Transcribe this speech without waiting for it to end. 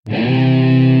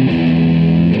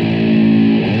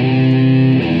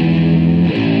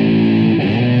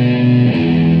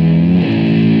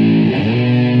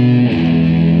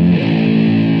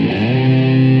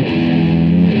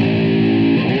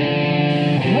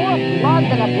violent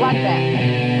than a bloodbath.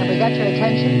 Have we got your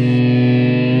attention?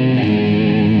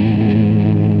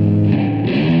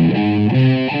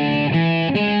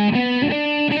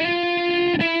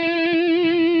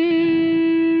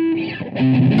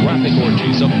 Graphic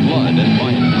orgies of blood and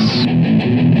violence.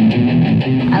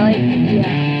 I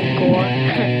like gore.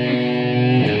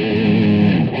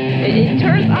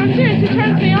 I'm serious, it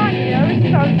turns me on, ever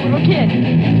since I was a little kid.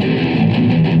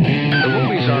 The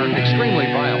movies are extremely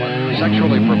violent,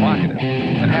 sexually provocative,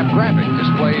 and have graphic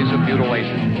displays of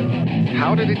mutilation.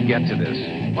 How did it get to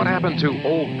this? What happened to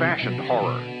old-fashioned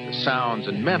horror, the sounds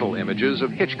and mental images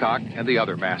of Hitchcock and the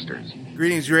other masters?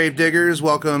 Greetings, grave diggers.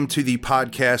 Welcome to the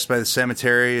podcast by the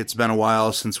cemetery. It's been a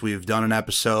while since we've done an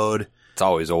episode. It's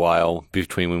always a while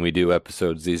between when we do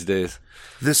episodes these days.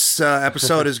 This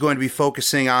episode is going to be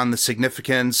focusing on the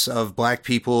significance of black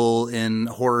people in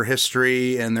horror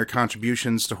history and their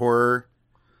contributions to horror.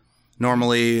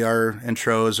 Normally, our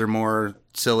intros are more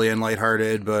silly and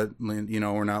lighthearted, but, you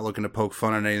know, we're not looking to poke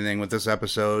fun at anything with this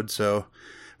episode, so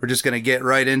we're just going to get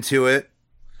right into it.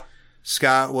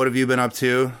 Scott, what have you been up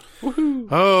to? Woo-hoo.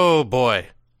 Oh, boy.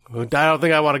 I don't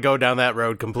think I want to go down that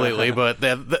road completely, but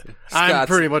I'm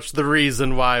pretty much the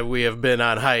reason why we have been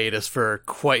on hiatus for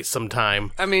quite some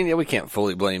time. I mean, yeah, we can't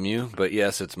fully blame you, but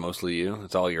yes, it's mostly you.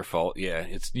 It's all your fault. Yeah,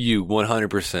 it's you,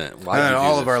 100%.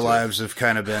 All of our lives have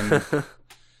kind of been,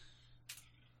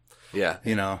 yeah,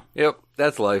 you know. Yep,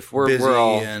 that's life. We're busy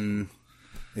all and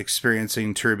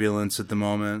experiencing turbulence at the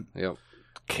moment. Yep.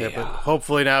 Yeah, but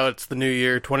hopefully now it's the new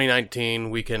year, 2019.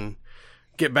 We can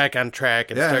get back on track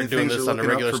and start doing this on a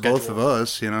regular schedule. Both of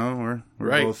us, you know, we're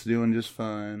right. Both doing just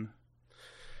fine.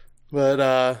 But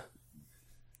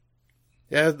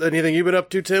yeah, anything you've been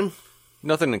up to, Tim?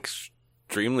 Nothing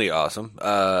extremely awesome.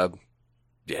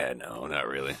 Yeah, no, not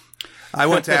really. I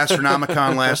went to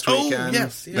Astronomicon last weekend.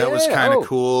 Yes, yeah. That was kind of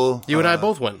cool. You and I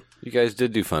both went. You guys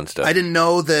did do fun stuff. I didn't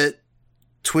know that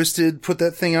Twisted put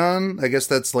that thing on. I guess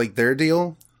that's like their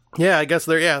deal. Yeah, I guess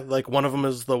like one of them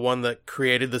is the one that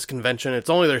created this convention. It's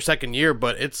only their second year,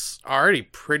 but it's already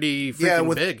pretty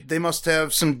freaking big. They must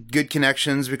have some good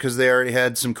connections because they already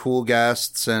had some cool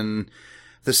guests and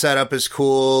the setup is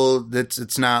cool.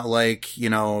 It's not like, you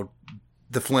know,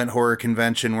 the Flint Horror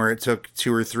Convention where it took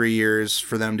 2 or 3 years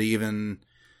for them to even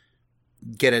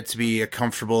get it to be a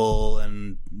comfortable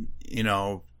and, you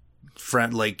know,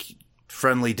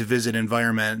 friendly to visit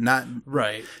environment, not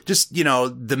right. Just, you know,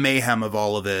 the mayhem of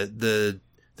all of it.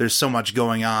 There's so much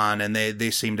going on, and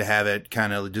they seem to have it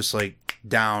kind of just like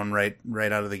down right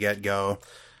out of the get go.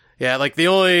 Yeah, like the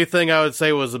only thing I would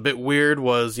say was a bit weird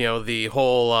was, you know, the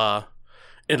whole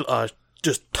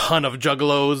just ton of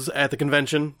juggalos at the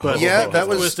convention. But yeah, that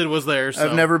was Twisted was there. So.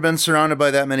 I've never been surrounded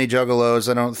by that many juggalos.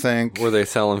 I don't think. Were they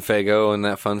selling Faygo and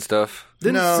that fun stuff?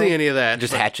 Didn't see any of that.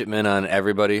 Just hatchet men on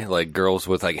everybody, like girls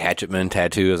with like hatchet men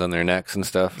tattoos on their necks and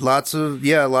stuff. Lots of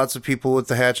people with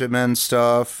the hatchet men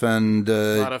stuff and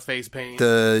a lot of face paint.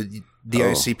 The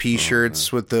ICP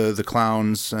shirts with the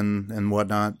clowns and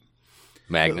whatnot.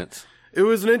 Magnets. It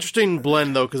was an interesting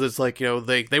blend though, because it's like, you know,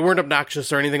 they weren't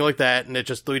obnoxious or anything like that, and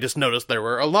we just noticed there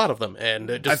were a lot of them, and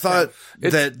it just. I thought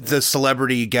that the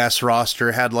celebrity guest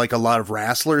roster had like a lot of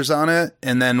wrestlers on it,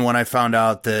 and then when I found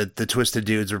out that the Twisted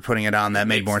dudes were putting it on, that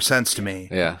made more sense to me.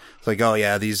 Yeah, it's like, oh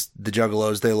yeah, the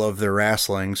Juggalos, they love their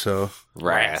wrestling, so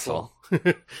wrestle.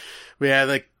 Yeah,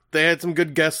 like they had some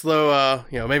good guests though.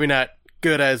 You know, maybe not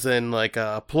good as in like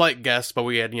a polite guest, but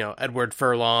we had, you know, Edward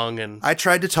Furlong, and I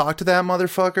tried to talk to that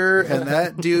motherfucker, and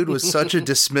that dude was such a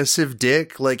dismissive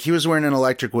dick. Like, he was wearing an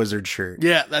Electric Wizard shirt.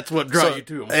 Yeah, that's what drew you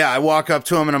to him. Yeah, I walk up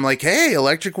to him and I'm like, hey,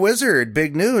 Electric Wizard,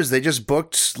 big news. They just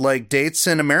booked like dates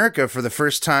in America for the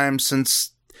first time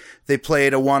since they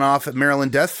played a one-off at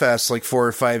Maryland Death Fest like 4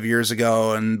 or 5 years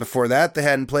ago, and before that they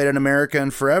hadn't played in America in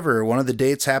forever. One of the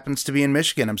dates happens to be in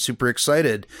Michigan. I'm super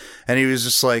excited. And he was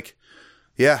just like,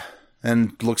 yeah.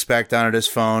 And looks back down at his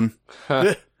phone.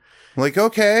 Like,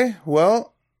 okay,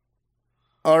 well,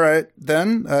 all right,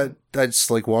 then. I just,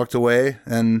 like, walked away,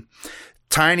 and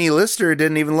Tiny Lister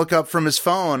didn't even look up from his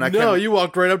phone. You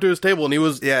walked right up to his table, and he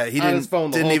was he on his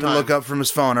phone the didn't whole even time. Look up from his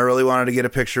phone. I really wanted to get a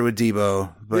picture with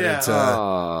Debo, but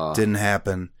it didn't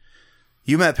happen.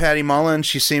 You met Patty Mullen.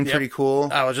 She seemed pretty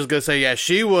cool. I was just going to say, yeah,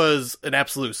 she was an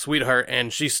absolute sweetheart,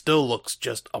 and she still looks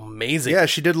just amazing. Yeah,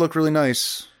 she did look really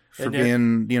nice. For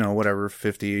being, you know, whatever,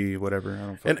 50, whatever. I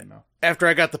don't fucking know. After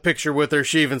I got the picture with her,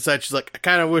 she even said, she's like, I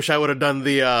kind of wish I would have done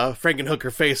the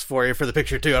Frankenhooker face for you for the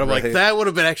picture, too. And I'm like, that would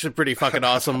have been actually pretty fucking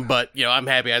awesome. But, you know, I'm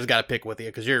happy I just got a pic with you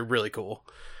because you're really cool.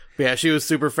 But yeah, she was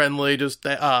super friendly. Just,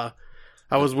 I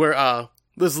was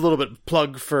this is a little bit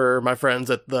plug for my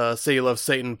friends at the City Loves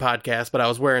Satan podcast, but I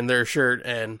was wearing their shirt,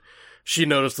 and she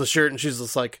noticed the shirt and she's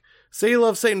just like, "Say You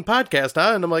Love Satan podcast,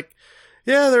 huh?" And I'm like,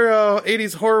 "Yeah, they're a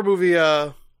 80s horror movie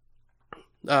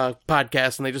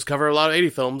podcast, and they just cover a lot of 80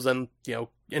 films and, you know,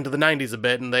 into the 90s a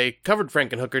bit, and they covered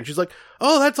Frankenhooker." And she's like,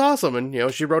 "Oh, that's awesome." And, you know,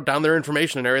 she wrote down their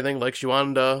information and everything, like she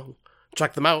wanted to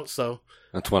check them out, so.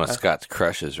 That's one of Scott's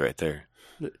crushes right there.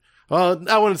 Well,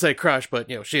 I wouldn't say crush, but,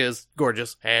 you know, she is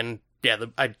gorgeous, and yeah,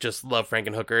 I just love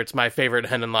Frankenhooker. It's my favorite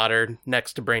Henenlotter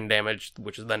next to Brain Damage,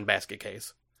 which is then Basket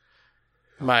Case.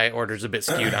 My order's a bit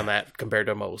skewed on that compared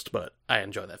to most, but I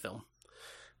enjoy that film.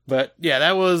 But yeah,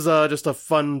 that was just a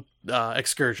fun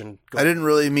excursion. I didn't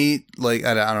really meet, like,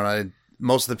 I don't know,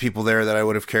 most of the people there that I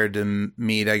would have cared to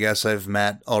meet, I guess I've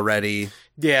met already.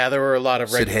 Yeah, there were a lot of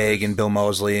Sid regulars. Haig and Bill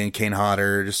Moseley and Kane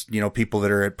Hodder, just, you know, people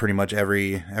that are at pretty much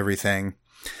everything.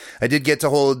 I did get to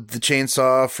hold the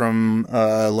chainsaw from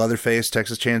Leatherface,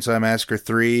 Texas Chainsaw Massacre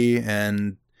 3,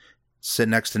 and sit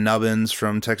next to Nubbins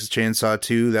from Texas Chainsaw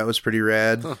 2. That was pretty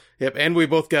rad. Huh. Yep, and we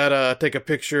both got to take a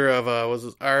picture of, was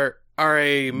it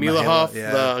R.A. Milahoff,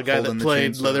 the guy that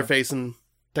played Leatherface in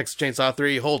Texas Chainsaw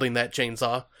 3, holding that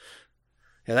chainsaw.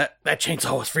 Yeah, that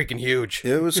chainsaw was freaking huge.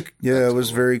 It was, yeah, it was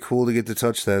cool. Very cool to get to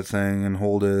touch that thing and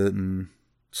hold it and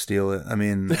steal it. I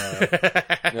mean,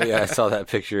 yeah, I saw that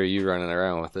picture of you running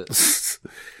around with it.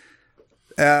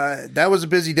 That was a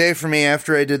busy day for me.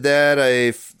 After I did that,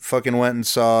 I fucking went and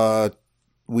saw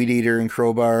Weed Eater and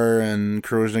Crowbar and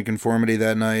Corrosion of Conformity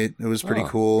that night. It was pretty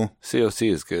cool.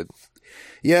 COC is good.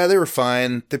 Yeah, they were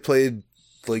fine. They played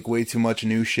like way too much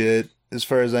new shit. As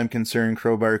far as I'm concerned,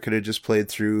 Crowbar could have just played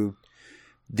through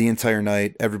the entire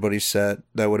night, everybody's set.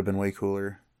 That would have been way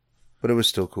cooler. But it was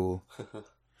still cool.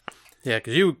 Yeah,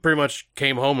 because you pretty much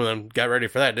came home and then got ready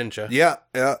for that, didn't you? Yeah.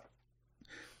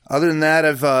 Other than that,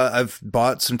 I've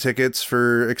bought some tickets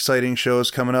for exciting shows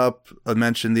coming up. I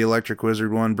mentioned the Electric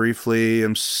Wizard one briefly.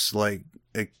 I'm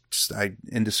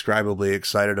indescribably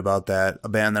excited about that. A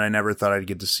band that I never thought I'd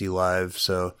get to see live.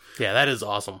 So yeah, that is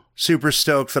awesome. Super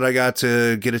stoked that I got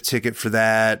to get a ticket for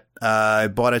that. I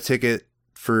bought a ticket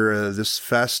for this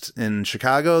fest in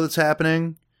Chicago that's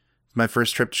happening. My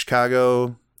first trip to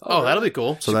Chicago. Oh, that'll be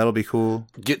cool. So that'll be cool.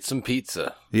 Get some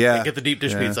pizza. Yeah. And get the deep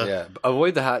dish pizza. Yeah.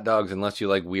 Avoid the hot dogs unless you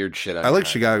like weird shit. I like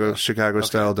Chicago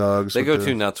style dogs. They go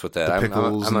too nuts with that.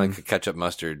 I'm like a ketchup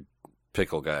mustard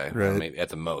pickle guy, right. Maybe at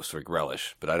the most, like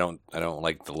relish. But I don't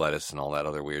like the lettuce and all that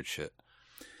other weird shit.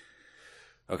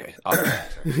 Okay.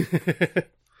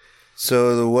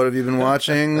 So, what have you been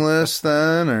watching list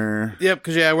then, or? Yep,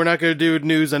 because we're not going to do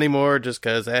news anymore, just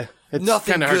because it's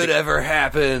nothing good ever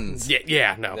happens.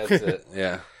 Yeah, no. That's it.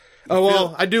 Yeah. Oh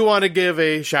well, I do want to give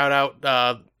a shout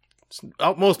out.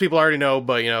 Most people already know,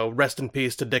 but rest in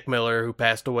peace to Dick Miller, who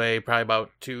passed away probably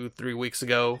about 2-3 weeks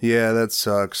ago. Yeah, that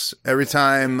sucks. Every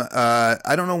time,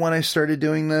 I don't know when I started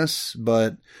doing this,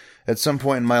 but at some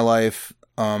point in my life,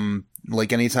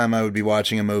 like anytime I would be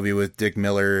watching a movie with Dick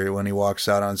Miller, when he walks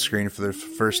out on screen for the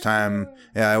first time,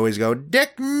 I always go,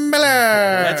 Dick Miller!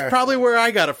 That's probably where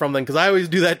I got it from then, because I always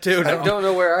do that too. I don't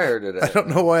know where I heard it at. I don't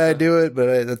know why I do it,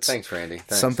 but that's Thanks, Randy.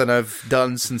 Thanks. Something I've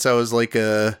done since I was like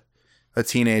a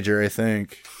teenager, I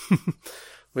think.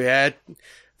 I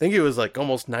think he was like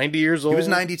almost 90 years old. He was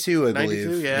 92, I 92,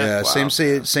 believe. Yeah, wow.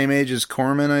 Same age as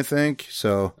Corman, I think.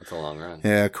 So that's a long run.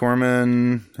 Yeah,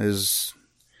 Corman is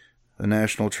a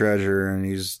national treasure, and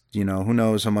he's, who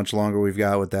knows how much longer we've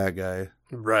got with that guy.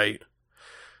 Right.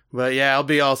 But yeah, I'll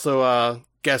be also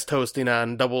guest hosting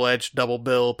on Double Edge Double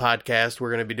Bill podcast.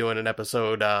 We're going to be doing an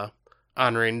episode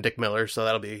honoring Dick Miller, so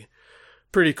that'll be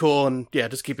pretty cool. And yeah,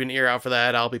 just keep an ear out for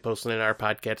that. I'll be posting it in our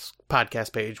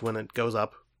podcast page when it goes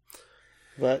up.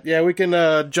 But yeah, we can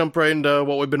jump right into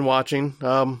what we've been watching.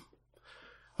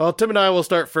 Well, Tim and I will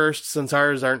start first, since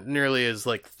ours aren't nearly as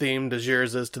themed as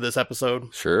yours is to this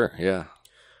episode. Sure, yeah.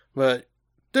 But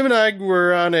Tim and I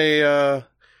were on a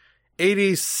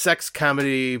 80s sex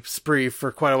comedy spree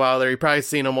for quite a while there. You've probably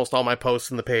seen almost all my posts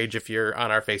on the page if you're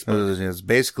on our Facebook. It's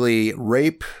basically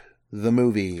Rape the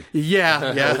movie.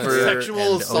 Yeah.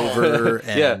 Sexual assault. Over.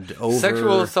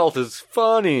 Sexual assault is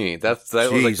funny. That was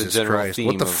like the general Christ.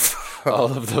 theme of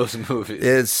all of those movies.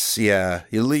 It's,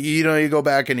 you go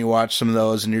back and you watch some of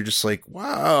those and you're just like,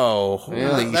 wow,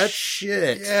 holy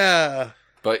shit. Yeah.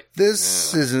 But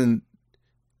this isn't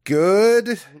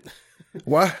good.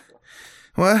 What?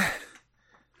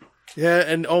 Yeah,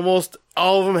 and almost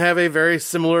all of them have a very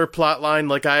similar plot line.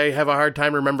 I have a hard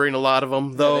time remembering a lot of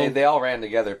them, though. Yeah, they all ran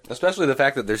together. Especially the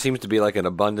fact that there seems to be an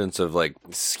abundance of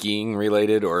skiing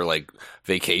related or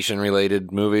vacation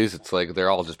related movies. It's they're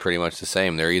all just pretty much the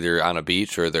same. They're either on a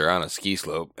beach or they're on a ski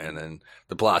slope, and then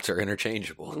the plots are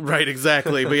interchangeable. Right,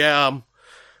 exactly. But yeah,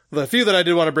 the few that I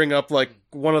did want to bring up,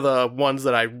 one of the ones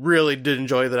that I really did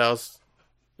enjoy that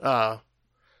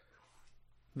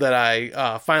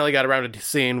I finally got around to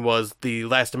seeing was The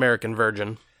Last American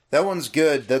Virgin. That one's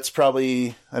good. That's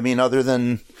probably, I mean, other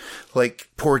than like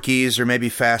Porky's or maybe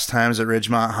Fast Times at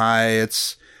Ridgemont High,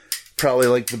 it's probably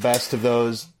like the best of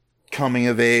those coming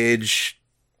of age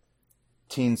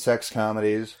teen sex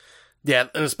comedies. Yeah,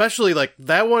 and especially like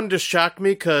that one just shocked me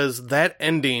because that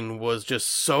ending was just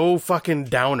so fucking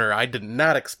downer. I did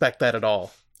not expect that at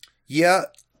all. Yeah.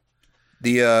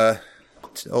 The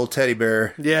old teddy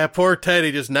bear. Yeah, poor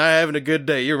Teddy just not having a good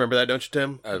day. You remember that, don't you,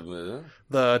 Tim?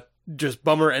 The just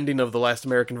bummer ending of The Last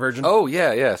American Virgin. Oh,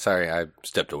 yeah. Sorry, I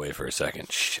stepped away for a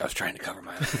second. Shh, I was trying to cover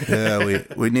my eyes. Yeah,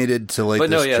 we needed to light But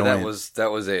this no, yeah, joint.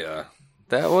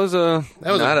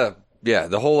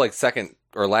 The whole like second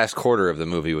or last quarter of the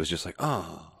movie was just like,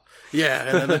 oh. Yeah,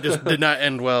 and then that just did not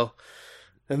end well.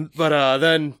 But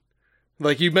then,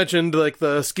 like you mentioned, like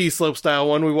the ski slope style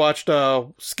one, we watched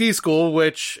Ski School,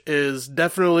 which is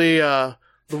definitely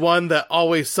the one that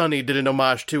Always Sunny did an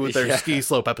homage to with their ski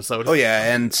slope episode. Oh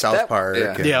yeah, and South Park.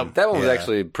 Yeah. That one was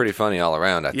actually pretty funny all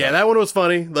around, I thought. Yeah, that one was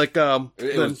funny. Like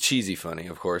it was cheesy funny,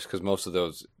 of course, because most of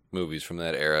those movies from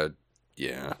that era,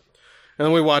 yeah. And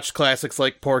then we watched classics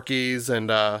like Porky's and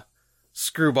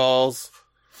Screwballs.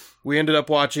 We ended up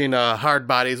watching Hard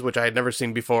Bodies, which I had never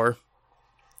seen before,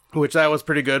 which that was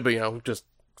pretty good, but just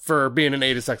for being an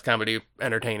 80s sex comedy,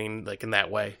 entertaining like in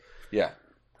that way. Yeah.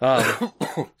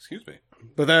 Excuse me.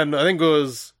 But then I think it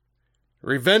was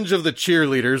Revenge of the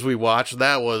Cheerleaders we watched.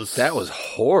 That was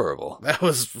horrible. That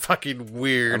was fucking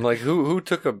weird. I'm like, who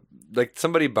took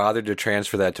somebody bothered to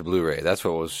transfer that to Blu-ray? That's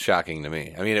what was shocking to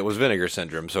me. I mean, it was Vinegar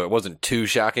Syndrome, so it wasn't too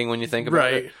shocking when you think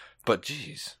about it. But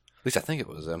geez, at least I think it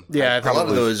was them. Yeah, a lot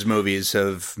of those movies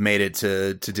have made it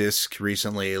to disc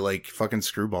recently. Like fucking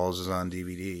Screwballs is on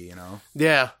DVD. You know.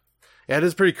 Yeah, it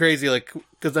is pretty crazy. Like,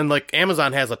 because then like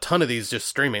Amazon has a ton of these just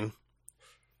streaming.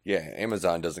 Yeah,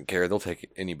 Amazon doesn't care. They'll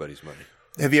take anybody's money.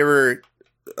 Have you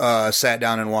ever sat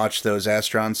down and watched those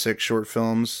Astron 6 short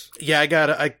films? Yeah,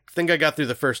 I think I got through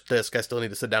the first disc. I still need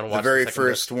to sit down and watch the very second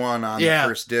first disc. one on the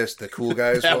first disc, the Cool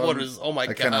Guys that one. one was, oh my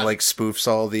God. It kind of like spoofs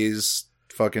all these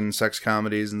fucking sex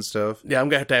comedies and stuff. Yeah, I'm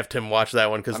going to have Tim watch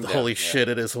that one because holy shit,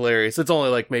 it is hilarious. It's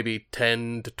only like maybe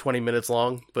 10 to 20 minutes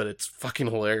long, but it's fucking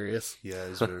hilarious. Yeah,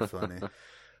 it's very funny.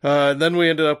 Then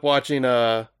we ended up watching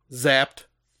Zapped,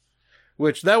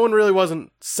 which that one really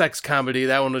wasn't sex comedy.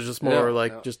 That one was just more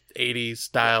just 80s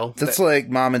style. That's like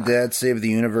Mom and Dad Save the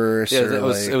Universe. Yeah,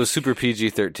 or it was super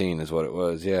PG-13 is what it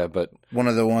was. Yeah, but one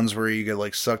of the ones where you get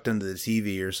like sucked into the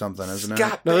TV or something, isn't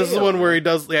it? No, this is the one where he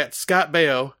does Scott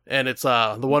Baio, and it's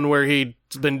the one where he's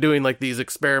been doing like these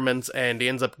experiments, and he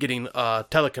ends up getting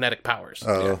telekinetic powers.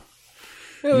 Oh,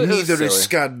 yeah. Neither is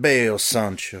Scott Baio,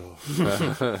 Sancho.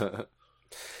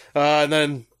 And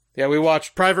then. Yeah, we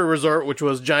watched Private Resort, which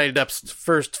was Johnny Depp's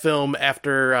first film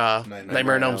after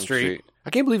Nightmare on Elm Street. I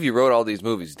can't believe you wrote all these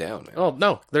movies down, man. Oh,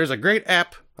 no. There's a great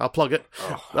app. I'll plug it.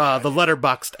 The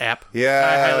Letterboxd app. Yeah.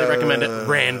 I highly recommend it.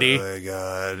 Randy. Oh, my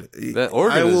God. That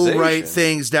I will write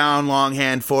things down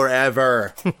longhand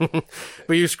forever.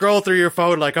 But you scroll through your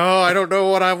phone like, oh, I don't know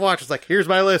what I've watched. It's like, here's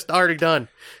my list. Already done.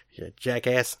 You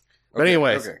jackass. But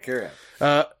anyways. Okay, carry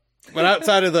on. But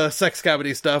outside of the sex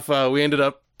comedy stuff,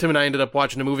 Tim and I ended up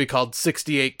watching a movie called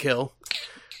 68 Kill,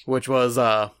 which was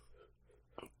I'm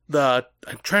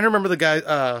trying to remember the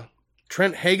guy,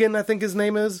 Trent Hagen, I think his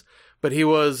name is, but he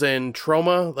was in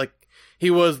Trauma, like he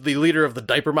was the leader of the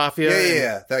Diaper Mafia.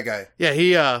 Yeah, that guy.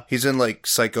 Yeah, he's in like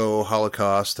Psycho,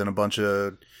 Holocaust, and a bunch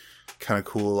of kind of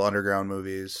cool underground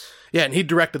movies. Yeah, and he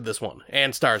directed this one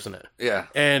and stars in it. Yeah,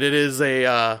 and it is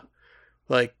a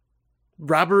like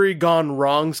robbery gone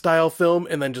wrong style film,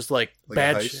 and then just like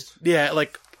bad shit. Yeah,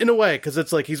 like in a way, because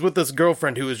it's like he's with this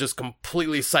girlfriend who is just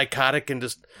completely psychotic and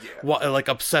just like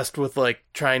obsessed with like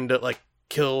trying to like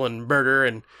kill and murder,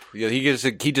 and he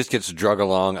just gets drug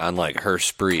along on like her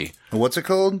spree. What's it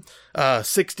called?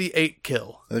 68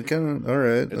 Kill. All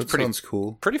right, that sounds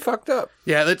cool. Pretty fucked up.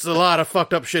 Yeah, that's a lot of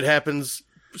fucked up shit happens.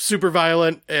 Super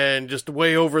violent and just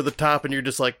way over the top, and you're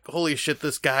just like, holy shit,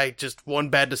 this guy just one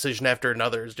bad decision after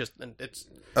another is just,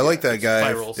 I like that guy.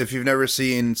 Spirals. If you've never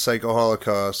seen Psycho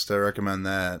Holocaust, I recommend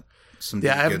that. Some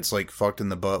dude gets like fucked in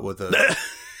the butt with a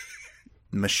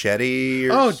machete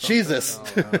or something. Jesus.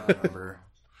 I don't remember.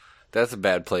 That's a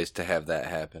bad place to have that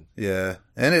happen. Yeah.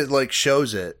 And it like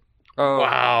shows it. Oh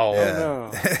wow.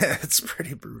 Yeah. It's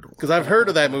pretty brutal. Because I've heard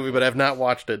of that movie, but I've not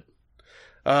watched it.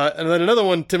 And then another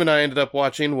one Tim and I ended up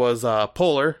watching was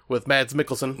Polar with Mads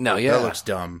Mikkelsen. No, yeah. That looks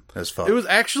dumb as fuck. It was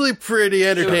actually pretty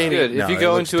It was entertaining. good. No, If you it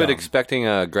go looks into it dumb. expecting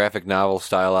a graphic novel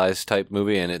stylized type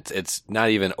movie, and it's not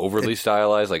even overly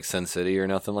stylized like Sin City or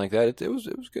nothing like that, it was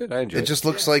good. I enjoyed it. It just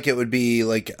looks like it would be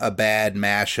like a bad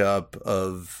mashup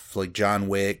of like John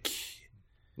Wick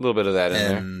A little bit of that in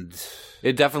there. and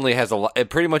It definitely has a lot. It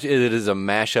pretty much it is a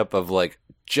mashup of like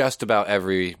just about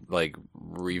every like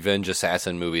revenge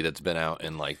assassin movie that's been out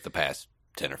in like the past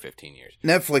 10 or 15 years.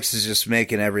 Netflix is just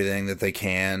making everything that they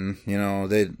can. You know,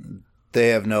 they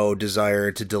have no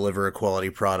desire to deliver a quality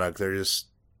product. They're just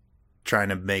trying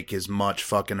to make as much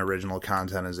fucking original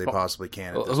content as they possibly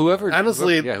can. At this Whoever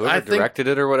Honestly, whoever I think- directed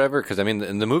it or whatever, because I mean,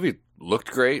 the movie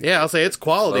looked great. Yeah, I'll say it's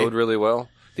quality. Flowed really well.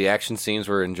 The action scenes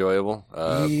were enjoyable.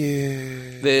 point.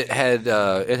 It had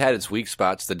its weak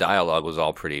spots. The dialogue was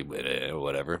all pretty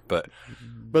whatever, but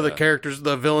But the characters,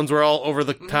 the villains were all over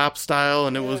the top style,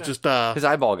 and it was just his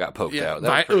eyeball got poked out.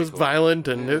 That it was pretty cool. violent,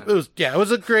 and it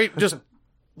was a great, just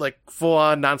like full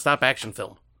on nonstop action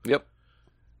film. Yep.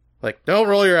 Like, don't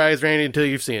roll your eyes, Randy, until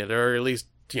you've seen it, or at least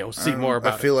see more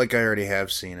about I feel like I already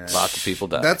have seen it. Lots of people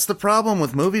died. That's the problem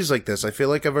with movies like this. I feel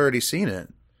like I've already seen it.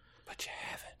 But you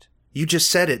haven't. You just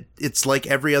said it. It's like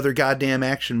every other goddamn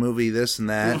action movie, this and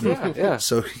that. Yeah.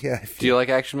 So, yeah. Do you like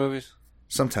action movies?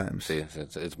 Sometimes. See,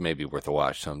 it's maybe worth a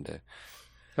watch someday.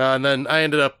 And then I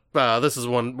ended up, this is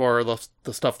one more of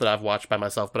the stuff that I've watched by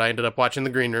myself, but I ended up watching The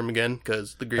Green Room again,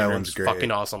 because The Green That Room's one's great.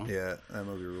 fucking awesome. Yeah, that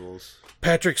movie rules.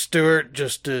 Patrick Stewart,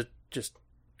 just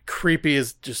creepy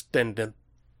as just and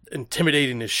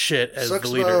intimidating as shit as Sucks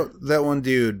the leader. about that one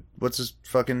dude. What's his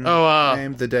fucking Oh,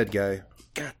 name? The dead guy.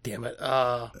 God damn it.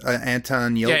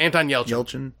 Anton Yeah, Anton Yelchin.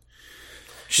 Yelchin.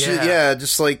 Yeah. Yeah,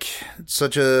 just like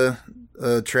such a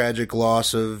tragic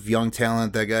loss of young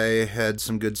talent. That guy had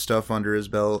some good stuff under his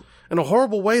belt. In a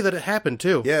horrible way that it happened,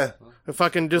 too. Yeah.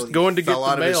 Fucking just going to get fell the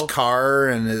out of mail. his car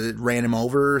and it ran him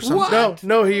over or something.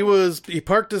 No, he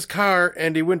parked his car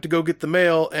and he went to go get the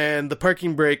mail, and the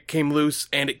parking brake came loose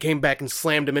and it came back and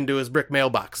slammed him into his brick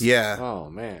mailbox. Yeah. Oh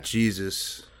man,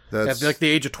 Jesus. At That's like the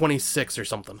age of 26 or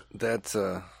something. that's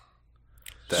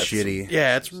shitty.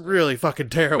 Yeah, it's really fucking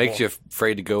terrible. Makes you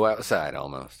afraid to go outside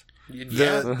almost.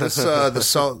 Yeah. The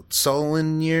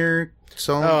Solinier.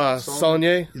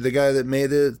 Saulnier? The guy that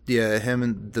made it. Yeah, him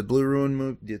and the Blue Ruin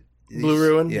movie. Blue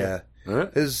Ruin? Yeah. Huh?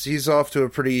 He's off to a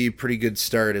pretty good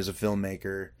start as a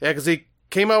filmmaker. Yeah, because he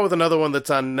came out with another one that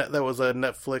was a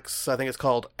Netflix. I think it's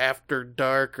called After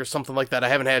Dark or something like that. I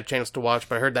haven't had a chance to watch,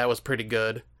 but I heard that was pretty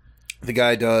good. The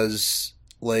guy does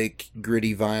like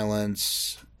gritty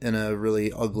violence in a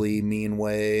really ugly, mean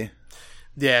way.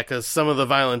 Yeah, because some of the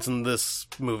violence in this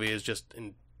movie is just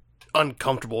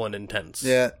uncomfortable and intense.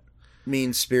 Yeah,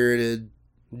 mean spirited.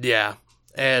 Yeah,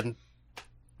 and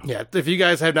yeah, if you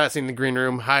guys have not seen The Green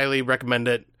Room, highly recommend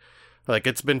it. Like,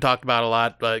 it's been talked about a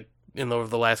lot, like, over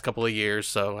the last couple of years,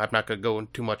 so I'm not going to go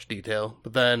into too much detail.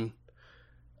 But then,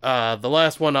 the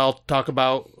last one I'll talk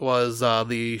about was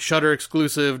the Shudder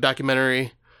exclusive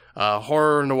documentary,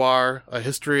 Horror Noir: A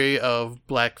History of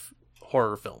Black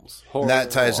Horror Films. That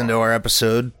ties into our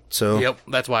episode. So Yep,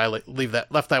 that's why I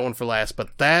left that one for last.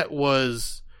 But that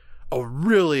was a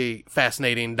really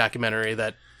fascinating documentary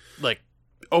that, like,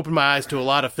 opened my eyes to a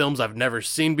lot of films I've never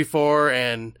seen before,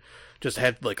 and just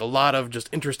had like a lot of just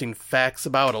interesting facts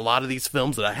about a lot of these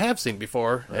films that I have seen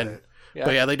before. Right. And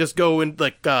but yeah, they just go in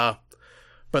like.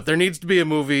 But there needs to be a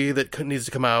movie that needs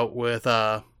to come out with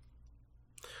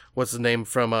what's his name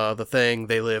from The Thing?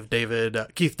 They Live,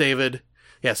 Keith David.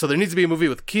 Yeah, so there needs to be a movie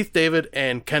with Keith David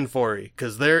and Ken Foree,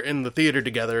 because they're in the theater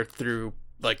together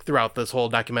throughout this whole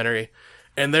documentary.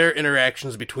 And their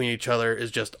interactions between each other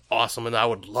is just awesome, and I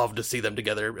would love to see them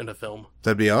together in a film.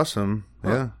 that'd be awesome.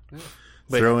 Yeah.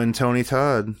 But- Throw in Tony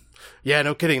Todd Yeah,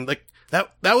 no kidding. Like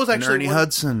that was and actually Ernie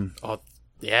Hudson. Oh,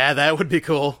 yeah, that would be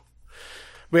cool.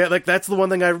 But yeah, like that's the one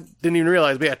thing I didn't even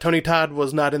realize. But yeah, Tony Todd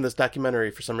was not in this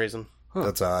documentary for some reason.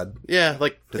 That's odd. Yeah,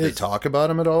 like Did they talk about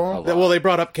him at all? Well, they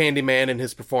brought up Candyman and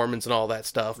his performance and all that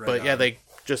stuff. But yeah, they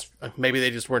just maybe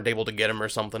they just weren't able to get him or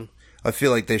something. I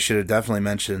feel like they should have definitely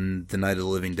mentioned the Night of the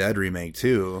Living Dead remake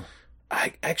too.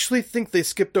 I actually think they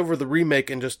skipped over the remake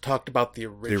and just talked about the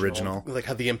original. original. Like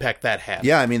how the impact that had.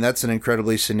 Yeah, I mean that's an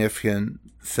incredibly significant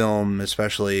film,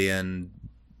 especially in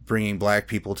bringing black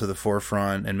people to the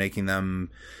forefront and making them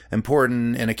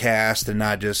important in a cast and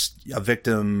not just a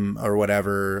victim or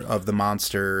whatever of the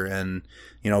monster. And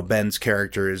Ben's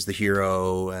character is the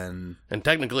hero, and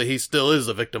technically he still is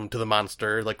a victim to the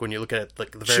monster. Like when you look at it,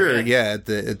 like the very sure, end. yeah, at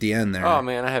the end there. Oh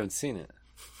man, I haven't seen it.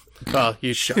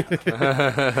 You should.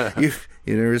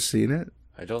 You never seen it?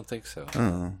 I don't think so.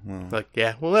 Oh, well. Like,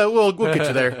 yeah, well, we'll get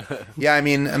you there. Yeah, I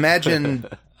mean, imagine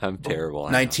I'm terrible.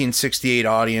 1968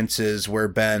 audiences where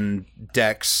Ben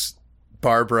decks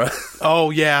Barbara. Oh,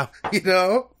 yeah. You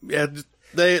know? Yeah,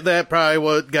 that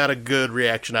probably got a good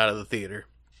reaction out of the theater.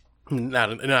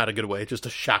 Not a good way, just a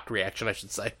shocked reaction, I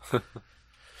should say.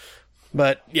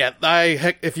 But yeah,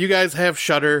 if you guys have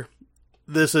Shudder,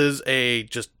 this is a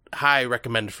just high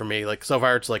recommend for me. Like so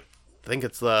far, it's like I think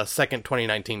it's the second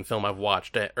 2019 film I've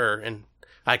watched, and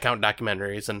I count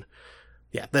documentaries, and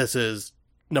yeah, this is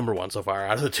number one so far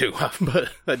out of the two. But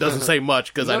that doesn't say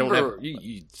much because I don't have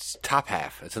It's top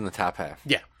half. It's in the top half.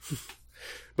 yeah.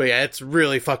 But yeah, it's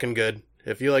really fucking good.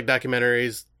 If you like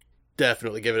documentaries,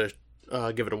 definitely give it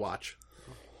a watch.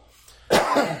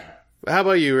 How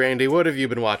about you, Randy? What have you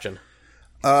been watching?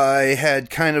 I had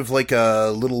kind of like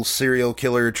a little serial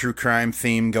killer true crime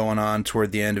theme going on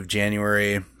toward the end of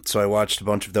January, so I watched a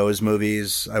bunch of those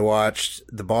movies. I watched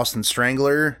The Boston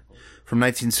Strangler from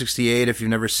 1968. If you've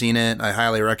never seen it, I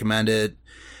highly recommend it.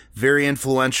 Very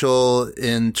influential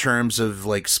in terms of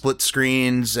like split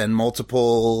screens and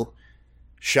multiple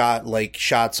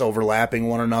shots overlapping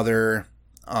one another.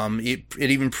 It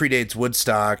even predates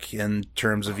Woodstock in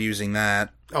terms of using that.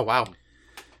 Oh, wow.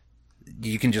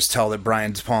 You can just tell that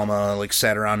Brian De Palma like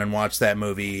sat around and watched that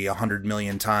movie 100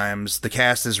 million times. The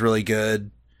cast is really good.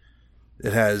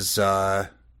 It has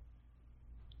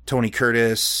Tony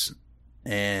Curtis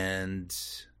and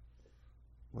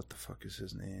what the fuck is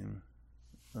his name?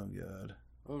 Oh god.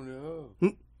 Oh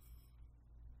no.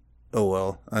 Oh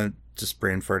well, I'm just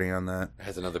brain farting on that. It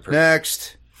has another person.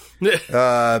 Next.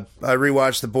 I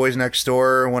rewatched The Boys Next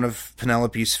Door, one of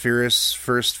Penelope Spheris'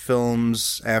 first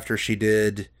films after she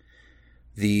did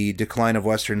the Decline of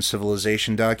Western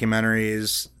Civilization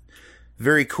documentaries.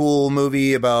 Very cool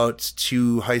movie about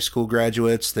two high school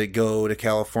graduates that go to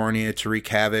California to wreak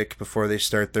havoc before they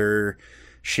start their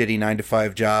shitty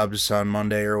 9-to-5 jobs on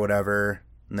Monday or whatever.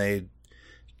 And they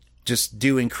just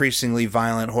do increasingly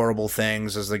violent, horrible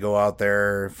things as they go out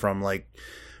there, from like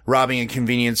robbing a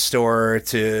convenience store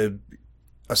to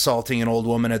assaulting an old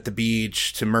woman at the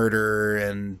beach to murder.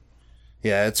 And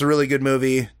yeah, it's a really good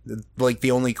movie. Like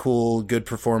the only cool, good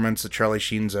performance that Charlie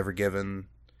Sheen's ever given.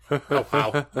 Oh,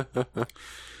 wow.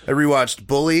 I rewatched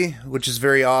Bully, which is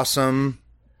very awesome.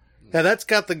 Now, that's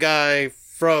got the guy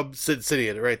from Sin City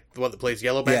in it, right? The one that plays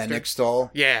Yellow Yeah, Baxter? Nick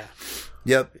Stahl. Yeah.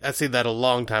 Yep. I seen that a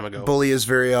long time ago. Bully is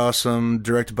very awesome.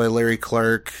 Directed by Larry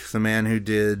Clark, the man who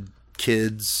did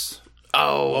Kids.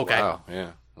 Oh, okay. Wow.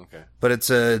 Yeah. Okay. But it's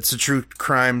a true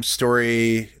crime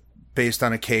story based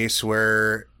on a case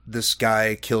where this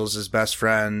guy kills his best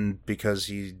friend because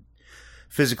he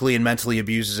physically and mentally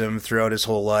abuses him throughout his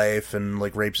whole life, and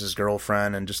like rapes his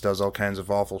girlfriend and just does all kinds of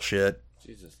awful shit.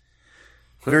 Jesus.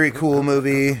 Very cool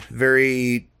movie.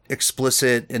 Very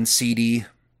explicit and seedy.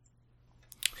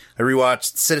 I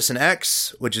rewatched Citizen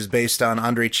X, which is based on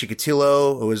Andre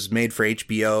Chikatilo. It was made for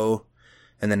HBO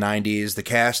in the 90s. The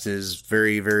cast is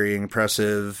very, very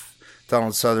impressive.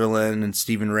 Donald Sutherland and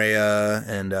Stephen Rea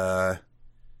and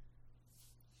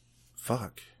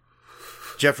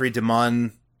Jeffrey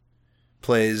DeMunn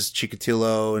plays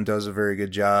Chikatilo and does a very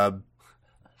good job.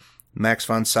 Max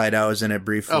von Sydow is in it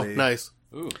briefly. Oh, nice.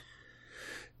 Ooh.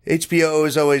 HBO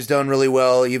has always done really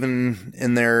well, even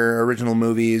in their original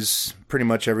movies. Pretty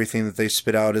much everything that they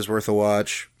spit out is worth a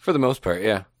watch. For the most part,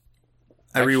 yeah.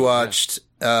 I rewatched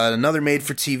another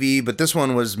made-for-TV, but this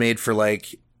one was made for,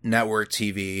 like, network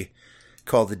TV,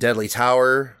 called The Deadly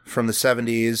Tower from the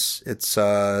 70s. It's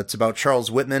about Charles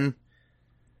Whitman.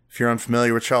 If you're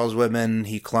unfamiliar with Charles Whitman,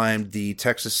 he climbed the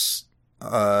Texas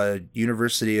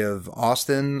University of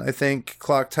Austin, I think,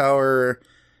 clock tower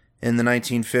in the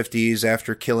 1950s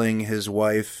after killing his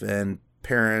wife and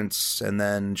parents, and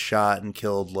then shot and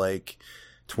killed, like,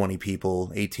 20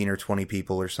 people, 18 or 20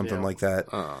 people or something like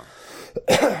that.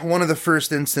 One of the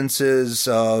first instances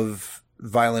of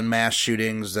violent mass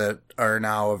shootings that are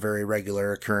now a very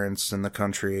regular occurrence in the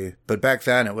country. But back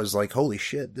then it was like, holy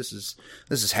shit, this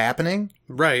is happening?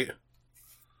 Right.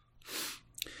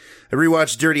 I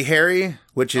rewatched Dirty Harry,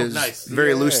 which is nice.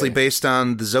 very loosely based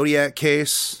on the Zodiac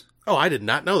case. Oh, I did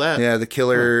not know that. Yeah, the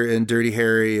killer in Dirty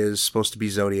Harry is supposed to be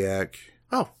Zodiac.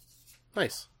 Oh,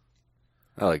 nice.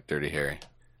 I like Dirty Harry.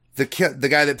 The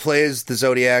guy that plays the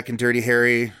Zodiac in Dirty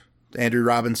Harry, Andrew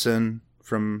Robinson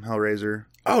from Hellraiser.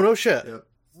 Oh, no shit. Yep.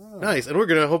 Nice. And we're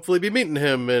going to hopefully be meeting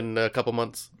him in a couple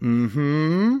months.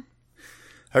 Mm-hmm.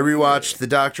 I rewatched The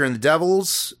Doctor and the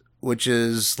Devils, which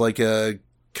is like a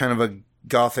kind of a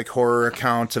gothic horror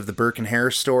account of the Burke and Hare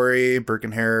story. Burke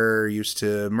and Hare used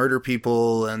to murder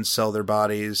people and sell their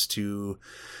bodies to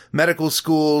medical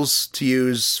schools to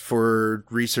use for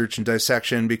research and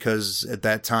dissection, because at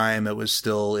that time it was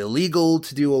still illegal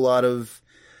to do a lot of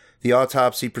the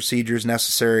autopsy procedures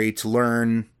necessary to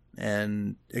learn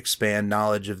and expand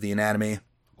knowledge of the anatomy.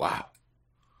 Wow.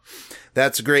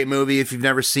 That's a great movie. If you've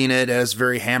never seen it, it has a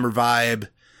very Hammer vibe.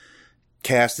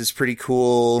 Cast is pretty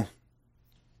cool.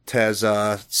 It has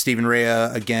Stephen Rea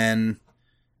again,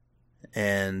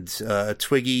 and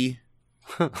Twiggy,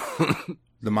 the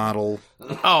model.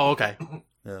 Oh, okay.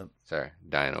 Sorry,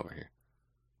 dying over here.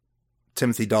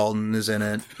 Timothy Dalton is in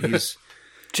it. He's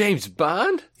James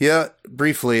Bond? yeah,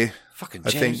 briefly. Fucking I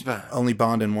James think Bond. only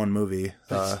Bond in one movie.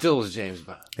 But still is James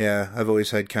Bond. Yeah, I've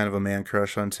always had kind of a man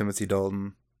crush on Timothy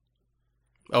Dalton.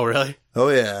 Oh, really? Oh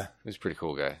yeah. He's a pretty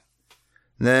cool guy.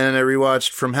 Then I rewatched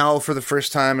From Hell for the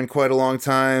first time in quite a long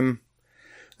time.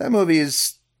 That movie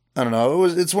is, I don't know,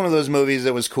 it's one of those movies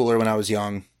that was cooler when I was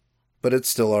young, but it's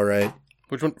still all right.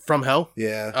 Which one? From Hell?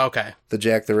 Yeah. Okay. The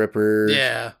Jack the Ripper.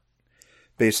 Yeah.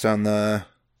 Based on the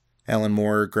Alan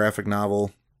Moore graphic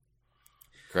novel.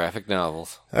 Graphic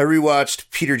novels. I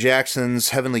rewatched Peter Jackson's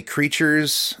Heavenly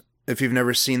Creatures. If you've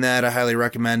never seen that, I highly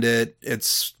recommend it.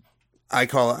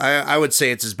 I would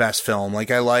say it's his best film. Like,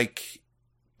 I like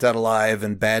Dead Alive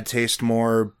and Bad Taste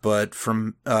more, but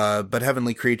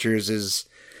Heavenly Creatures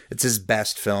it's his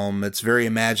best film. It's very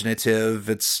imaginative.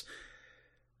 It's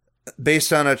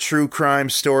based on a true crime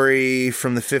story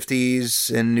from the 50s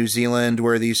in New Zealand,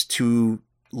 where these two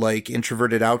like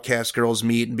introverted outcast girls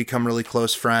meet and become really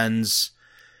close friends.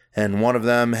 And one of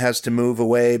them has to move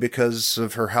away because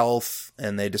of her health,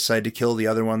 and they decide to kill the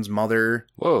other one's mother.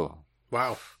 Whoa.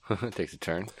 Wow. It takes a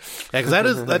turn. Yeah,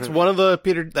 because that's one of the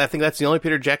I think that's the only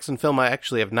Peter Jackson film I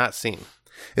actually have not seen.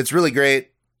 It's really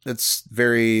great. It's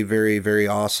very, very, very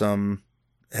awesome.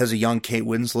 It has a young Kate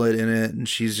Winslet in it, and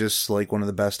she's just like one of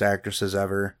the best actresses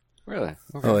ever. Really?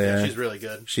 Okay. Oh yeah, She's really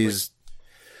good. She's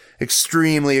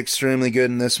extremely, extremely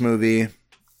good in this movie.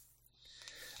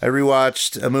 I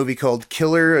rewatched a movie called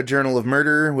Killer, A Journal of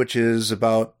Murder, which is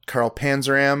about Carl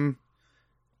Panzram,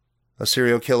 a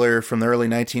serial killer from the early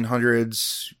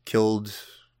 1900s, killed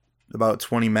about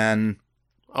 20 men.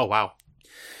 Oh, wow.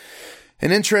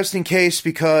 An interesting case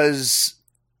because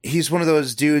he's one of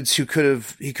those dudes who could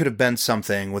have been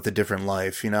something with a different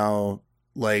life, you know,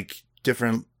 like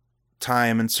different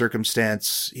time and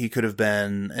circumstance. He could have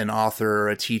been an author or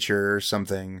a teacher or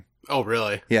something. Oh,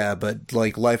 really? Yeah, but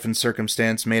like life and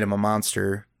circumstance made him a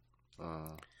monster.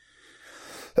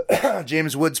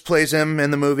 James Woods plays him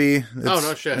in the movie.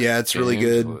 No shit. Yeah, it's really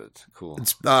good. Woods. Cool.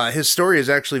 It's his story is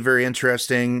actually very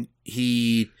interesting.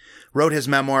 He wrote his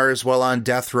memoirs while on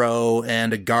death row,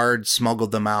 and a guard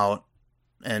smuggled them out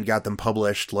and got them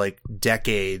published like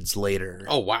decades later.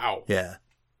 Oh, wow. Yeah.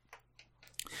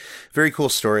 Very cool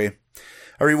story.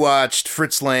 I rewatched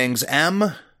Fritz Lang's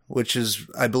M, which is,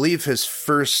 I believe, his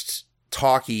first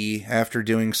talkie after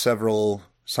doing several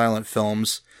silent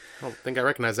films. I don't think I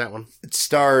recognize that one. It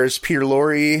stars Peter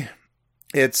Lorre.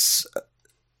 It's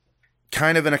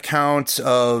kind of an account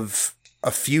of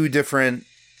a few different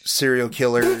serial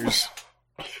killers.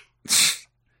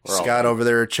 Scott over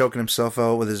there choking himself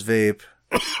out with his vape.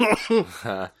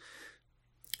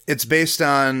 It's based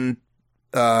on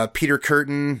Peter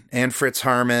Curtin and Fritz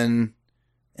Harman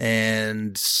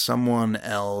and someone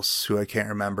else who I can't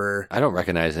remember. I don't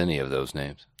recognize any of those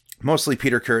names. Mostly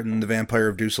Peter Curtin, the Vampire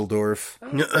of Dusseldorf.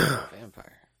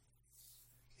 Vampire.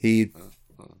 He,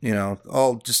 you know,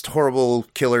 all just horrible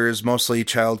killers, mostly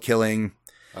child killing.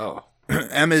 Oh.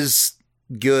 M is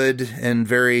good and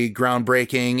very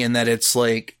groundbreaking in that it's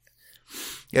like,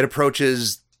 it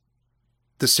approaches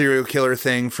the serial killer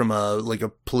thing from a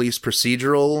police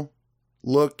procedural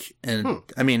look. And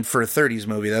I mean, for a 30s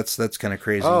movie, that's kind of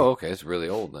crazy. Oh, okay. It's really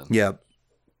old then. Yep.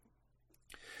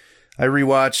 I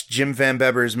rewatched Jim Van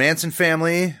Bebber's Manson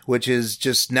Family, which is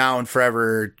just now and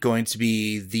forever going to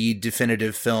be the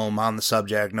definitive film on the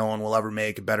subject. No one will ever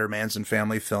make a better Manson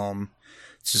Family film.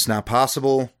 It's just not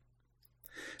possible.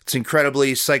 It's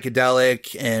incredibly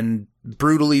psychedelic and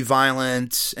brutally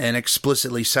violent and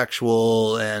explicitly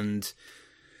sexual, and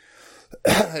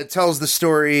it tells the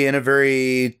story in a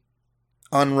very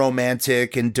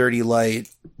unromantic and dirty light,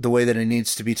 the way that it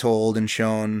needs to be told and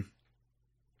shown.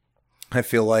 I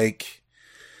feel like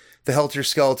the Helter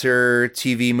Skelter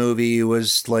TV movie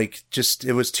was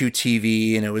it was too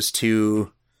TV and it was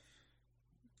too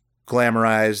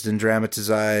glamorized and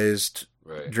dramatized.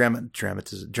 Right.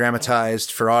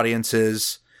 Dramatized for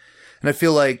audiences. And I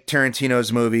feel like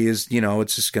Tarantino's movie is,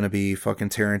 it's just going to be fucking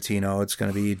Tarantino. It's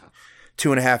going to be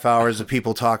 2.5 hours of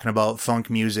people talking about funk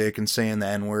music and saying the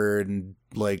N-word and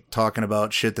talking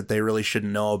about shit that they really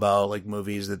shouldn't know about, like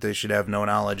movies that they should have no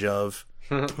knowledge of.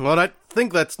 Well, I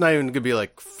think that's not even going to be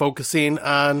like focusing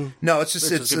on. No, it's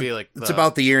just It's gonna be like it's the-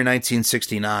 about the year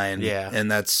 1969. Yeah. And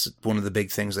that's one of the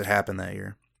big things that happened that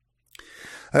year.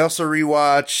 I also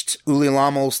rewatched Uli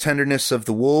Lommel's Tenderness of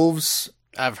the Wolves.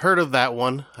 I've heard of that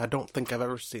one. I don't think I've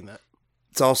ever seen that.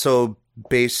 It's also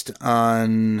based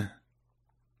on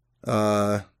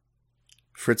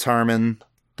Fritz Harman,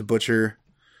 the Butcher.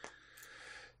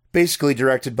 Basically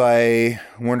directed by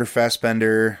Werner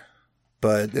Fassbender,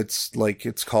 but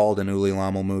it's called an Uli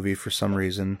Lommel movie for some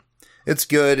reason. It's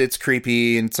good, it's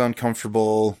creepy, and it's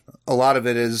uncomfortable. A lot of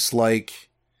it is like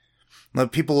a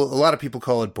lot of people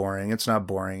call it boring. It's not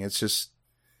boring. It's just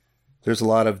there's a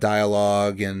lot of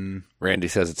dialogue and Randy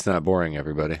says it's not boring,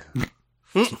 everybody.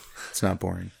 it's not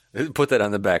boring. Put that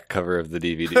on the back cover of the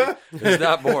DVD. It's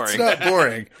not boring. It's not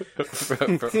boring.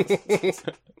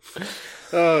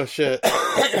 Oh, shit.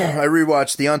 I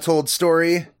rewatched The Untold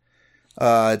Story.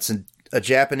 It's a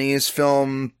Japanese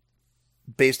film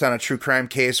based on a true crime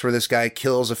case where this guy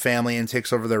kills a family and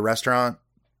takes over their restaurant.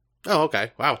 Oh,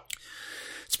 okay. Wow.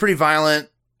 It's pretty violent,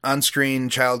 on-screen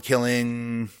child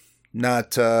killing,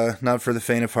 not for the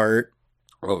faint of heart.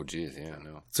 Oh, geez, yeah,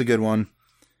 no. It's a good one.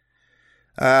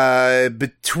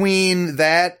 Between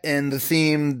that and the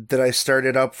theme that I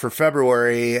started up for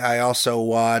February, I also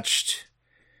rewatched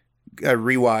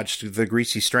The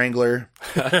Greasy Strangler.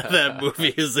 That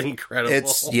movie is incredible.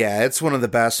 It's one of the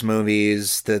best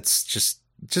movies that's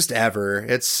just ever.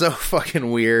 It's so fucking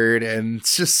weird and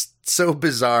it's just so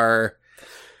bizarre.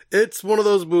 It's one of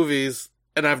those movies,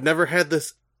 and I've never had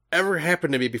this ever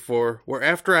happen to me before, where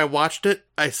after I watched it,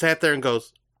 I sat there and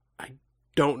goes, I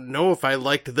don't know if I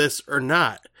liked this or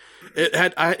not.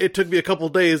 It took me a couple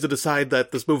days to decide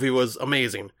that this movie was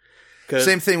amazing.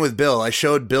 Same thing with Bill. I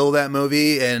showed Bill that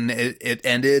movie and it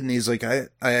ended and he's like, I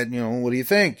what do you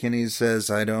think? And he says,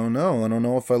 I don't know. I don't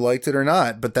know if I liked it or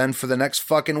not. But then for the next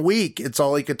fucking week, it's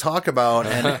all he could talk about.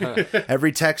 And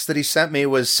every text that he sent me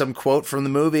was some quote from the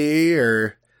movie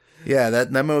that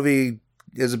movie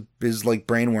is like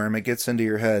brainworm. It gets into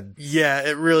your head. Yeah,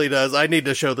 it really does. I need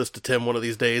to show this to Tim one of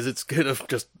these days. It's going to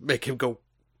just make him go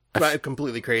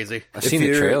completely crazy. I've seen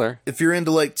the trailer. If you're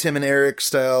into like Tim and Eric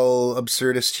style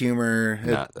absurdist humor,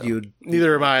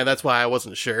 Neither am I. That's why I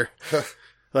wasn't sure.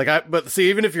 But see,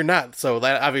 even if you're not, so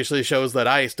that obviously shows that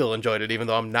I still enjoyed it, even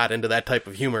though I'm not into that type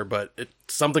of humor. But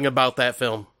it's something about that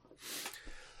film.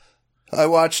 I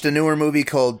watched a newer movie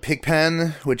called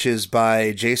Pigpen, which is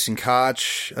by Jason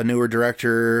Koch, a newer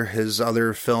director. His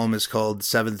other film is called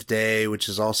Seventh Day, which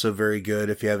is also very good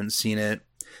if you haven't seen it.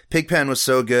 Pigpen was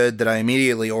so good that I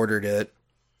immediately ordered it.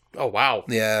 Oh, wow.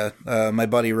 Yeah, my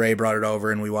buddy Ray brought it over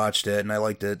and we watched it, and I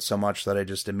liked it so much that I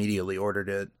just immediately ordered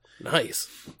it. Nice.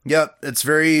 Yep, it's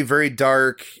very, very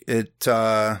dark. It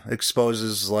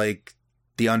exposes, like,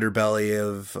 the underbelly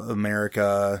of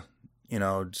America,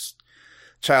 just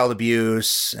child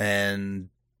abuse and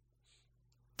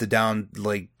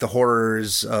the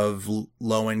horrors of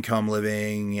low-income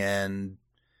living and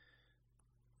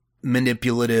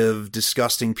manipulative,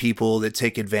 disgusting people that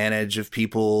take advantage of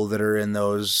people that are in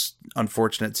those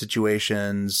unfortunate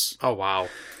situations. Oh, wow.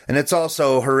 And it's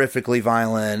also horrifically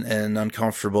violent and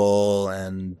uncomfortable,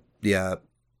 and yeah.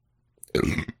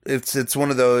 It's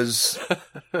one of those.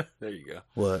 There you go.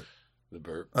 What? The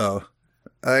burp. Oh.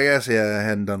 I guess, yeah, I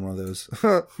hadn't done one of those.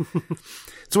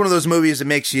 It's one of those movies that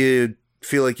makes you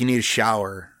feel like you need a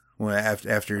shower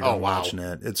after you're done watching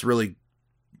it. It's really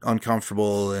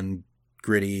uncomfortable and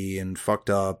gritty and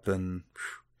fucked up, and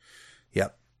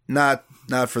yep, not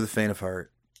for the faint of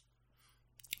heart.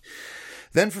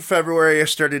 Then for February, I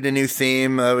started a new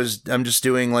theme. I'm just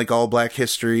doing like all Black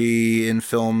history in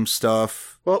film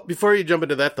stuff. Well, before you jump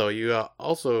into that, though, you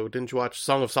also didn't you watch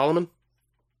Song of Solomon?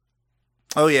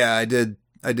 Oh yeah, I did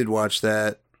watch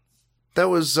that. That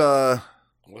was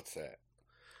what's that?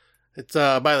 It's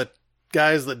by the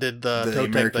guys that did the Toe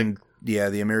American,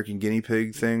 the American guinea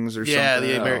pig things or something.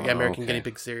 The American okay. Guinea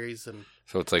Pig series, and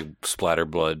So it's like splatter,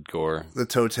 blood, gore. The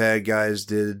Toe Tag guys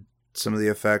did some of the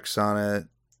effects on it.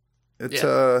 It's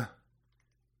Yeah.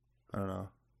 I don't know.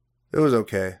 It was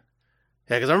okay.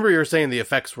 yeah, because I remember you were saying the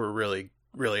effects were really,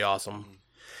 really awesome.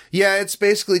 Yeah, it's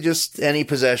basically just any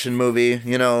possession movie.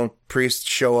 Priests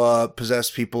show up,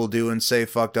 possess people, do and say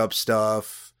fucked up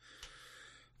stuff.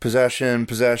 Possession,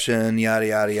 yada,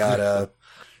 yada, yada.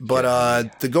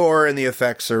 But the gore and the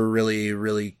effects are really,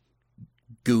 really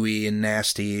gooey and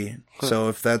nasty. So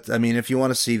if you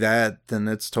want to see that, then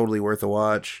it's totally worth a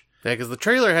watch. Yeah, because the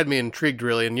trailer had me intrigued,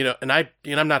 really, and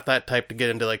I'm not that type to get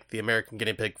into like the American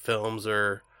Guinea Pig films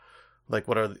or like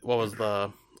what was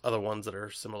the other ones that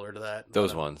are similar to that.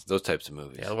 Those types of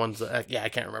movies. Yeah, the ones that, I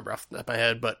can't remember off the top of my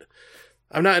head, but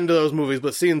I'm not into those movies,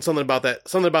 but seeing something about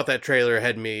that trailer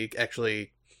had me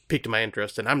actually piqued my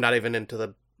interest, and I'm not even into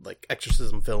the like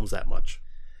exorcism films that much.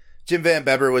 Jim Van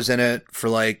Beber was in it for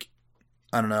like,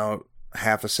 I don't know,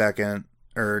 half a second,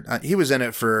 or he was in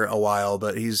it for a while,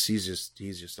 but he's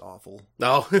just awful.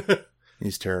 No,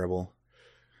 He's terrible.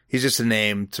 He's just a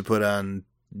name to put on,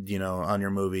 on your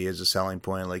movie as a selling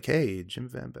point. Like, hey, Jim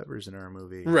Van Beber's in our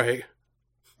movie. right.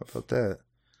 How about that?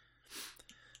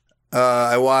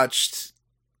 I watched,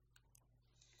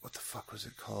 what the fuck was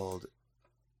it called?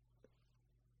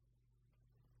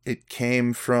 It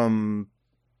came from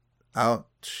out.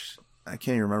 I can't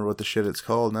even remember what the shit it's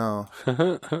called now.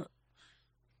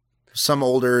 Some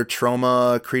older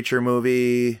trauma creature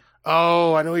movie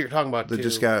Oh, I know what you're talking about. that too.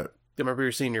 just got. I remember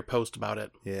you seeing your post about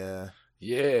it. Yeah.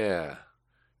 Yeah.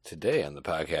 Today on the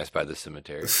podcast by the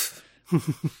cemetery.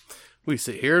 We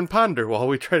sit here and ponder while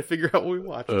we try to figure out what we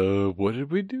watch. What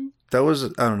did we do? That was,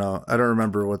 I don't know. I don't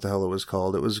remember what the hell it was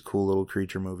called. It was a cool little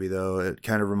creature movie, though. It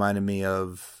kind of reminded me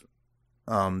of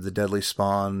The Deadly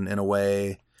Spawn in a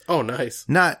way. Oh, nice.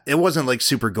 It wasn't like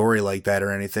super gory like that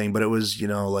or anything, but it was,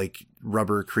 like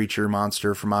rubber creature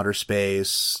monster from outer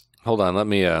space. Hold on, let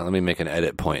me make an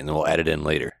edit point and then we'll edit in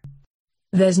later.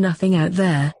 There's nothing out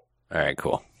there. All right,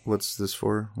 cool. What's this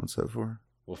for? What's that for?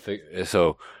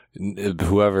 So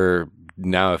whoever,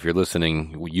 now if you're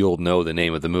listening, you'll know the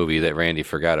name of the movie that Randy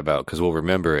forgot about because we'll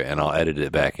remember it and I'll edit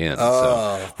it back in.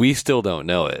 Oh. So we still don't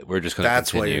know it. We're just going to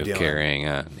That's what continue you're doing. carrying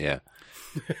on. Yeah.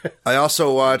 I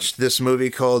also watched this movie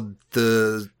called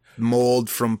The Mold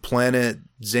from Planet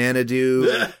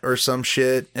Xanadu or some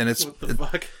shit, and it's What the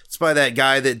fuck? it's by that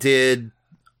guy that did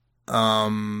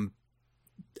Adam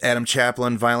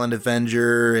Chaplin, Violent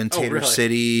Avenger, and Tater really?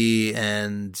 City,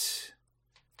 and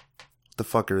what the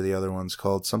fuck are the other ones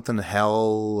called? Something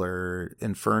Hell or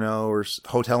Inferno or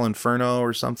Hotel Inferno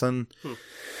or something.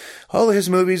 All of his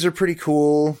movies are pretty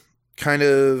cool. Kind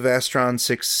of Astron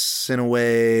 6 in a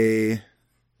way.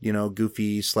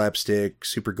 Goofy, slapstick,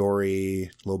 super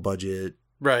gory, low budget.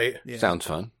 Right. Yeah. Sounds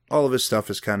fun. All of his stuff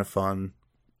is kind of fun.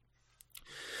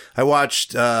 I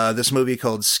watched this movie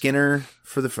called Skinner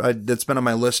that's been on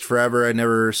my list forever. I'd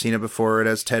never seen it before. It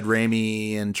has Ted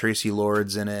Raimi and Tracy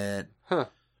Lords in it. Huh.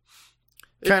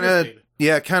 Kind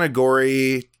of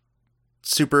gory,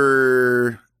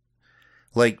 super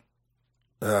like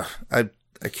I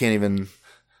can't even.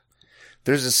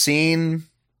 There's a scene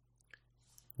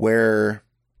where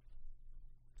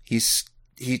he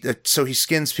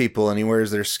skins people and he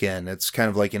wears their skin. It's kind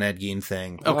of like an Ed Gein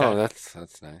thing. Okay. Oh, that's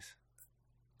nice.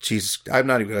 Jeez, I'm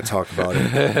not even going to talk about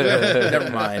it.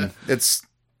 Never mind.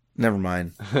 Never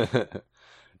mind.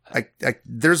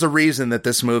 There's a reason that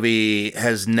this movie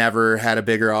has never had a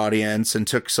bigger audience and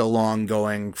took so long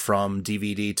going from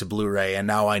DVD to Blu-ray, and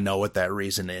now I know what that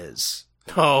reason is.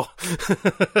 Oh.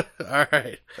 All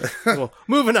right. Well,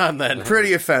 moving on then.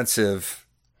 Pretty offensive.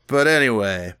 But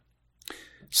anyway.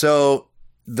 So,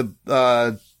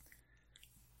 the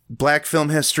Black Film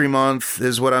History Month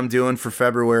is what I'm doing for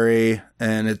February,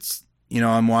 and it's,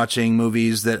 I'm watching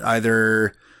movies that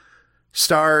either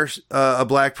star a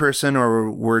black person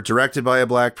or were directed by a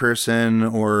black person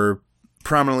or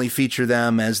prominently feature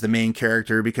them as the main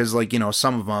character because,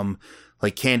 some of them,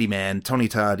 like Candyman, Tony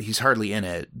Todd, he's hardly in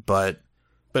it, but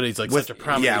he's like such a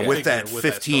prominent with figure that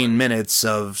 15 minutes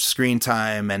of screen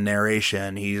time and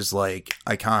narration, he's like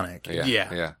iconic.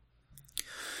 Yeah.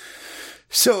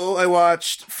 So I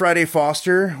watched Friday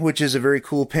Foster, which is a very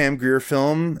cool Pam Grier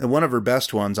film, and one of her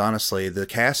best ones, honestly. The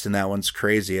cast in that one's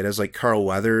crazy. It has like Carl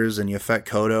Weathers and Yaphet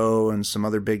Kotto and some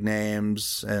other big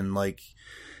names, and like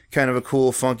kind of a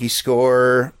cool funky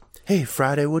score. Hey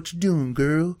Friday, what you doing,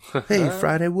 girl? Hey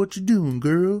Friday, what you doing,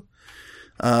 girl?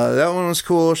 That one was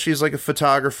cool. She's like a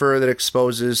photographer that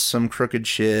exposes some crooked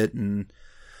shit, and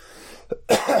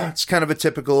it's kind of a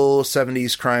typical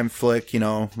 70s crime flick,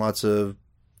 lots of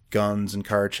guns and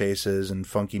car chases and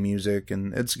funky music,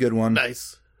 and it's a good one.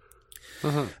 Nice.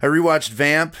 I rewatched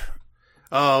Vamp.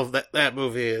 Oh, that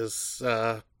movie is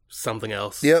something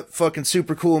else. Yep, fucking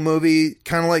super cool movie.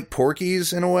 Kind of like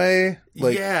Porky's in a way.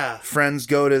 Like, yeah. friends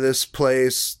go to this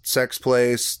sex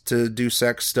place, to do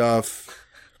sex stuff.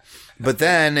 But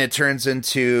then it turns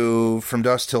into From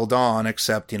Dusk Till Dawn,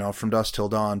 except, From Dusk Till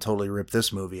Dawn totally ripped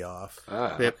this movie off.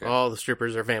 Yep, Okay. all the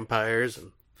strippers are vampires.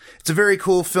 And It's a very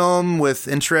cool film with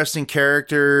interesting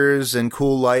characters and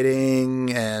cool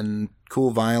lighting and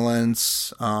cool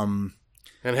violence. and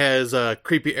has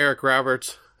creepy Eric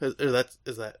Roberts.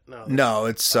 Is that? No. No,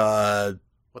 it's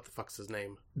What the fuck's his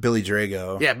name? Billy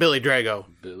Drago. Yeah, Billy Drago.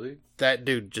 Billy? That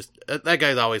dude that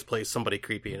guy always plays somebody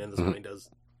creepy, and this one he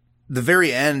does the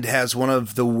very end has one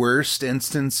of the worst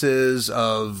instances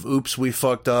of oops, we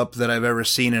fucked up that I've ever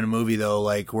seen in a movie, though,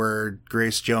 like where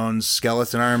Grace Jones'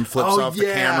 skeleton arm flips off the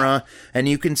camera, and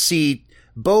you can see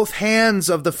both hands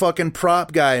of the fucking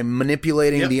prop guy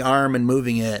manipulating the arm and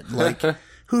moving it. Like,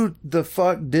 who the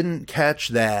fuck didn't catch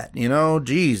that? You know?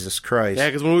 Jesus Christ. Yeah,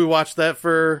 because when we watched that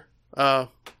for the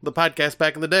podcast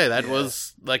back in the day, that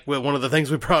was like one of the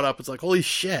things we brought up. It's like, holy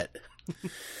shit.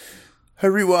 I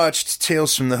rewatched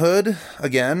Tales from the Hood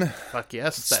again. Fuck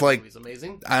yes, It's that like, movie's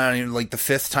amazing. I don't even, like the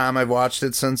 5th time I've watched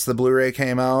it since the Blu-ray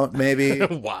came out, maybe.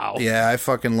 Wow. Yeah, I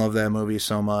fucking love that movie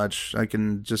so much. I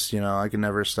can just, I can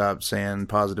never stop saying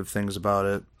positive things about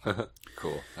it.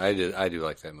 Cool. I do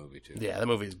like that movie too. Yeah, that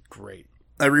movie's great.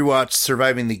 I rewatched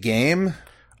Surviving the Game.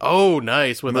 Oh,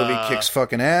 nice. With movie kicks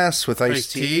fucking ass with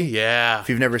Ice-T. Yeah. If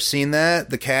you've never seen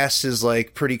that, the cast is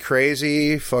like pretty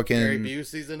crazy. Fucking Gary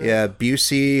Busey's in it. Yeah,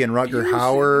 Busey and Rutger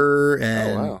Hauer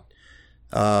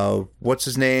and what's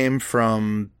his name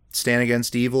from Stand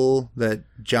Against Evil? That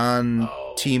John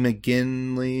T.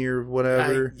 McGinley or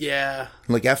whatever. Yeah.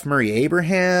 Like F. Murray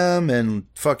Abraham and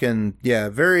fucking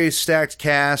very stacked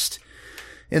cast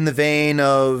in the vein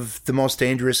of The Most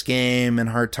Dangerous Game and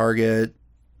Hard Target.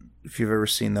 If you've ever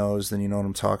seen those, then you know what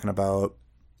I'm talking about.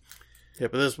 Yeah,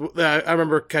 but I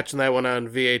remember catching that one on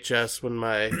VHS when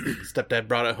my stepdad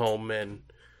brought it home, and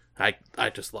I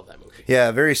just love that movie. Yeah,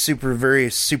 very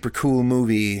super cool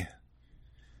movie.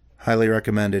 Highly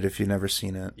recommended if you've never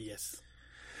seen it. Yes.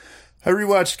 I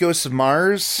rewatched Ghosts of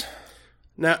Mars.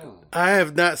 Now, I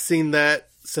have not seen that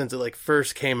since it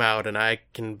first came out, and I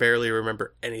can barely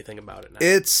remember anything about it now.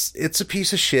 It's a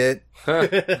piece of shit,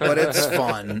 but it's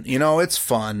fun. It's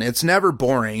fun. It's never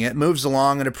boring. It moves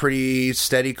along at a pretty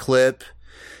steady clip.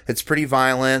 It's pretty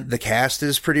violent. The cast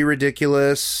is pretty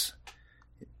ridiculous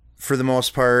for the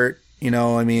most part.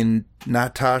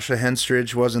 Natasha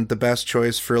Henstridge wasn't the best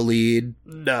choice for a lead.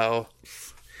 No.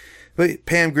 But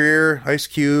Pam Grier, Ice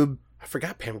Cube. I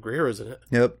forgot Pam Grier was in it.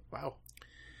 Yep. Wow.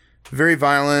 Very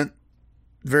violent.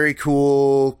 Very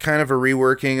cool, kind of a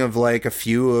reworking of a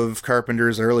few of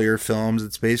Carpenter's earlier films.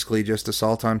 It's basically just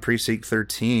Assault on Precinct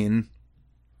 13.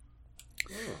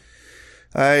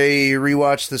 I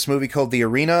rewatched this movie called The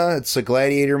Arena. It's a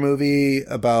gladiator movie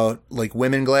about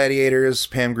women gladiators.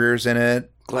 Pam Grier's in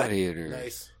it. Gladiator.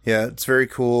 Nice. Yeah, it's very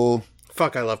cool.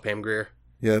 Fuck, I love Pam Grier.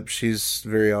 Yep, she's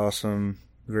very awesome.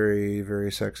 Very,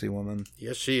 very sexy woman.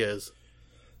 Yes, she is.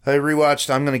 I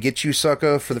rewatched I'm Gonna Get You,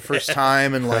 Sucker for the first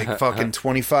time in fucking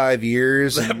 25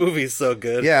 years. That movie's so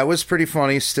good. Yeah, it was pretty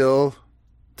funny still.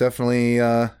 Definitely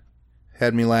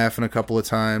had me laughing a couple of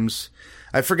times.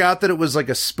 I forgot that it was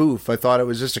a spoof. I thought it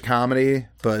was just a comedy,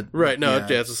 but... Right, no,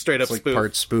 it's a straight-up spoof.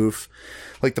 Part spoof.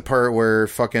 Like the part where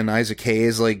fucking Isaac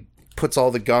Hayes, puts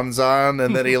all the guns on,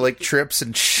 and then he, trips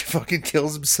and fucking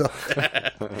kills himself.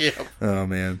 Yeah. Oh,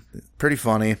 man. Pretty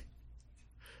funny.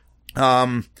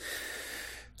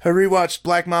 I rewatched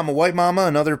Black Mama, White Mama,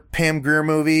 another Pam Grier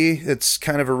movie. It's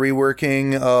kind of a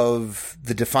reworking of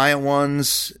The Defiant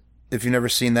Ones. If you've never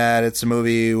seen that, it's a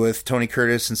movie with Tony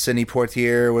Curtis and Sidney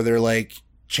Poitier where they're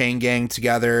chain gang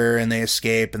together and they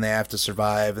escape and they have to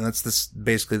survive. And that's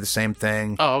basically the same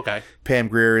thing. Oh, okay. Pam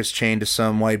Grier is chained to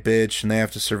some white bitch and they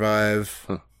have to survive.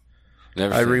 Huh.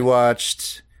 I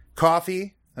rewatched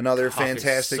Coffee, another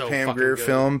fantastic Pam Grier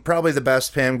film. Probably the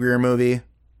best Pam Grier movie.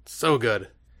 So good.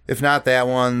 If not that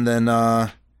one, then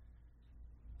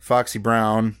Foxy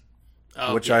Brown,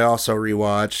 which I also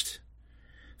rewatched.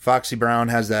 Foxy Brown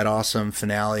has that awesome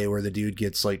finale where the dude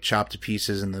gets chopped to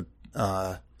pieces in the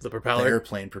propeller, the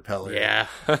airplane propeller. Yeah.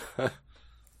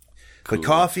 But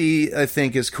Coffee, I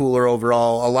think, is cooler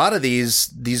overall. A lot of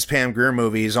these Pam Grier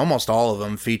movies, almost all of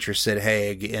them, feature Sid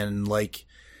Haig in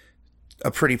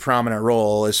a pretty prominent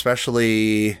role,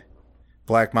 especially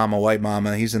Black Mama, White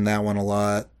Mama. He's in that one a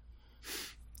lot.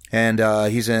 And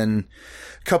he's in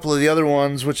a couple of the other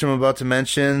ones, which I'm about to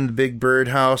mention, The Big Bird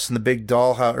House and The Big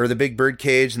Doll House, or The Big Bird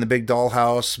Cage and The Big Doll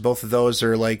House. Both of those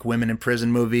are women in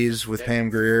prison movies with Pam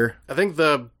Grier. I think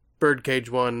the Birdcage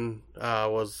one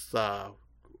was, I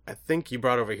think you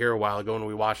brought over here a while ago when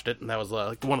we watched it, and that was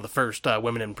one of the first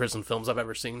women in prison films I've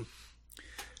ever seen.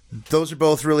 Those are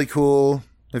both really cool.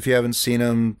 If you haven't seen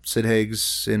them, Sid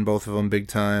Haig's in both of them big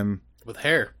time. With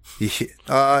hair. He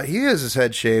has his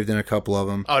head shaved in a couple of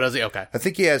them. Oh, does he? Okay. I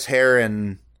think he has hair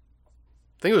in...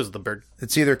 I think it was the bird.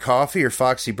 It's either Coffee or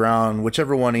Foxy Brown.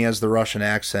 Whichever one he has the Russian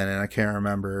accent in, I can't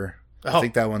remember. I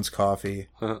think that one's Coffee.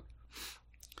 I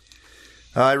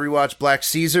rewatched Black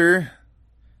Caesar,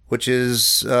 which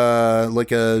is a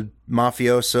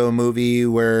mafioso movie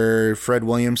where Fred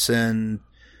Williamson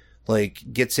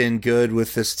like gets in good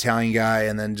with this Italian guy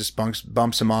and then just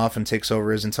bumps him off and takes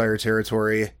over his entire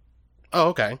territory. Oh,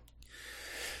 okay.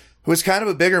 It was kind of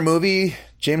a bigger movie.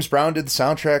 James Brown did the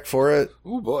soundtrack for it.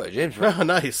 Oh boy, James Brown. Oh,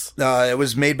 nice. It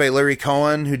was made by Larry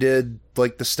Cohen, who did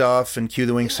like the stuff and Cue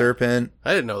the Winged Serpent.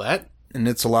 I didn't know that. And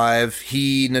It's Alive.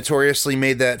 He notoriously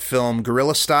made that film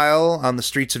guerrilla style on the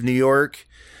streets of New York.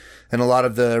 And a lot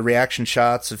of the reaction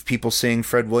shots of people seeing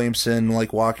Fred Williamson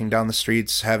like walking down the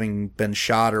streets having been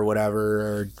shot or whatever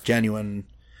are genuine.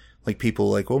 Like people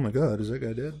like, oh my God, is that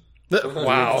guy dead?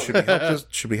 Wow.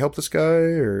 Should we help this guy?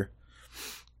 Or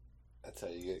That's how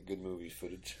you get good movie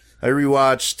footage. I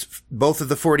rewatched both of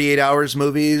the 48 Hours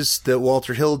movies that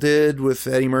Walter Hill did with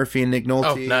Eddie Murphy and Nick Nolte.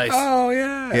 Oh, nice. Oh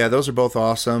yeah. Yeah, those are both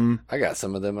awesome. I got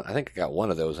some of them. I think I got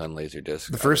one of those on Laserdisc.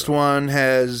 The first one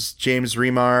has James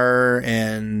Remar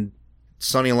and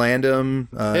Sonny Landham.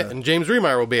 And James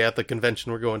Remar will be at the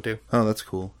convention we're going to. Oh, that's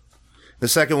cool. The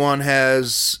second one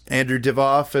has Andrew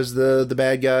Divoff as the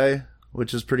bad guy,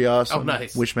 which is pretty awesome. Oh,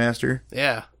 nice. Wishmaster.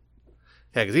 Yeah.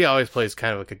 Yeah, because he always plays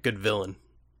kind of like a good villain.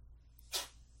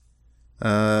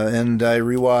 And I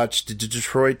rewatched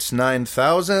Detroit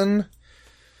 9000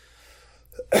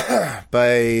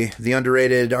 by the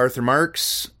underrated Arthur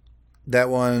Marks. That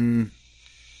one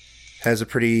has a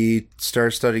pretty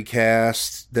star-studded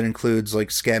cast that includes like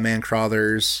Scatman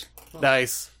Crothers.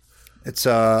 Nice. It's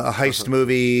a heist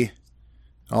movie,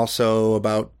 also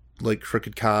about like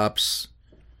crooked cops.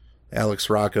 Alex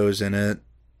Rocco's in it.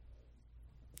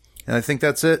 And I think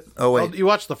that's it. Oh, wait. Oh, you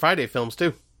watched the Friday films,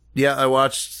 too. Yeah, I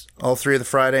watched all 3 of the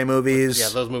Friday movies. Yeah,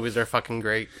 those movies are fucking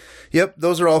great. Yep,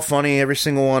 those are all funny, every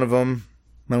single one of them.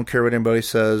 I don't care what anybody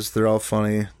says, they're all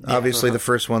funny. Yeah. Obviously, the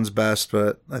first one's best,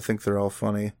 but I think they're all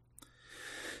funny.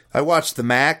 I watched The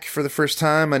Mac for the first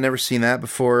time. I'd never seen that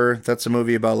before. That's a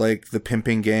movie about, like, the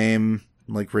pimping game.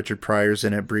 Like, Richard Pryor's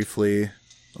in it briefly,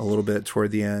 a little bit toward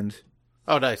the end.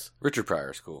 Oh, nice. Richard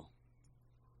Pryor's cool.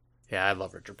 Yeah, I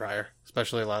love Richard Pryor.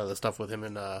 Especially a lot of the stuff with him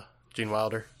and Gene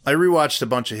Wilder. I rewatched a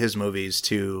bunch of his movies,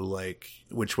 too, like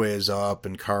Which Way Is Up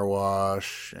and Car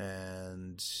Wash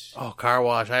and... Oh, Car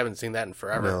Wash. I haven't seen that in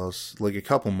forever. What else? Like a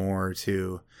couple more,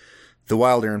 too. The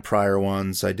Wilder and Pryor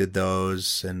ones, I did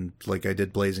those. And, like, I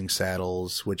did Blazing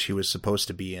Saddles, which he was supposed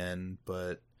to be in,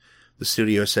 but the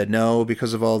studio said no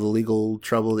because of all the legal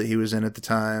trouble that he was in at the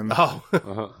time.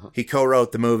 Oh. He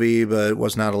co-wrote the movie, but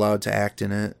was not allowed to act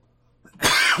in it.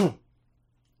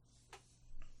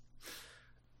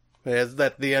 Is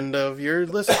that the end of your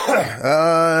list? Cough.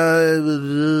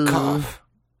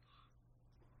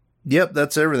 Yep,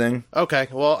 that's everything. Okay,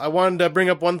 well, I wanted to bring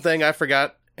up one thing I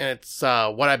forgot, and it's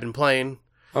what I've been playing.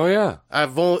 Oh, yeah.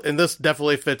 And this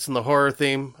definitely fits in the horror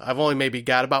theme. I've only maybe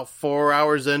got about 4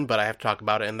 hours in, but I have to talk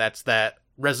about it, and that's that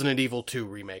Resident Evil 2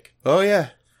 remake. Oh, yeah.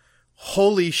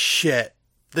 Holy shit.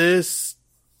 This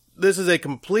is a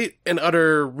complete and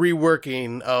utter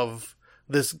reworking of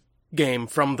this game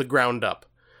from the ground up.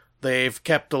 They've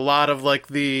kept a lot of, like,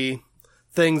 the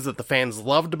things that the fans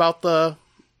loved about the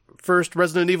first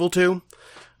Resident Evil 2.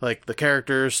 Like, the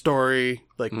character's story.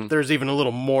 Like, there's even a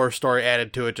little more story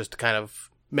added to it just to kind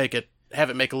of have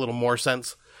it make a little more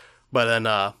sense. But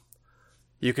then,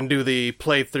 you can do the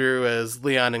playthrough as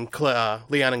Leon and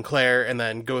Claire, and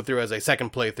then go through as a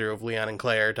second playthrough of Leon and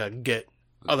Claire to get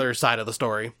other side of the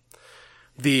story.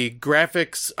 The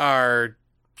graphics are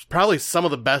probably some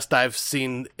of the best I've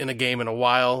seen in a game in a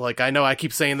while. Like, I know I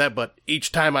keep saying that, but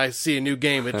each time I see a new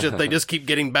game, they just keep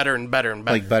getting better and better and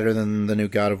better. Like better than the new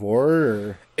God of War?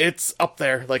 Or? It's up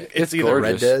there. Like, It's either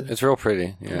gorgeous. Red Dead. It's real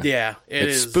pretty. Yeah. Yeah,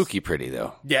 It's spooky pretty,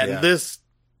 though. Yeah, Yeah. And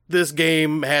this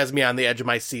game has me on the edge of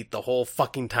my seat the whole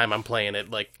fucking time I'm playing it.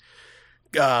 Like,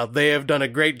 they have done a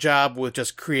great job with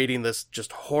just creating this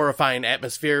just horrifying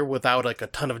atmosphere without, like, a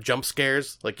ton of jump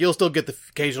scares. Like, you'll still get the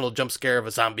occasional jump scare of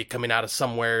a zombie coming out of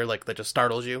somewhere, like, that just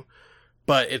startles you.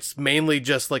 But it's mainly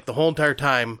just, like, the whole entire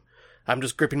time, I'm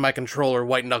just gripping my controller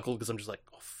white knuckle because I'm just like,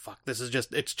 oh, fuck,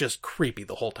 it's just creepy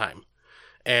the whole time.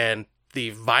 And the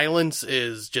violence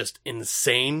is just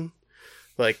insane.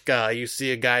 Like, you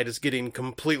see a guy just getting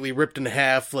completely ripped in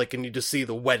half, like, and you just see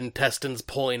the wet intestines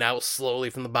pulling out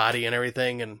slowly from the body and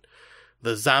everything, and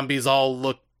the zombies all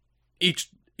look...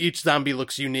 Each zombie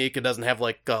looks unique. It doesn't have,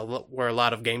 like, where a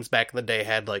lot of games back in the day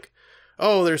had, like,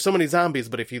 oh, there's so many zombies,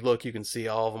 but if you look, you can see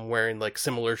all of them wearing, like,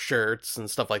 similar shirts and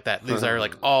stuff like that. These are,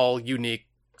 like, all unique,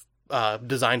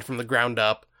 designed from the ground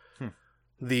up.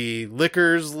 The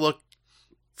liquors look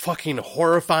fucking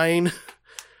horrifying.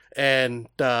 And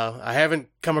I haven't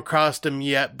come across him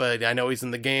yet, but I know he's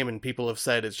in the game, and people have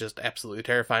said it's just absolutely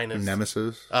terrifying. It's,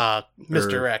 Nemesis?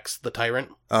 Mr. X, the Tyrant.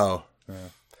 Oh. Yeah.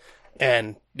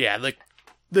 And, yeah, like,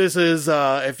 This is,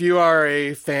 if you are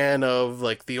a fan of,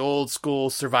 like, the old school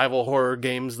survival horror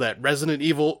games that Resident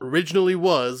Evil originally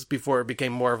was before it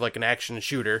became more of, like, an action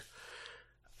shooter,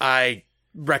 I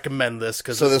recommend this.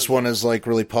 So this one is, like,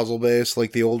 really puzzle-based,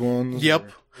 like the old ones? Yep.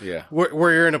 Or? Yeah.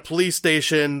 Where you're in a police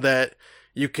station that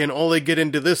you can only get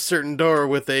into this certain door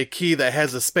with a key that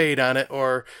has a spade on it,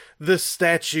 or this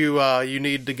statue, you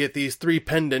need to get these 3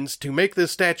 pendants to make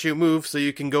this statue move so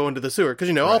you can go into the sewer. Because,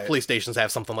 you know, all police stations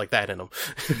have something like that in them.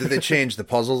 Did they change the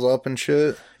puzzles up and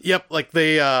shit? Yep, like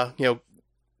they, you know,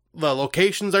 the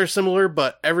locations are similar,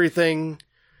 but everything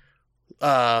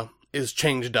is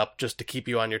changed up just to keep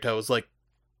you on your toes. Like,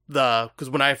 because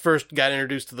when I first got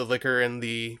introduced to the liquor in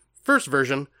the first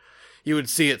version, you would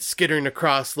see it skittering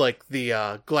across, like,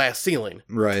 the glass ceiling.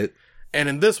 Right. And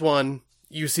in this one,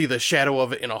 you see the shadow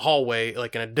of it in a hallway,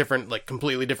 like, in a different, like,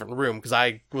 completely different room. Because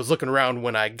I was looking around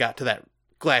when I got to that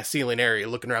glass ceiling area,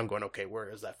 looking around going, okay, where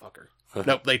is that fucker?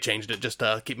 Nope, they changed it just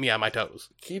to keep me on my toes.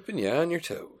 Keeping you on your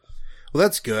toes. Well,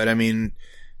 that's good. I mean,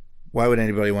 why would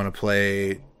anybody want to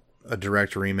play a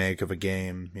direct remake of a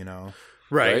game, you know?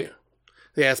 Right.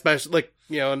 Yeah, especially, like,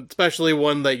 you know, especially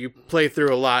one that you play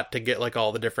through a lot to get, like,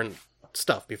 all the different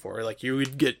stuff before. Like, you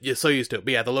would get so used to it.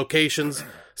 But yeah, the locations, as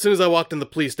soon as I walked in the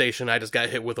police station, I just got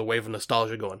hit with a wave of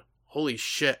nostalgia going, holy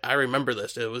shit, I remember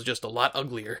this. It was just a lot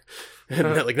uglier.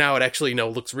 And, like, now it actually, you know,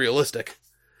 looks realistic.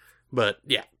 But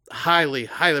yeah, highly,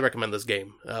 highly recommend this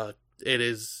game. It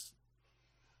is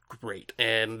great.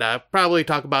 And I'll probably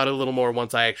talk about it a little more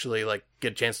once I actually, like,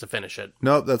 get a chance to finish it.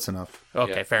 Nope, that's enough.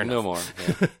 Okay, Yeah, fair enough. No more.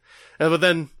 Yeah. But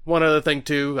then, one other thing,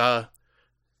 too,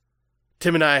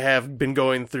 Tim and I have been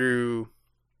going through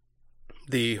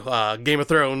the Game of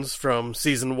Thrones from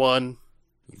Season 1.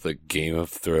 The Game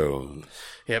of Thrones.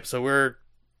 Yep, so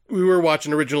we were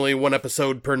watching originally 1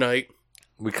 episode per night.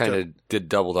 We kind of did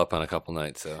doubled up on a couple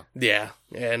nights, so. Yeah,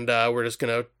 and we're just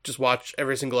going to watch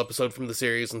every single episode from the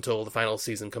series until the final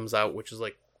season comes out, which is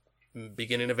like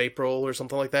beginning of April or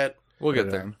something like that. We'll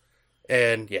get there.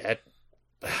 And yeah,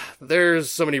 there's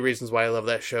so many reasons why I love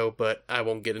that show, but I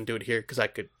won't get into it here because I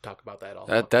could talk about that all.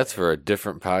 That's for a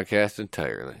different podcast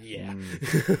entirely. Yeah.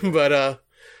 But,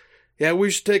 yeah,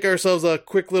 we should take ourselves a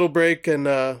quick little break and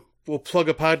we'll plug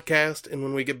a podcast. And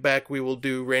when we get back, we will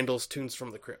do Randall's Tunes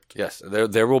from the Crypt. Yes,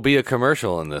 there will be a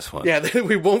commercial in this one. Yeah,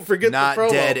 we won't forget Not the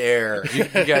promo. dead air. Do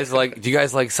you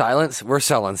guys like silence? We're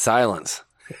selling silence.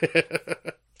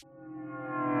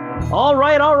 All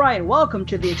right. Welcome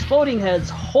to the Exploding Heads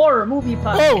Horror Movie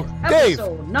Podcast. Oh, Dave!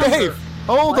 Episode number- Dave!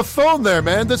 Hold the phone there,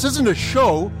 man. This isn't a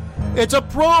show. It's a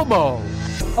promo.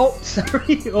 Oh,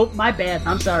 sorry. Oh, my bad.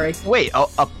 I'm sorry. Wait,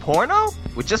 a porno?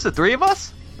 With just the 3 of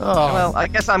us? Oh. Well, I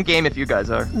guess I'm game if you guys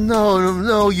are.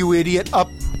 No, you idiot. A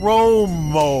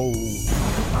promo.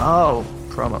 Oh,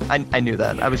 promo. I knew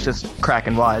that. I was just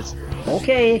cracking wise.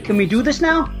 Okay, can we do this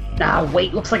now? Nah,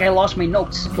 wait. Looks like I lost my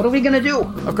notes. What are we gonna do?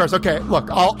 Of course, okay. Look,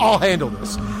 I'll handle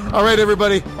this. All right,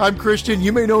 everybody. I'm Christian.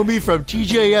 You may know me from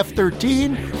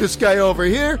TJF13. This guy over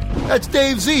here, that's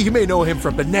Dave Z. You may know him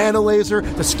from Banana Laser,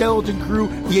 The Skeleton Crew,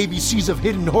 The ABCs of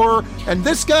Hidden Horror. And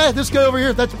this guy over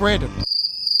here, that's Brandon.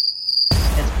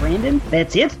 That's Brandon?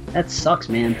 That's it? That sucks,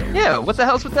 man. Yeah, what the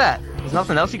hell's with that? There's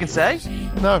nothing else you can say?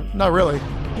 No, not really.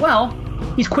 Well,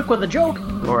 he's quick with a joke.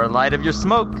 Or a light of your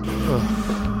smoke?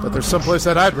 But there's someplace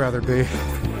that I'd rather be.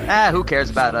 Who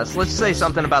cares about us? Let's say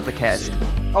something about the cast.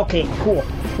 Okay, cool.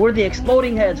 We're the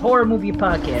Exploding Heads Horror Movie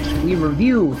Podcast. We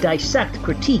review, dissect,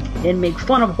 critique, and make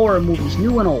fun of horror movies,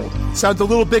 new and old. Sounds a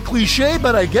little bit cliche,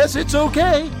 but I guess it's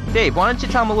okay. Dave, why don't you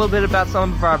tell them a little bit about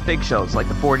some of our big shows, like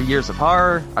the 40 Years of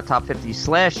Horror, our top 50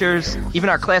 slashers, even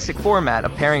our classic format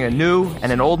of pairing a new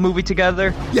and an old movie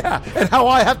together? Yeah, and how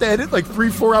I have to edit like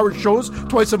 3-4 hour shows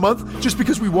twice a month just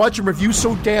because we watch and review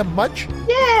so damn much?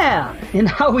 Yeah! And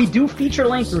how we do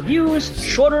feature-length reviews,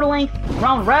 shorter length,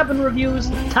 round-robin reviews,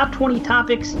 top 20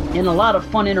 topics, and a lot of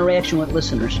fun interaction with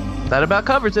listeners. That about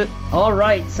covers it. All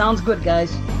right, sounds good,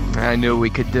 guys. I knew we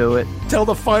could do it. Tell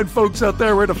the fine folks out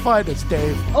there where to find us,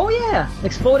 Dave. Oh yeah!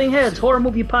 Exploding Heads Horror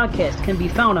Movie Podcast can be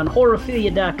found on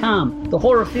Horrorphilia.com, the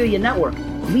Horrorphilia Network,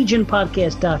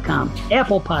 LegionPodcast.com,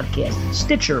 Apple Podcasts,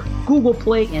 Stitcher, Google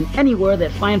Play, and anywhere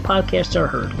that fine podcasts are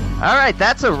heard. All right,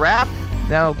 that's a wrap.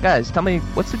 Now, guys, tell me,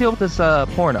 what's the deal with this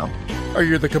porno? Are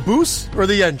you the caboose or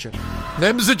the engine?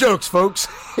 Them's the jokes, folks.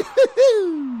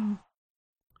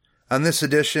 On this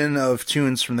edition of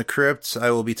Tunes from the Crypt,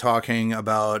 I will be talking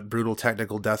about brutal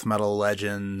technical death metal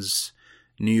legends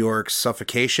New York's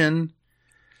Suffocation.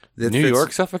 New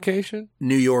York Suffocation?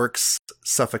 New York's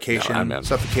Suffocation. No,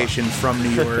 Suffocation from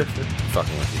New York.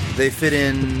 Fucking with you. They fit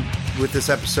in with this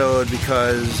episode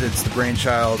because it's the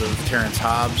brainchild of Terrence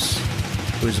Hobbs.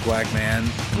 who was a black man.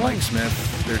 Mike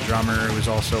Smith, their drummer, was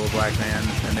also a black man,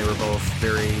 and they were both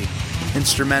very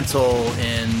instrumental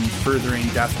in furthering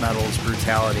death metal's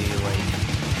brutality. Like,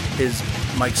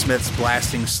 Mike Smith's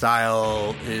blasting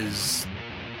style is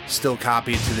still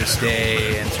copied to this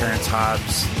day, and Terrence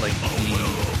Hobbs, like, the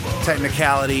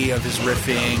technicality of his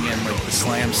riffing and like the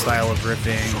slam style of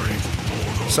riffing,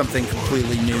 something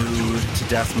completely new to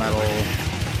death metal.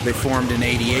 They formed in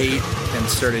 '88 and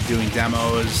started doing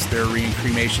demos. Their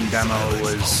Reincarnation demo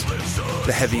was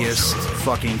the heaviest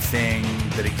fucking thing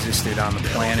that existed on the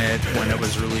planet when it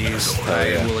was released.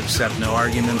 I will accept no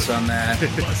arguments on that.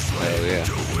 Oh yeah.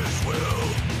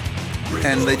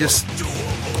 And they just,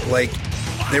 like,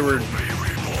 they were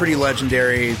pretty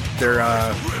legendary.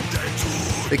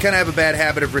 They kind of have a bad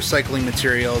habit of recycling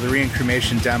material. The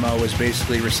Reincarnation demo was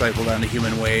basically recycled onto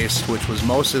Human Waste, which was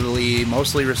mostly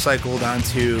recycled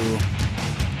onto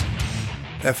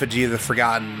Effigy of the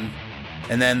Forgotten.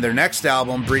 And then their next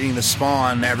album, Breeding the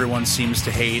Spawn, everyone seems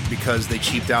to hate because they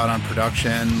cheaped out on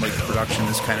production. Like, the production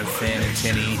is kind of thin and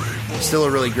tinny. Still a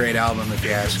really great album, if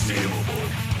you ask me.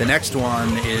 The next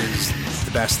one is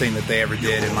the best thing that they ever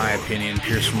did, in my opinion,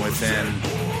 Pierce from Within.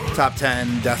 Top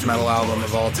 10 death metal album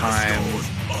of all time.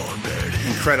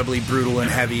 Incredibly brutal and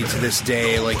heavy to this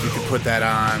day. Like, you could put that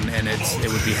on and it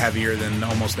would be heavier than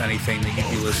almost anything that you'd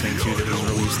be listening to that was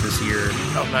released this year.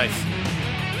 Oh, nice.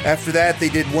 After that, they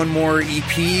did one more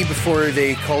EP before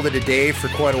they called it a day for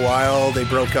quite a while. They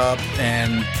broke up,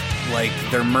 and like,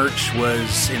 their merch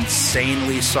was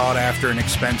insanely sought after and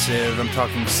expensive. I'm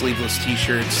talking sleeveless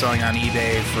t-shirts selling on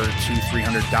eBay for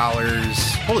 $200-300.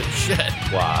 Holy shit.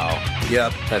 Wow.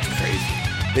 Yep. That's crazy.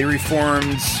 They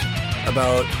reformed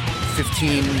about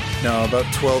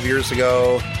 12 years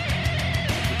ago.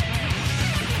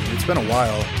 It's been a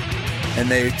while.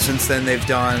 And since then they've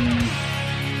done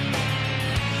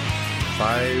 5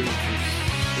 or 6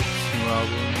 new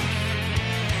albums.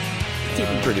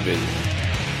 Keeping pretty busy.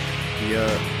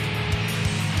 Yeah.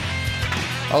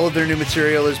 All of their new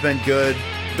material has been good.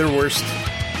 Their worst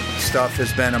stuff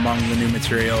has been among the new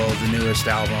material, the newest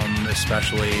album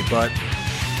especially, but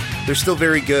they're still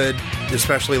very good,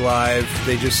 especially live.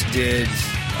 They just did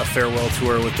a farewell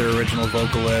tour with their original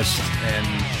vocalist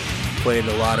and played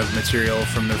a lot of material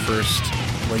from their first,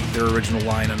 like, their original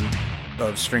line of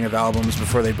string of albums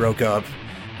before they broke up.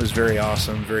 It was very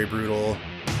awesome, very brutal.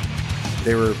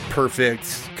 They were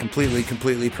perfect, completely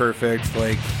perfect,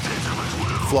 like,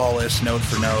 flawless, note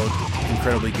for note,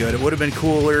 incredibly good. It would have been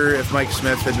cooler if Mike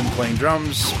Smith had been playing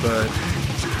drums, but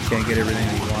can't get everything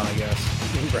that you want, I guess.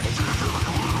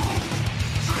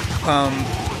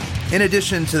 In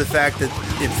addition to the fact that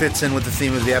it fits in with the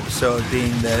theme of the episode,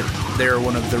 being that they're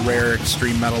one of the rare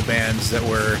extreme metal bands that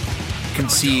were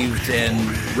conceived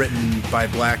and written by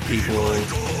black people,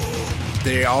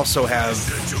 they also have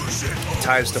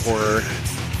ties to horror.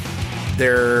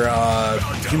 Their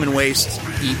Human Waste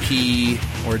EP,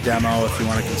 or demo, if you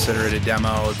want to consider it a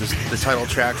demo, the title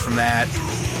track from that,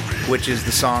 which is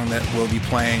the song that we'll be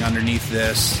playing underneath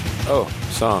this. Oh,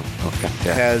 song. Okay.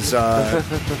 Yeah. Has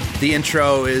the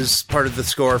intro is part of the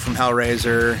score from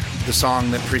Hellraiser. The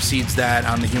song that precedes that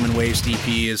on the Human Waste EP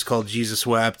is called Jesus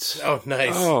Wept. Oh,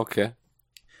 nice. Oh, okay.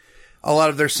 A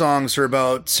lot of their songs are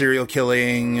about serial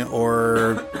killing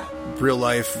or real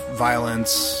life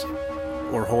violence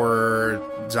or horror,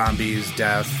 zombies,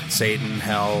 death, Satan,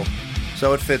 hell.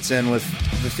 So it fits in with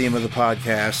the theme of the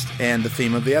podcast and the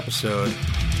theme of the episode.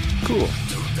 Cool.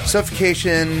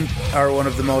 Suffocation are one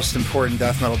of the most important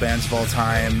death metal bands of all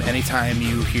time. Anytime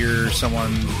you hear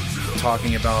someone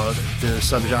talking about the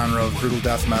subgenre of brutal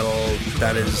death metal,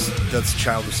 that's a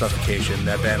child of Suffocation.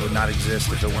 That band would not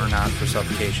exist if it were not for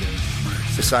Suffocation.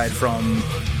 Aside from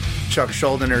Chuck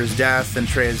Schuldiner death and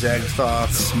Trey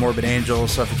Zagthoth's Morbid Angel,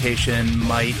 Suffocation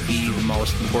might be the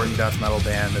most important death metal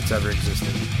band that's ever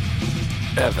existed.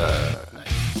 Ever.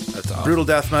 That's awesome. Brutal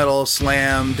death metal,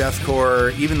 slam,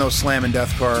 deathcore, even though slam and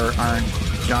deathcore aren't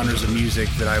genres of music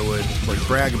that I would like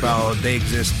brag about, they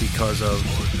exist because of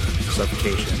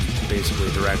Suffocation,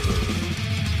 basically, directly.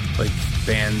 Like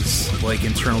bands like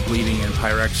Internal Bleeding and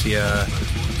Pyrexia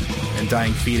and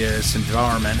Dying Fetus and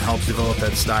Devourment helped develop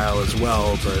that style as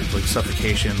well, but like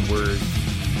Suffocation were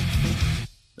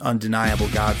the undeniable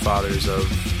godfathers of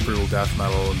brutal death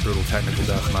metal and brutal technical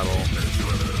death metal.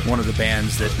 One of the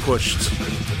bands that pushed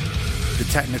the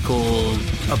technical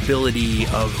ability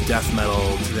of death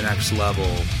metal to the next level.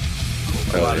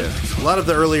 A lot of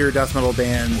the earlier death metal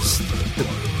bands,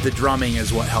 the drumming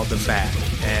is what held them back,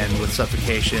 and with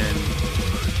Suffocation,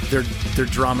 their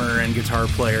drummer and guitar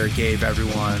player gave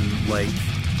everyone like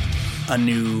a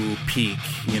new peak,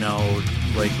 you know,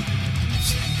 like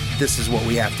this is what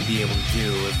we have to be able to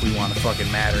do if we want to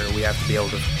fucking matter. We have to be able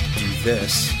to do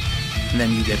this. And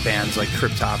then you get bands like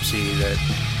Cryptopsy that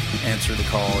answer the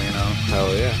call, you know.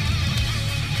 Hell yeah.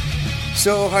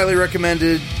 So, highly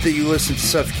recommended that you listen to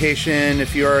Suffocation.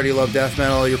 If you already love death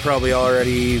metal, you're probably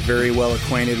already very well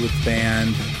acquainted with the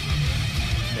band.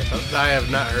 I have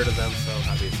not heard of them, so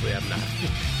obviously I'm not.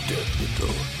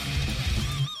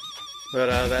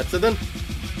 But that's it then?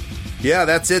 Yeah,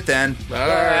 that's it then. All right.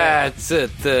 That's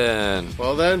it then.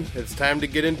 Well then, it's time to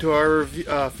get into our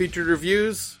featured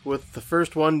reviews, with the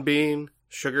first one being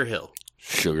Sugar Hill.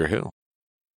 Sugar Hill.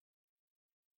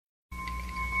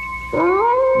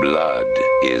 Blood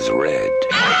is red.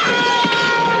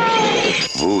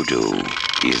 Voodoo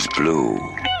is blue.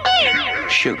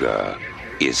 Sugar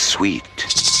is sweet.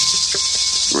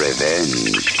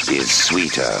 Revenge is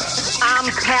sweeter.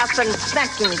 I'm passing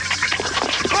sentence.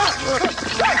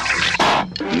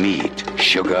 Meet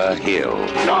Sugar Hill.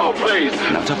 No place.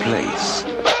 Not a place,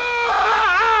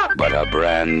 but a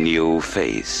brand new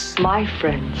face. My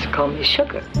friends call me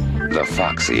Sugar. The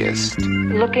foxiest,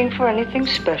 Looking for anything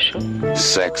special?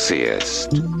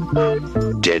 sexiest,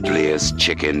 deadliest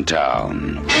chick in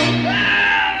town.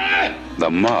 The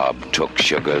mob took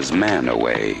Sugar's man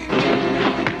away.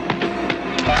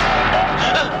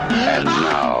 And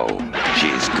now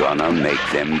she's gonna make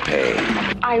them pay.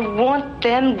 I want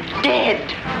them dead.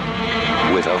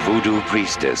 With a voodoo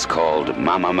priestess called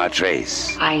Mama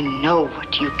Matrace. I know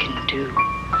what you can do.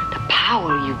 The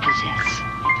power you possess.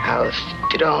 How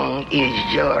strong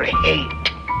is your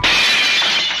hate?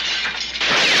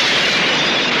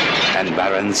 And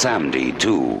Baron Samdi,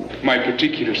 too. My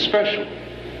particular special.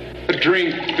 A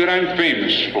drink that I'm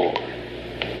famous for.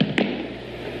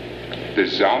 The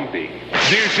zombie.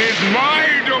 This is my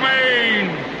domain,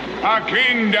 a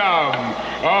kingdom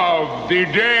of the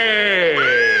dead.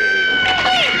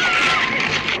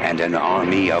 And an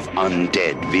army of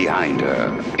undead behind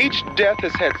her. Each death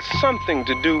has had something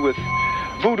to do with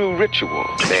voodoo ritual.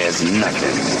 There's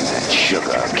nothing that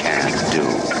Sugar can't do.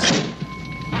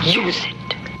 Use it.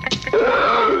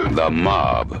 The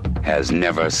mob has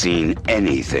never seen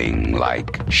anything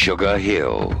like Sugar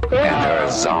Hill and her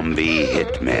zombie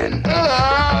hitmen.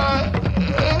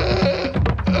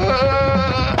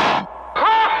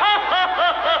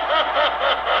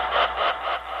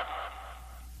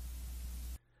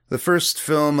 The first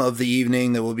film of the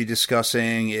evening that we'll be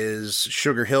discussing is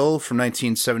Sugar Hill from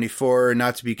 1974,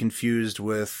 not to be confused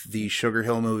with the Sugar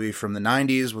Hill movie from the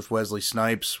 90s with Wesley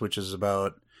Snipes, which is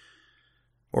about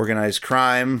organized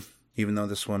crime, even though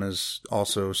this one is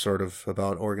also sort of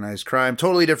about organized crime.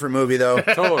 Totally different movie, though.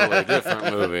 Totally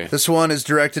different movie. This one is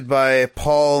directed by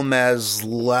Paul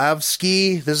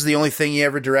Maslowski. This is the only thing he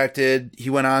ever directed. He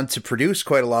went on to produce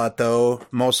quite a lot, though,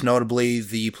 most notably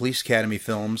the Police Academy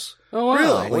films. Oh, wow.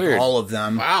 Really? Like Weird. all of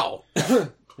them. Wow. It's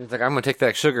like, I'm going to take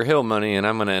that Sugar Hill money and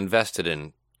I'm going to invest it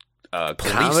in a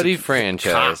comedy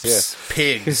franchise. Cops,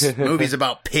 pigs. Movies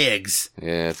about pigs.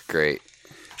 Yeah, it's great.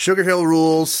 Sugar Hill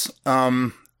rules.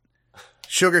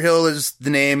 Sugar Hill is the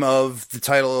name of the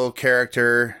title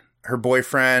character. Her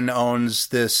boyfriend owns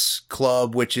this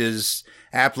club, which is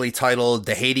aptly titled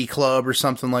the Haiti Club or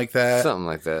something like that. Something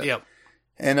like that. Yep.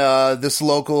 And this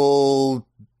local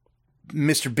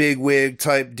Mr. Bigwig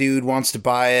type dude wants to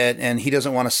buy it, and he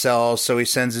doesn't want to sell, so he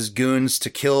sends his goons to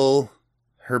kill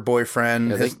her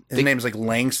boyfriend. Yeah, his name's like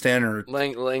Langston or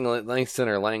Langston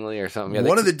or Langley or something. Yeah,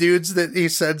 one of the dudes that he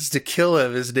sends to kill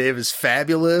him, his name is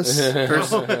Fabulous.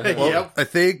 Yep. I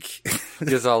think.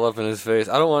 Gets all up in his face.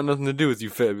 I don't want nothing to do with you,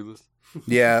 Fabulous.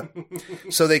 Yeah.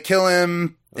 So they kill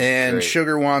him, and great.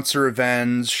 Sugar wants her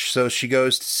revenge, so she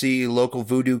goes to see local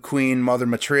voodoo queen, Mother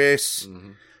Matrice,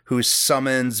 who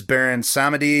summons Baron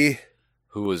Samedi.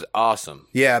 Who was awesome.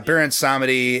 Yeah, Baron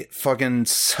Samedi, fucking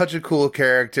such a cool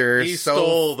character. He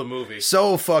stole the movie.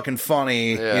 So fucking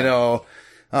funny, Yeah. you know.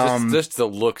 Just the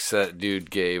looks that dude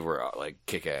gave were like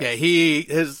kick-ass. Yeah, he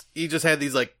just had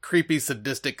these like creepy,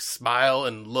 sadistic smile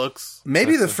and looks.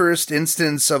 Maybe the first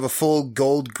instance of a full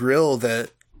gold grill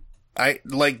that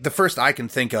the first I can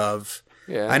think of.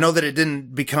 Yeah. I know that it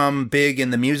didn't become big in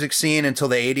the music scene until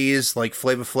the 80s. Like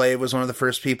Flava Flav was one of the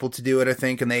first people to do it, I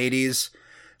think, in the 80s.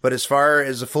 But as far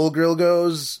as a full grill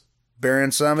goes, Baron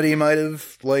Samedi might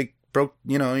have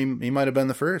he might have been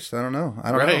the first. I don't know.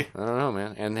 I don't know,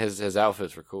 man. And his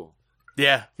outfits were cool.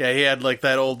 Yeah, he had like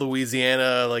that old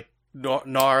Louisiana, like New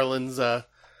Orleans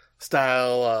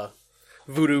style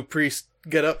voodoo priest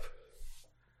getup.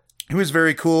 He was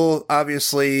very cool.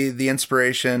 Obviously, the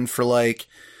inspiration for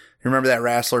remember that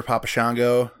wrestler Papa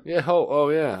Shango? Yeah. Oh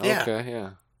yeah. Okay. Yeah.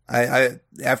 I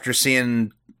after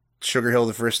seeing Sugar Hill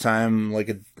the first time, like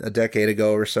a decade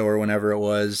ago or so, or whenever it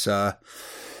was,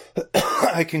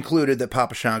 I concluded that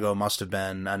Papa Shango must have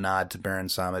been a nod to Baron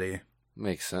Samedi.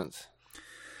 Makes sense.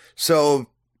 So,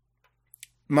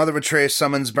 Mother Betrayal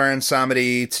summons Baron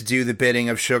Samedi to do the bidding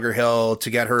of Sugar Hill to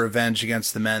get her revenge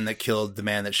against the men that killed the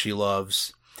man that she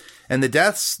loves. And the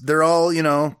deaths, they're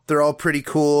all pretty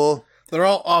cool. They're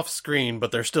all off screen,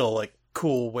 but they're still like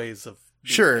cool ways of.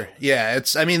 Sure, yeah.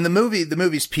 The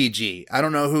movie's PG. I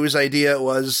don't know whose idea it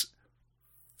was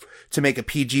to make a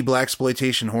PG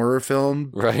blaxploitation horror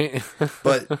film, right?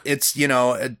 But it's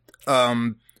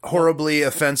horribly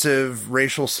offensive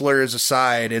racial slurs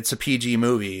aside, it's a PG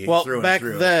movie. Well, through back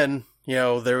and through. then,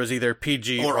 there was either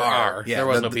PG or R. Yeah, there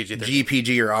was no PG. G,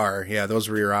 PG, or R. Yeah, those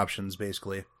were your options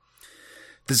basically.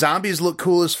 The zombies look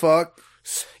cool as fuck.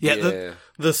 Yeah.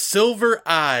 The silver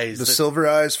eyes. The silver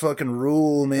eyes fucking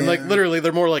rule, man. And like literally,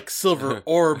 they're more like silver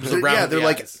orbs around. Yeah, they're the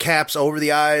like eyes. caps over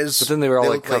the eyes. But then they were all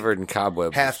like covered in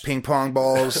cobwebs, half ping pong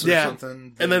balls, or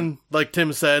something. And then, like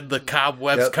Tim said, the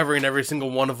cobwebs covering every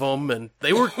single one of them, and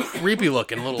they were creepy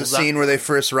looking. Little. The scene where they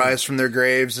first rise from their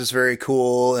graves is very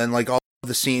cool, and like all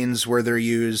the scenes where they're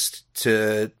used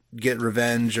to get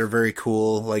revenge are very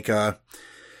cool. Like the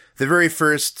very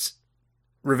first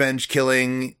revenge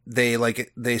killing,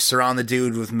 they surround the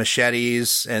dude with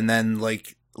machetes, and then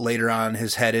like later on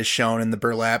his head is shown in the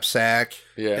burlap sack.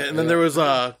 Yeah. And then there was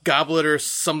a goblet or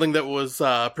something that was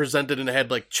presented and it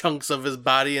had like chunks of his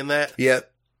body in that.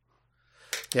 Yep.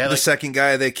 Yeah. The second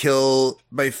guy they kill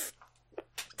by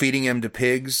feeding him to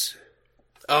pigs.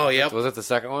 Oh, yeah. Was it the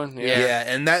second one? Yeah.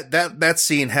 And that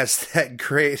scene has that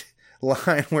great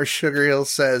line where Sugar Hill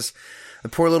says, "The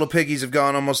poor little piggies have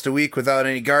gone almost a week without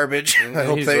any garbage. I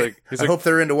hope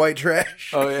they're into white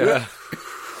trash." Oh yeah.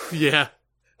 Yeah.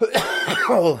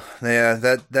 Oh yeah,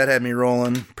 that had me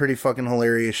rolling. Pretty fucking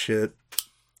hilarious shit.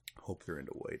 Hope they're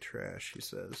into white trash, he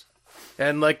says.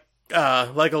 And like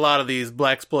a lot of these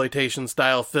blaxploitation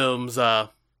style films,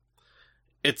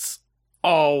 it's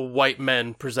all white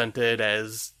men presented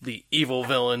as the evil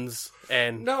villains,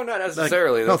 and no, not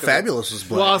necessarily. No, Fabulous was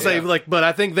black. Well, I'll say but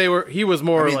I think he was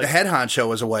more. I mean, the head honcho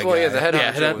was a white guy. Yeah, the head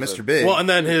honcho was Mr. Big. Well, and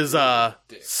then his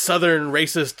southern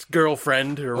racist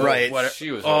girlfriend, or right? whatever.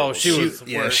 She was.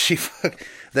 Worse.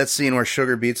 That scene where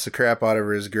Sugar beats the crap out of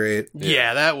her is great.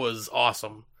 Yeah, that was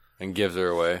awesome. And gives her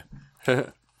away.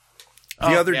 The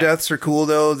other deaths are cool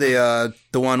though. The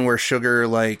one where Sugar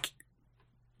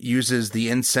uses the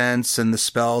incense and the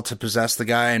spell to possess the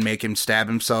guy and make him stab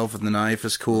himself with the knife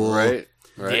is cool. Right.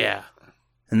 Yeah.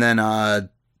 And then the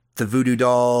voodoo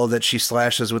doll that she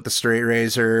slashes with the straight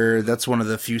razor, that's one of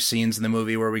the few scenes in the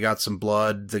movie where we got some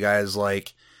blood. The guy's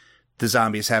the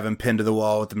zombies have him pinned to the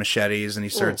wall with the machetes and he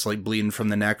starts bleeding from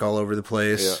the neck all over the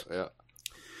place. Yeah.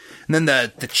 And then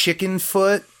the chicken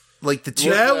foot.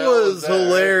 That was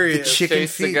hilarious. The chicken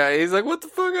Chase feet. The guy, he's like, "What the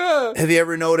fuck up?" Have you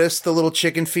ever noticed the little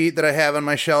chicken feet that I have on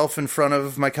my shelf in front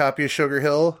of my copy of Sugar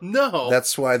Hill? No.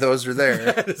 That's why those are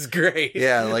there. That is great.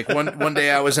 Yeah, one day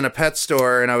I was in a pet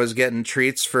store and I was getting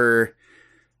treats for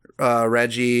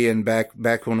Reggie and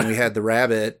back when we had the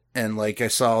rabbit, and I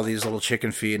saw all these little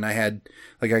chicken feet and I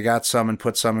got some and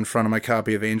put some in front of my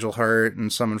copy of Angel Heart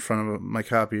and some in front of my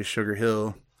copy of Sugar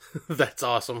Hill. That's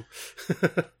awesome.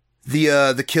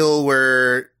 The kill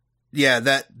where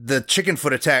the chicken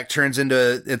foot attack turns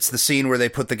into it's the scene where they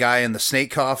put the guy in the snake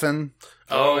coffin.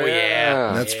 Oh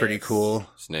yeah. That's pretty cool.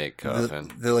 Snake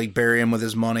coffin. They bury him with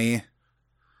his money.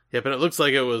 Yeah, but it looks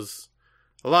like it was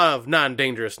a lot of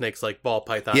non-dangerous snakes like ball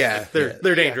pythons. Yeah.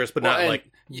 They're dangerous, but not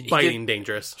biting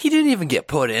dangerous. He didn't even get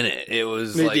put in it. It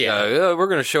was we're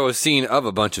going to show a scene of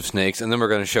a bunch of snakes, and then we're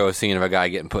going to show a scene of a guy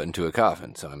getting put into a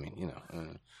coffin. So I mean,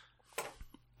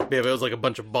 Yeah, but it was like a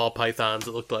bunch of ball pythons,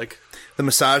 it looked like. The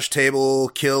massage table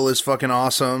kill is fucking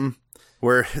awesome.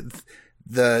 Where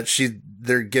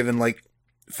they're giving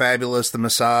Fabulous the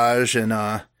massage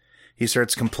and he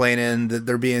starts complaining that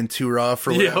they're being too rough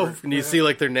or whatever. Yeah, and you see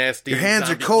they're nasty. Your hands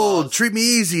are cold. Claws. Treat me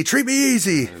easy. Treat me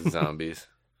easy. Zombies.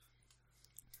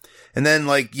 And then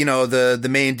the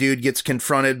main dude gets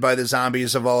confronted by the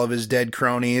zombies of all of his dead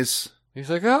cronies. He's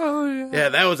like, "Oh, yeah." Yeah,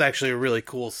 that was actually a really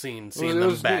cool scene, seeing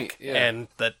them back. Neat, yeah. And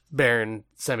that Baron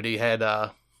Samedi had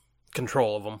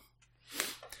control of them.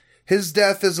 His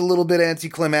death is a little bit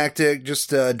anticlimactic,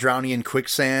 just drowning in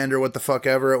quicksand or what the fuck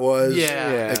ever it was.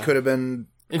 Yeah. It could have been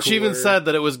And cooler. she even said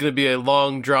that it was going to be a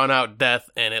long, drawn-out death,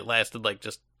 and it lasted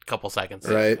just a couple seconds.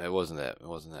 Right. It wasn't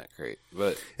that great,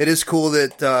 but it is cool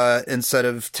that instead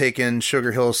of taking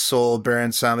Sugar Hill's soul,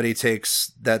 Baron Samedi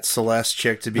takes that Celeste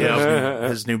chick to be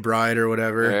his new bride or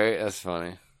whatever. Right, that's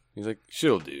funny. He's like,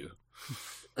 "She'll do."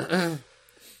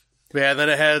 Yeah, then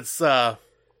it has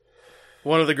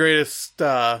One of the greatest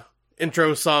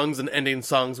intro songs and ending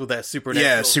songs with that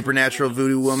Supernatural. Yeah, Supernatural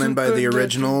Voodoo Woman by the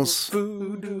Originals.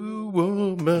 Voodoo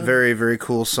Woman. Very, very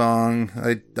cool song.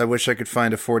 I wish I could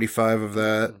find a 45 of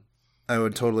that. I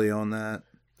would totally own that.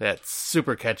 That's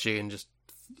super catchy and just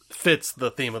fits the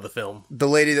theme of the film. The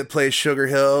lady that plays Sugar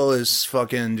Hill is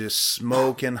fucking just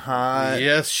smoking hot.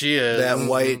 Yes, she is. That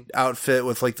white outfit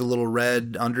with like the little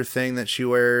red under thing that she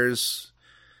wears.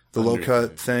 The low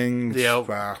cut thing. Yep.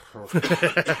 Wow.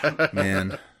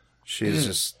 Man. She's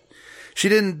just... She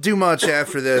didn't do much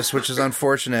after this, which is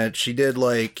unfortunate. She did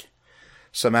like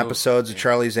some episodes of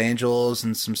Charlie's Angels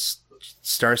and some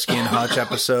Starsky and Hutch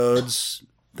episodes.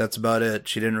 That's about it.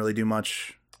 She didn't really do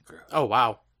much. Oh,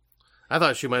 wow. I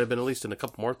thought she might have been at least in a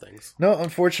couple more things. No,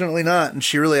 unfortunately not. And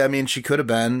she really, I mean, she could have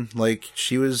been. Like,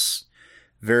 she was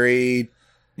very,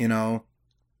 you know,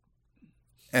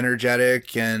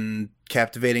 energetic and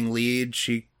captivating lead.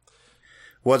 She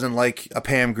wasn't like a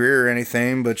Pam Grier or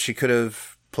anything, but she could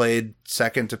have played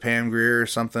second to Pam Grier or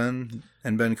something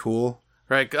and been cool.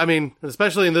 Right. I mean,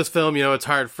 especially in this film, you know, it's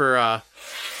hard for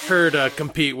her to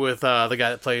compete with the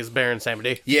guy that plays Baron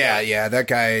Samedi. Yeah, that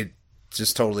guy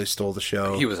just totally stole the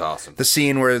show. He was awesome. The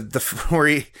scene where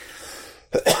he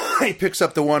he picks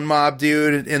up the one mob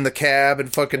dude in the cab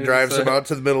and fucking drives him out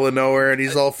to the middle of nowhere, and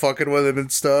he's all fucking with him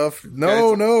and stuff.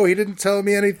 No, he didn't tell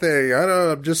me anything. I don't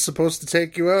know. I'm just supposed to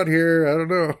take you out here. I don't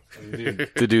know.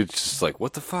 The dude's just like,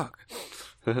 what the fuck?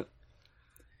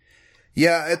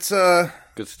 Yeah, it's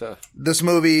good stuff. This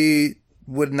movie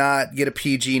would not get a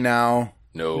PG now.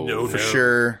 No, for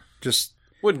sure. Just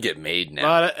wouldn't get made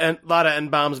now. A lot of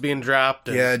N-bombs being dropped.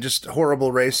 Yeah, just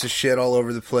horrible racist shit all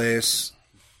over the place.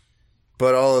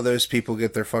 But all of those people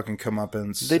get their fucking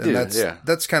comeuppance. They do,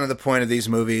 That's kind of the point of these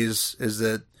movies, is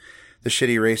that the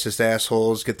shitty racist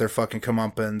assholes get their fucking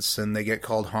comeuppance, and they get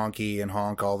called honky and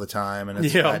honk all the time, and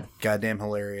it's goddamn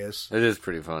hilarious. It is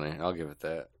pretty funny. I'll give it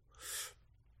that.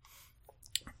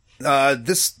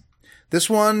 This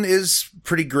one is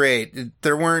pretty great.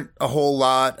 There weren't a whole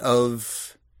lot of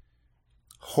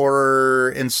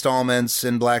horror installments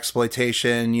in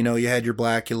blaxploitation. You know, you had your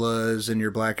Blackulas and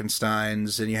your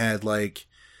Blackensteins, and you had like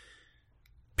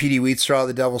P.D. Wheatstraw,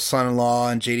 The Devil's Son-in-Law,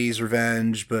 and J.D.'s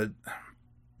Revenge. But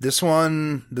this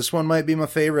one might be my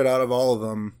favorite out of all of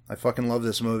them. I fucking love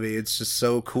this movie. It's just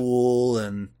so cool.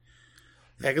 And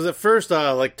yeah, because at first,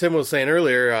 like Tim was saying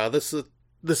earlier, this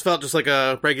felt just like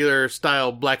a regular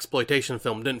style blaxploitation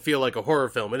film. It didn't feel like a horror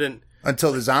film. It didn't.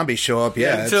 Until the zombies show up,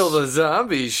 yeah. Until the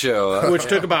zombies show up. Which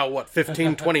took about,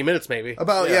 15, 20 minutes maybe?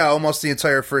 Almost the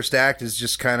entire first act is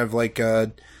just kind of like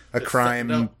a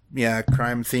crime-themed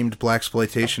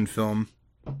blaxploitation film.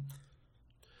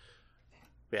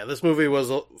 Yeah, this movie was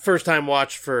a first-time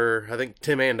watch for, I think,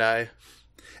 Tim and I.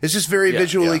 It's just very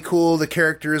visually cool. The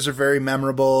characters are very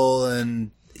memorable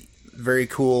and very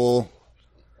cool.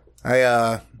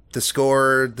 The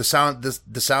score, the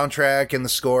soundtrack and the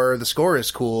score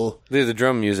is cool. The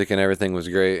drum music and everything was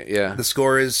great, yeah. The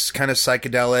score is kind of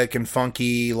psychedelic and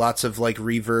funky, lots of like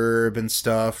reverb and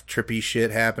stuff, trippy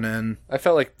shit happening. I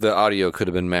felt like the audio could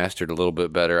have been mastered a little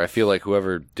bit better. I feel like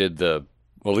whoever did at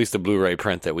least the Blu-ray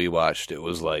print that we watched, it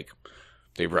was like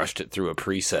they rushed it through a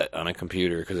preset on a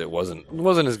computer because it wasn't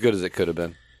as good as it could have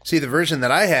been. See, the version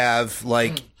that I have,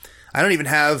 like, I don't even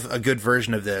have a good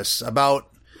version of this. About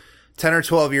 10 or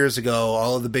 12 years ago,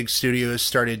 all of the big studios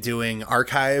started doing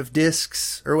archive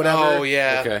discs or whatever. Oh,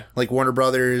 yeah. Okay. Like Warner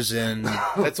Brothers and...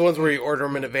 That's the ones where you order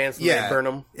them in advance and they burn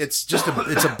them. It's just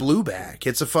it's a blueback.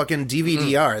 It's a fucking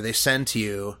DVD-R they send to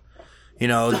you. You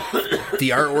know,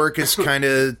 the artwork is kind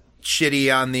of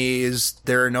shitty on these.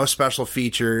 There are no special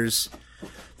features.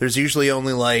 There's usually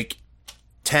only like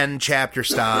 10 chapter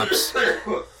stops.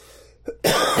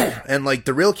 And like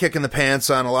the real kick in the pants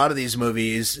on a lot of these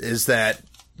movies is that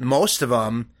most of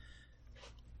them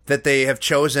that they have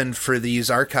chosen for these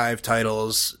archive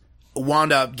titles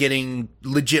wound up getting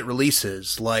legit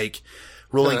releases, like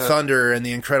Rolling Thunder and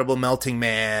The Incredible Melting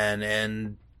Man,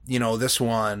 and, you know, this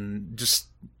one just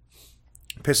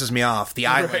pisses me off. The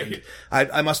Island.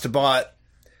 I must have bought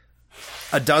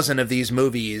a dozen of these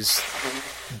movies.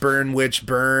 Burn Witch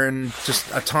Burn, just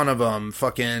a ton of them.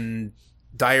 Fucking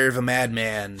Diary of a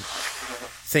Madman.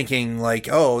 Thinking like,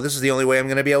 oh, this is the only way I'm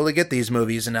going to be able to get these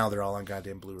movies, and now they're all on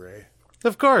goddamn Blu-ray.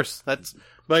 Of course, but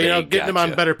you know, getting them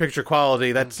on better picture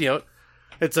quality, that's, you know,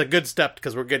 it's a good step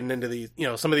because we're getting into these, you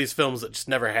know, some of these films that just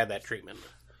never had that treatment,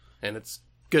 and it's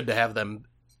good to have them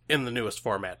in the newest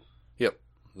format. Yep,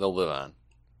 they'll live on.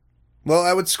 Well,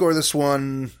 I would score this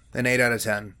one an 8 out of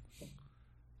 10.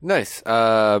 Nice.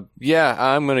 Yeah,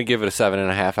 I'm going to give it a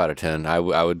 7.5 out of 10. I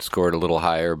would score it a little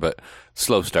higher, but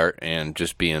slow start and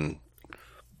just being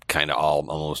kind of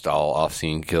almost all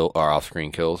off-screen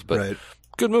kills, but Right.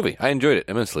 good movie. I enjoyed it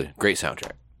immensely. Great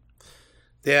soundtrack.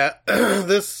 Yeah,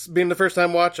 this being the first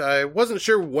time watch, I wasn't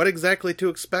sure what exactly to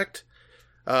expect.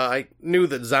 I knew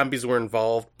that zombies were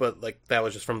involved, but like that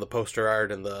was just from the poster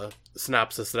art and the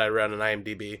synopsis that I read on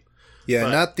IMDb. Yeah,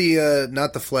 But-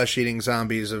 not the flesh-eating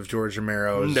zombies of George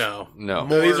Romero's. No. No.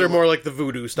 These are more like the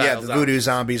voodoo style. Yeah, the voodoo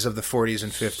zombies of the 40s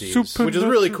and 50s. which is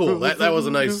really cool. That was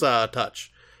a nice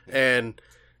touch, and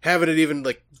having it even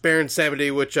like Baron Samedi,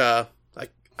 which I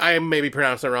may be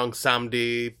pronouncing it wrong,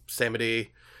 Samedi,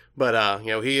 but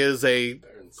he is a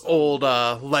old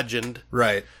legend,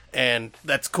 Right. and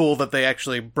that's cool that they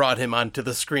actually brought him onto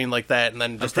the screen like that, and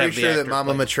then I'm just pretty have the sure that actor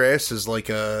Mama play. Matres is like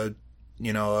a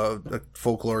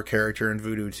folklore character in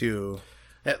voodoo too.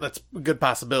 Yeah, that's a good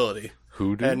possibility.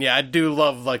 Hoodoo? And yeah, I do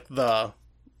love like the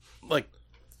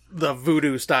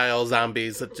voodoo style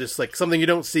zombies. That's just like something you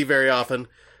don't see very often.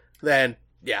 Then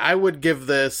yeah, I would give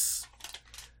this.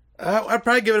 I'd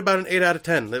probably give it about an 8 out of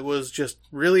 10. It was just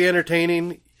really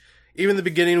entertaining. Even the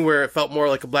beginning where it felt more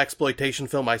like a blaxploitation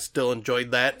film, I still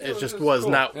enjoyed that. It just was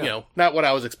not, not what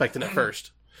I was expecting at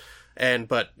first.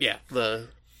 But yeah, the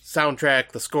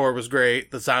soundtrack, the score was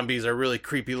great. The zombies are really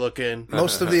creepy looking.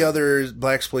 Most of the other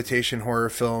blaxploitation horror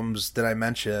films that I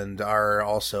mentioned are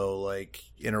also like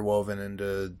interwoven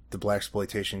into the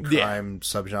blaxploitation crime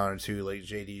subgenre too, like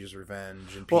JD's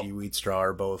Revenge and P.D. Wheatstraw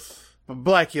are both.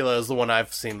 Blackula is the one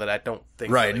I've seen that I don't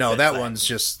think. Right, really no, fits that one's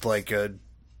just like a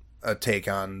take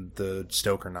on the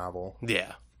Stoker novel.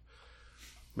 Yeah.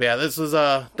 Yeah, this is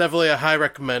definitely a high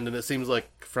recommend, and it seems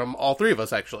like from all three of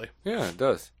us, actually. Yeah, it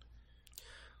does.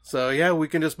 So, yeah, we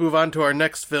can just move on to our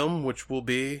next film, which will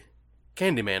be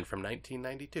Candyman from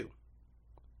 1992.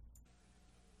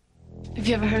 Have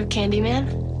you ever heard of Candyman?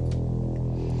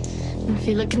 If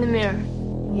you look in the mirror,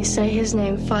 you say his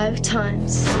name 5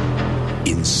 times.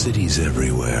 In cities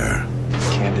everywhere,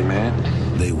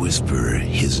 Candyman? they whisper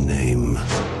his name.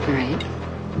 Right.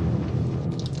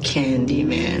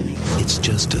 Candyman. It's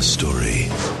just a story.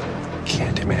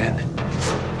 Candyman?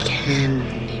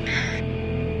 Candyman.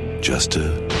 Just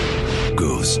a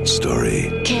ghost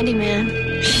story. Candyman.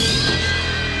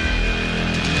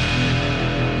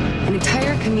 An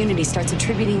entire community starts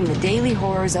attributing the daily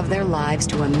horrors of their lives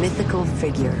to a mythical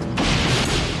figure.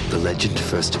 The legend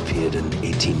first appeared in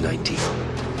 1890.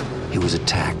 He was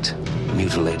attacked,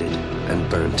 mutilated, and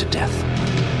burned to death.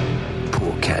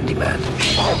 Poor Candyman.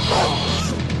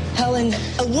 Helen,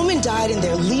 a woman died in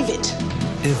there. Leave it.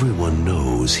 Everyone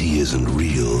knows he isn't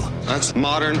real. That's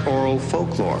modern oral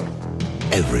folklore.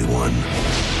 Everyone.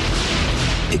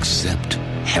 Except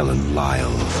Helen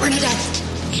Lyle. Bernadette.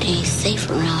 It ain't safe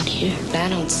around here. I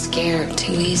don't scare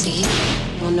too easy.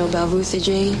 Wanna know about Ruthie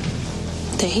Jean?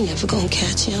 They ain't never gonna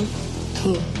catch him.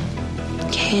 Who?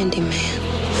 Candyman.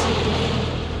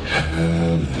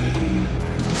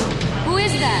 Who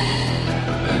is that?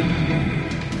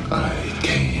 I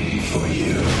came for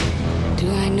you.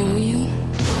 Do I know you?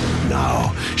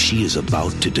 Now, she is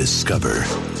about to discover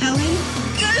Helen?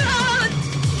 Get out!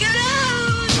 Get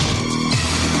out!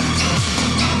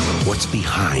 what's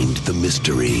behind the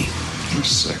mystery. I'm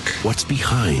sick. What's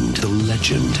behind the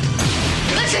legend.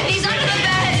 Listen, he's under the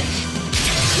bed!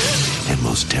 And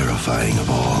most terrifying of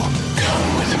all,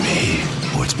 come with me.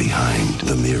 What's behind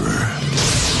the mirror.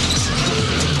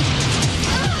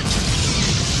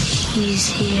 He's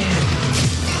here.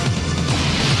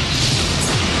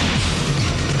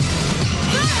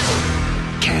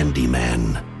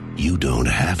 Candyman. You don't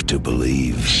have to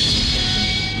believe.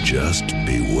 Just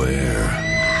beware.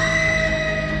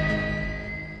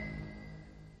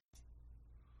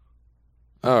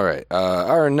 All right.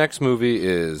 Our next movie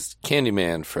is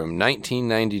Candyman from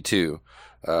 1992,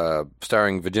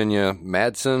 starring Virginia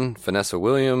Madsen, Vanessa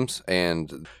Williams,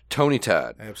 and Tony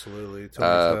Todd. Absolutely, Tony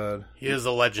Todd. He is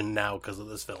a legend now because of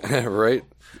this film. Right?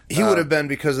 He would have been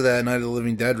because of that Night of the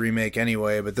Living Dead remake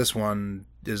anyway, but this one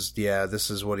is, this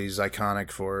is what he's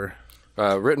iconic for.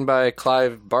 Written by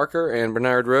Clive Barker and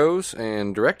Bernard Rose,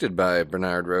 and directed by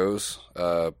Bernard Rose.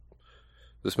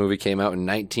 This movie came out in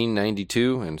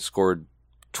 1992 and scored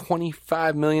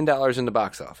 $25 million in the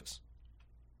box office.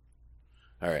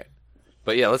 All right.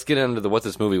 But yeah, let's get into what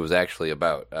this movie was actually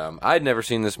about. I'd never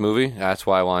seen this movie. That's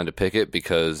why I wanted to pick it,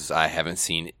 because I haven't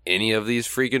seen any of these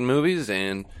freaking movies,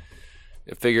 and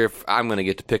I figure if I'm going to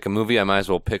get to pick a movie, I might as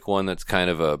well pick one that's kind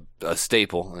of a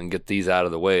staple and get these out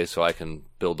of the way so I can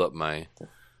build up my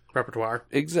repertoire.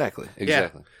 Exactly. Yeah.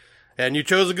 And you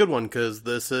chose a good one, because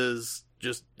this is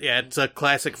just, it's a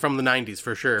classic from the 90s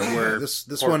for sure. Where this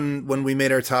one, when we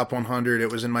made our top 100,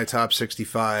 it was in my top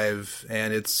 65,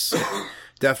 and it's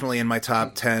definitely in my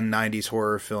top 10 90s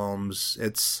horror films.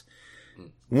 It's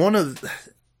one of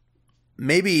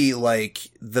maybe like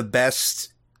the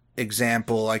best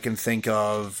example I can think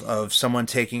of someone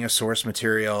taking a source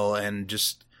material and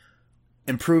just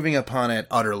improving upon it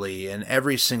utterly in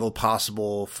every single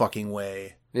possible fucking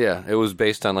way. Yeah, it was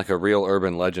based on like a real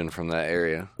urban legend from that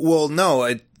area. Well,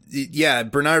 no,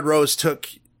 Bernard Rose took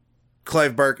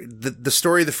Clive Barker. The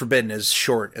story of The Forbidden is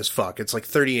short as fuck. It's like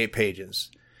 38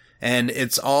 pages. And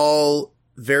it's all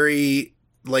very,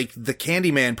 like, the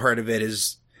Candyman part of it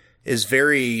is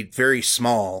very, very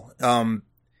small.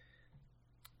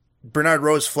 Bernard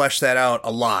Rose fleshed that out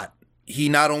a lot. He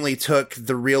not only took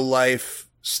the real life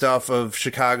stuff of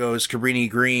Chicago's Cabrini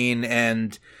Green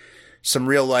and some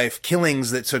real life killings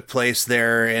that took place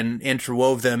there and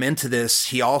interwove them into this,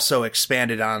 he also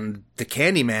expanded on the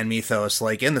Candyman mythos.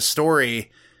 Like, in the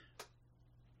story,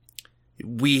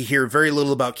 we hear very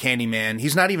little about Candyman.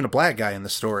 He's not even a black guy in the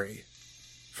story,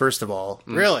 first of all.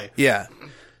 Really? Yeah.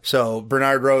 So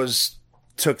Bernard Rose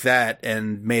took that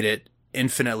and made it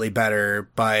infinitely better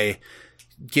by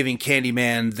giving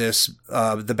Candyman this,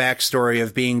 the backstory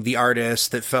of being the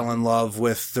artist that fell in love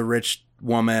with the rich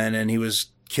woman and he was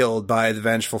killed by the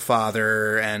vengeful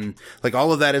father, and like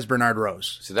all of that is Bernard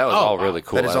Rose. See, that was all really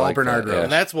cool. That is all Bernard Rose.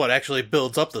 And that's what actually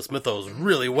builds up this mythos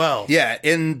really well. Yeah,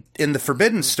 in the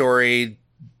Forbidden story,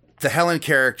 the Helen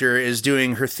character is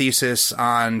doing her thesis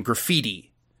on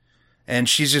graffiti, and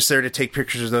she's just there to take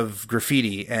pictures of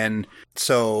graffiti, and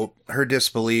so her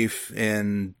disbelief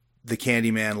in the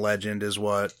Candyman legend is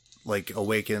what like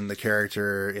awakened the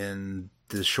character in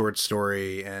the short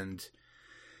story. And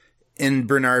in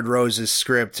Bernard Rose's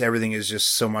script, everything is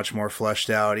just so much more fleshed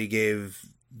out. He gave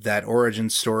that origin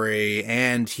story,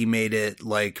 and he made it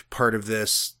like part of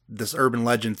this urban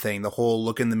legend thing. The whole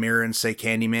look in the mirror and say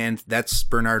Candyman, that's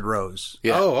Bernard Rose.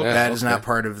 Yeah. Oh, okay. That is not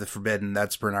part of the Forbidden.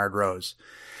 That's Bernard Rose.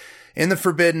 In the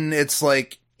Forbidden, it's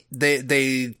like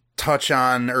they touch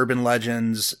on urban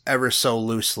legends ever so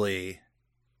loosely.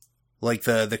 Like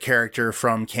the character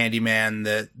from Candyman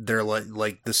that they're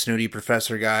like the snooty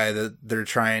professor guy that they're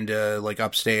trying to like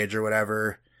upstage or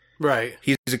whatever. Right.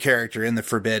 He's a character in the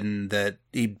Forbidden that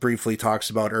he briefly talks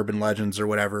about urban legends or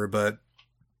whatever, but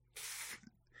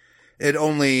it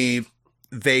only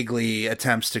vaguely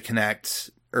attempts to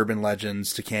connect urban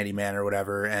legends to Candyman or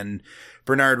whatever. And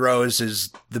Bernard Rose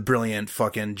is the brilliant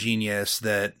fucking genius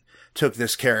that took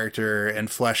this character and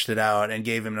fleshed it out and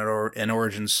gave him an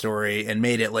origin story and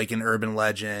made it like an urban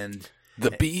legend.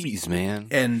 The bees, man.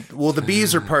 And well, the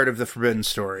bees are part of the Forbidden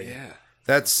story. Yeah.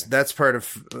 That's part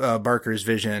of Barker's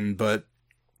vision, but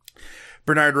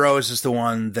Bernard Rose is the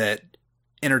one that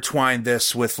intertwined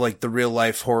this with like the real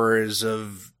life horrors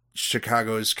of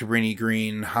Chicago's Cabrini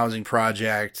Green housing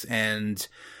project and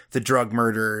the drug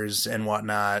murders and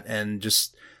whatnot, and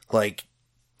just like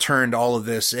turned all of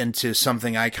this into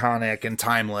something iconic and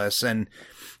timeless. And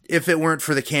if it weren't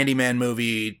for the Candyman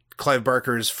movie, Clive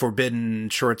Barker's Forbidden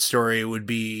short story would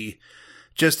be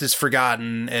just as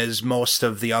forgotten as most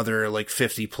of the other like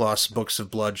 50 plus Books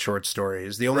of Blood short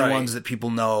stories. The only ones that people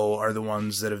know are the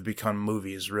ones that have become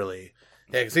movies, really.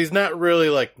 Yeah, because he's not really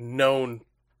like known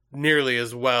nearly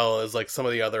as well as like some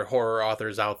of the other horror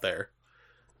authors out there.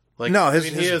 Like, no, his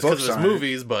he is because of his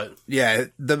movies, but yeah,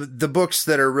 the books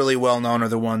that are really well known are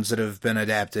the ones that have been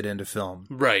adapted into film.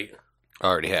 Right,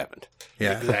 already happened.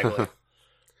 Yeah, exactly.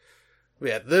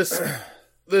 Yeah, this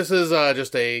is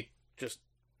just a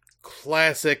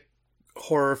classic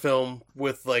horror film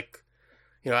with like,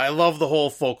 you know, I love the whole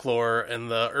folklore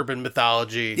and the urban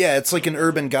mythology. Yeah, it's like an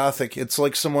urban gothic. It's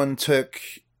like someone took.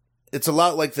 It's a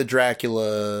lot like the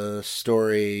Dracula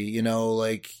story, you know,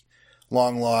 like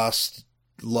long lost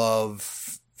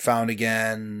love found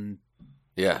again.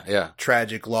 Yeah.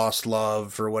 Tragic lost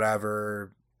love or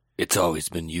whatever. It's always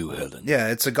been you, Helen. Yeah,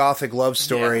 it's a gothic love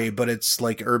story, but it's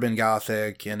like urban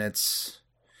gothic, and it's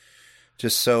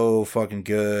just so fucking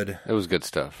good. It was good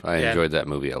stuff. I enjoyed that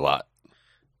movie a lot.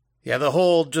 Yeah, the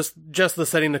whole just the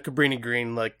setting of Cabrini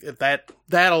Green, like that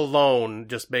alone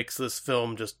just makes this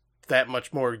film just that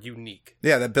much more unique.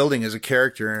 Yeah, that building is a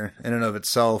character in and of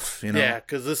itself, you know. Yeah,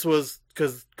 because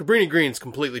Cabrini Green's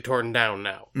completely torn down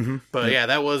now. Mm-hmm. But yeah,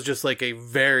 that was just like a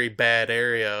very bad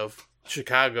area of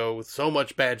Chicago with so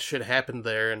much bad shit happened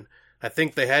there, and I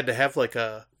think they had to have like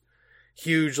a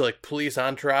huge like police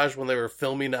entourage when they were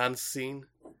filming on scene,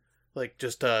 like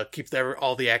just to keep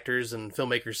all the actors and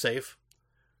filmmakers safe.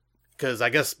 Because I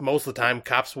guess most of the time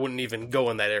cops wouldn't even go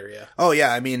in that area. Oh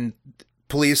yeah, I mean,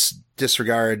 police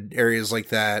disregard areas like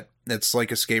that. It's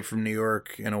like Escape from New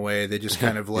York in a way. They just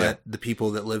kind of let the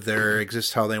people that live there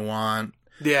exist how they want.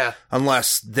 Yeah.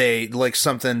 Unless they, like,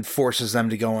 something forces them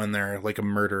to go in there, like a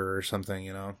murder or something,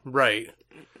 you know? Right.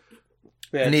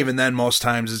 Yeah. And even then, most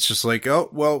times, it's just like, oh,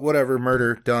 well, whatever,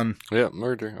 murder, done. Yeah,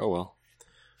 murder, oh well.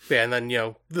 Yeah, and then, you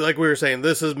know, like we were saying,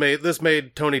 this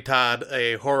made Tony Todd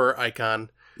a horror icon.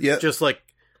 Yeah. Just, like,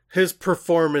 his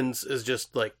performance is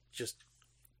just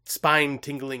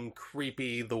spine-tingling,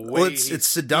 creepy, the way it's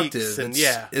seductive. And,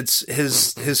 It's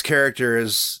his character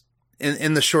is,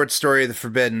 in the short story, The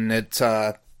Forbidden, it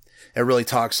really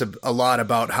talks a lot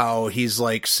about how he's,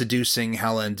 like, seducing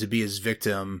Helen to be his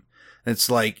victim. And it's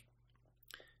like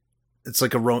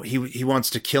he wants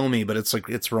to kill me, but it's like,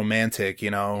 it's romantic,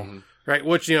 you know? Mm-hmm. Right,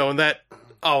 which, you know, and that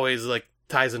always, like,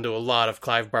 ties into a lot of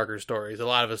Clive Barker stories. A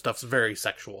lot of his stuff's very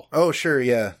sexual. Oh, sure,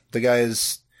 yeah. The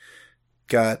guy's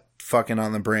got fucking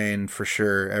on the brain for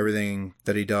sure. Everything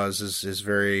that he does is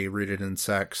very rooted in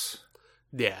sex.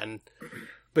 Yeah,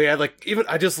 but yeah, like, even,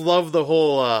 I just love the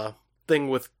whole thing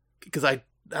with, because I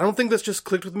don't think this just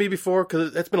clicked with me before,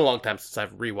 because it's been a long time since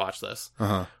I've rewatched this.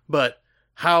 Uh-huh. But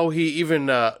how he even,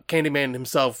 Candyman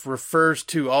himself refers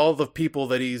to all the people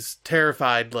that he's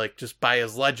terrified, like, just by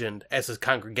his legend, as his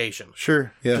congregation.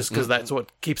 Sure, yeah. Just because that's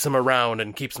what keeps him around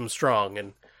and keeps him strong.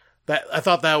 And that, I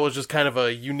thought that was just kind of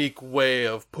a unique way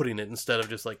of putting it, instead of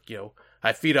just like, you know,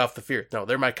 I feed off the fear. No,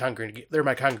 they're my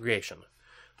congregation.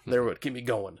 They're what keep me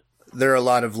going. There are a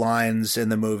lot of lines in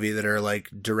the movie that are, like,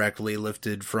 directly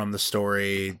lifted from the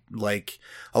story. Like,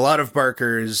 a lot of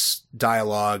Barker's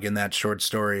dialogue in that short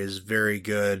story is very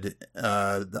good.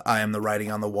 I am the writing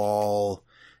on the wall.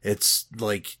 It's,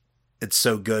 like, it's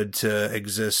so good to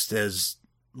exist as,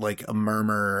 like, a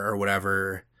murmur or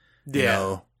whatever. You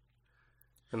know?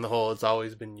 And the whole, it's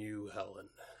always been you, Helen.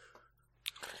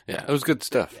 Yeah, it was good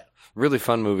stuff. Yeah. Really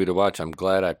fun movie to watch. I'm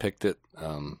glad I picked it.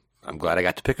 I'm glad I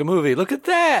got to pick a movie. Look at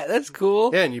that. That's cool.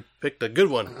 Yeah, and you picked a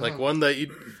good one. Like one that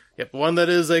one that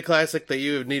is a classic that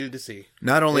you have needed to see.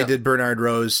 Not only did Bernard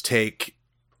Rose take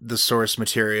the source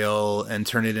material and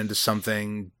turn it into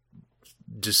something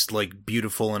just, like,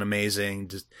 beautiful and amazing.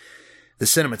 Just the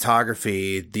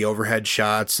cinematography, the overhead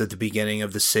shots at the beginning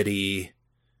of the city,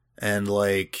 and,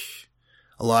 like,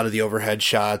 a lot of the overhead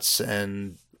shots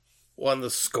and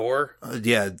the score.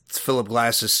 Philip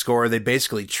Glass's score. They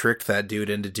basically tricked that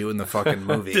dude into doing the fucking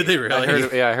movie. Did they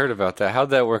really? I heard about that. How'd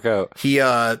that work out? He,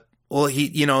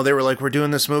 you know, they were like, we're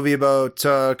doing this movie about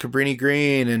Cabrini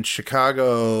Green and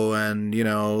Chicago and, you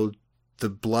know, the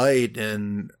blight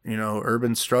and, you know,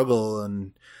 urban struggle.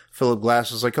 And Philip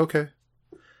Glass was like, okay.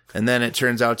 And then it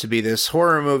turns out to be this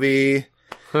horror movie.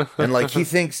 And, like, he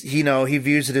thinks, you know, he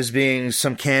views it as being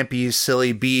some campy,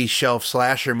 silly B-shelf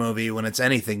slasher movie when it's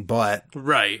anything but.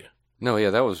 Right. No,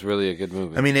 yeah, that was really a good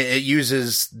movie. I mean, it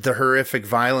uses the horrific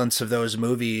violence of those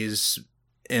movies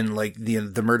in, like,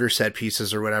 the murder set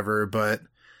pieces or whatever, but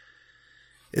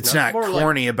it's not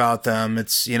corny about them.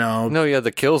 It's, you know... No, yeah,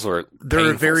 the kills were there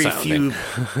are very sounding.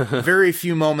 very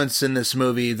few moments in this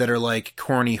movie that are, like,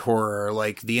 corny horror.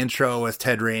 Like, the intro with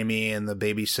Ted Raimi and the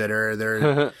babysitter.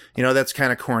 They're, you know, that's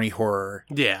kind of corny horror.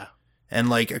 Yeah. And,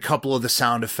 like, a couple of the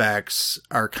sound effects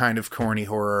are kind of corny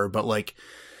horror, but, like,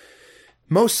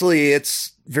 mostly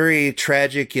it's very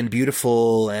tragic and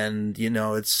beautiful, and, you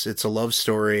know, it's a love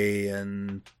story,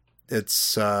 and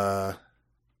it's,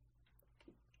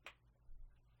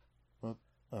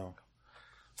 Oh.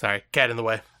 Sorry, cat in the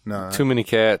way. No. Too many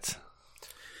cats.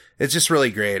 It's just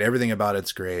really great. Everything about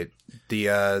it's great.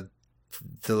 The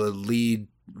lead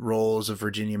roles of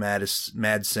Virginia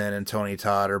Madsen and Tony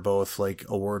Todd are both, like,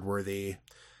 award worthy.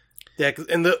 Yeah,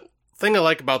 and the thing I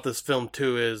like about this film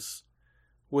too is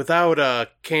without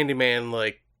Candyman,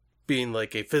 like, being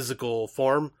like a physical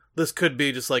form, this could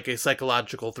be just like a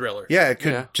psychological thriller. Yeah, it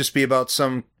could just be about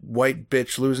some white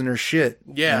bitch losing her shit.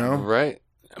 Yeah. You know? Right.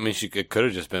 I mean, it could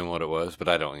have just been what it was, but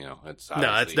I don't, you know. It's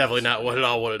definitely not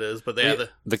what it is. But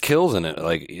the kills in it,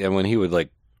 like, and when he would, like,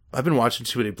 I've been watching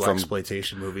too many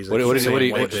blaxploitation movies. What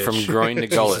from groin to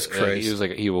gullet? He was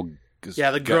like, he will.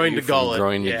 Yeah, the groin to gullet.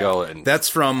 Groin to gullet. And that's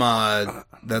from the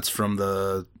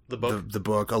book. The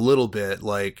book a little bit,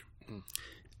 like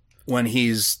when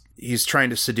he's trying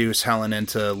to seduce Helen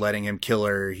into letting him kill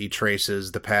her. He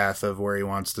traces the path of where he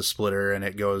wants to split her, and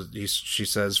it goes. She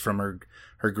says from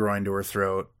her groin to her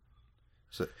throat.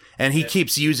 So, and he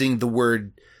keeps using the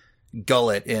word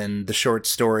gullet in the short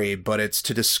story, but it's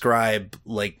to describe,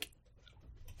 like,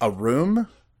 a room.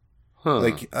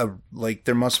 Like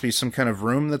there must be some kind of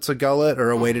room that's a gullet,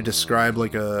 or a way to describe,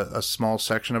 like, a small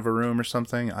section of a room or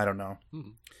something. I don't know.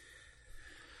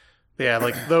 Yeah,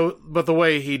 like, but the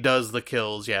way he does the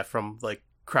kills, from, like,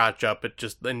 crotch up. It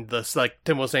just, and like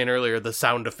Tim was saying earlier, the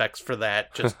sound effects for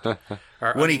that just are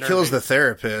when he unnerving. kills the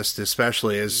therapist,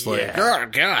 especially, is like, Yeah. oh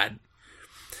God.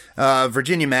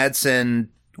 Virginia Madsen,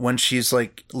 when she's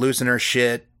like losing her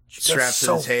shit, strapped to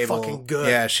so the table. fucking good.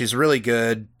 Yeah, she's really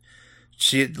good.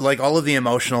 She, like, all of the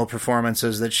emotional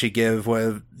performances that she gives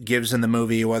in the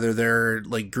movie, whether they're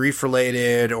like grief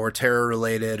related or terror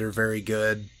related, are very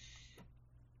good.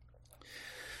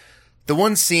 The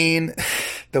one scene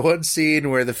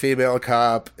where the female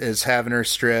cop is having her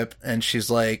strip and she's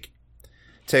like,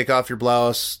 take off your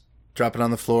blouse, drop it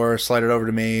on the floor, slide it over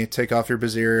to me, take off your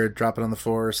brassiere, drop it on the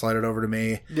floor, slide it over to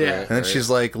me. Yeah. And then she's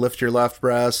like, lift your left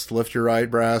breast, lift your right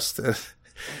breast.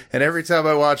 And every time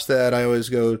I watch that, I always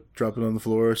go, drop it on the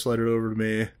floor, slide it over to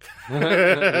me.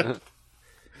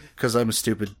 Because I'm a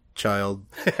stupid child.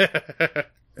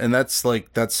 And that's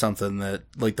something that,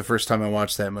 like, the first time I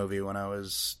watched that movie when I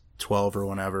was 12 or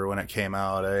whenever, when it came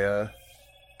out,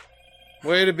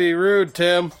 Way to be rude,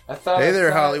 Tim. Hey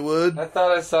there, Hollywood. I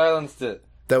thought I silenced it.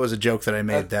 That was a joke that I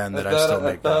made then that I still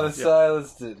make I thought now. I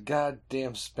silenced it.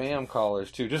 Goddamn spam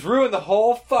callers, too. Just ruined the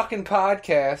whole fucking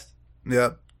podcast.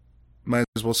 Yep. Might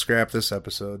as well scrap this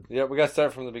episode. Yep, we got to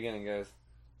start from the beginning,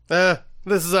 guys.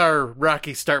 This is our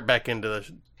rocky start back into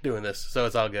doing this, so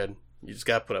it's all good. You just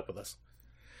gotta put up with us.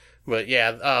 But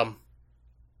yeah,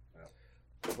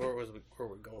 where were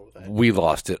we going with that? We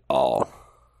lost it all.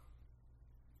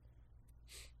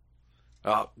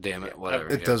 Oh, damn it. Whatever.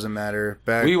 It doesn't matter.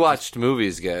 We watched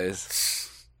movies,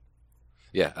 guys.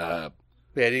 Yeah.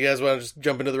 Yeah, do you guys want to just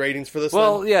jump into the ratings for this?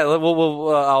 Well, then? yeah.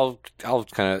 I'll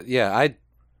kind of. Yeah,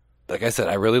 like I said,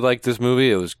 I really liked this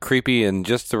movie. It was creepy in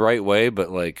just the right way, but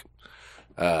like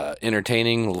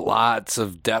entertaining. Lots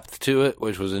of depth to it,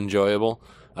 which was enjoyable.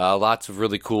 Lots of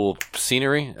really cool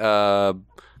scenery,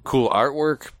 cool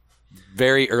artwork.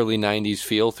 Very early 90s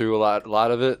feel through a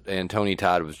lot of it, and Tony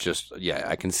Todd was just,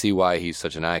 I can see why he's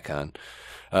such an icon.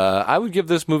 I would give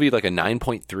this movie like a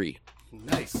 9.3.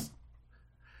 Nice.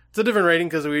 It's a different rating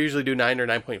because we usually do 9 or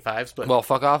 9.5s, but... Well,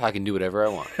 fuck off, I can do whatever I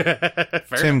want.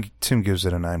 Tim gives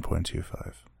it a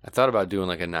 9.25. I thought about doing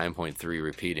like a 9.3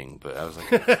 repeating, but I was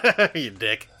like... You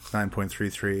dick.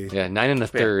 9.33. Yeah, 9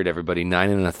 1/3, everybody, 9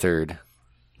 1/3.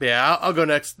 Yeah, I'll go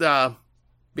next.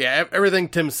 Yeah, everything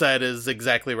Tim said is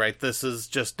exactly right. This is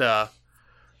just the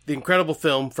incredible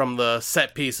film, from the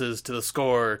set pieces to the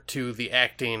score to the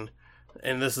acting,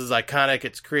 and this is iconic.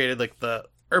 It's created like the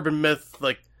urban myth.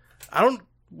 Like,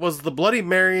 was the Bloody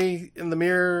Mary in the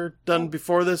mirror done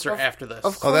before this or after this?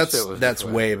 Of course that's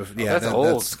way before. Yeah, that's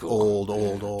old school.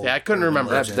 Old. Yeah, I couldn't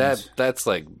remember. That's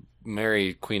like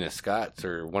Mary, Queen of Scots,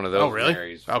 or one of those really?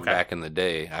 Marys from back in the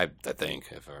day. I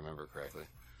think, if I remember correctly.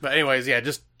 But anyways, yeah,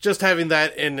 just having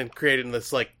that in and creating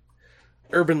this like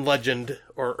urban legend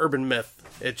or urban myth.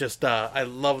 It just I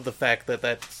love the fact that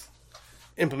that's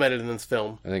implemented in this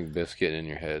film. I think Biff's getting in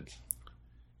your heads.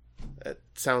 It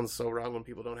sounds so wrong when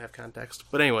people don't have context.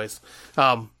 But anyways,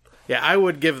 yeah, I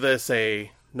would give this a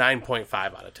 9.5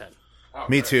 out of 10.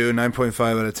 Me too,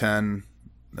 9.5 out of 10.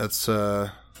 That's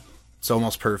it's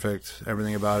almost perfect.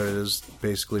 Everything about it is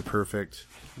basically perfect.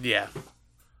 Yeah.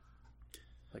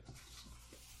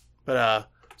 But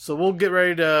so we'll get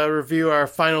ready to review our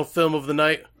final film of the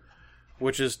night,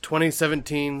 which is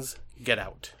 2017's Get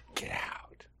Out. Get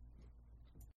Out.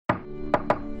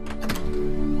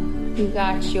 You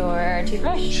got your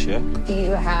toothbrush? Check. Do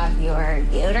you have your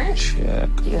deodorant?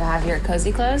 Check. Do you have your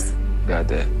cozy clothes? Got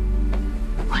that.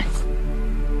 What?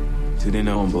 Do they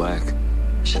know I'm black?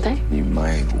 Should they? You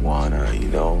might wanna,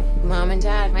 Mom and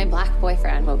Dad, my black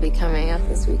boyfriend will be coming up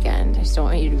this weekend. I just don't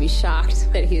want you to be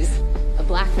shocked that he's a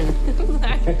black man.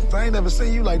 I ain't never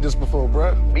seen you like this before,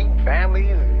 bruh. Meeting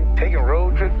families, taking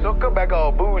road trips. Don't come back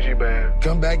all bougie, man.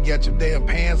 Come back, get your damn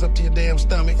pants up to your damn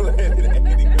stomach.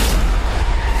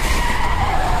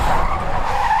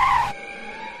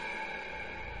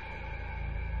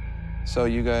 So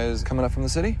you guys coming up from the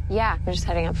city? Yeah, we're just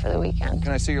heading up for the weekend.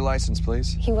 Can I see your license,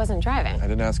 please? He wasn't driving. I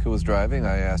didn't ask who was driving.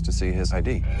 I asked to see his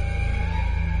ID.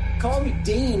 Call me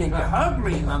Dean and you hug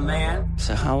me, my man.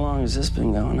 So how long has this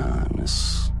been going on,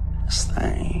 this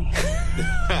thing?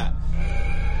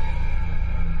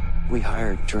 We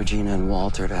hired Georgina and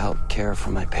Walter to help care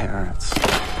for my parents.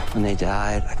 When they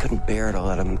died, I couldn't bear to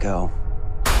let them go.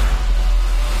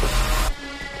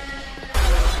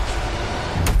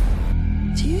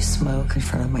 Do you smoke in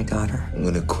front of my daughter? I'm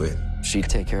gonna quit. She'd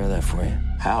take care of that for you.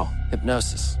 How?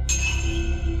 Hypnosis.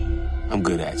 I'm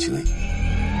good, actually.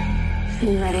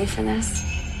 You ready for this?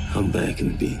 I'm back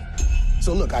in the beat.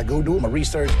 So look, I go do my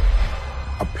research.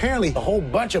 Apparently, a whole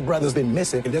bunch of brothers been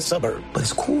missing in this suburb. But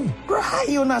it's cool. Bro, how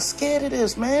you not scared of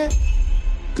this, man?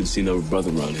 Good to see another brother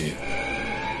around here.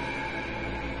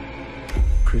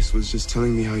 Chris was just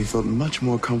telling me how he felt much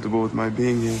more comfortable with my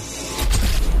being here.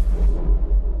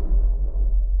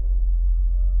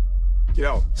 Get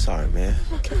out. Sorry, man.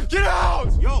 Get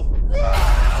out! Yo!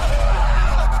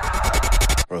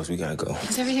 Rose, we gotta go.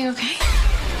 Is everything okay?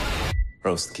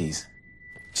 Rose, the keys.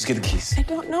 Just get the keys. I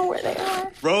don't know where they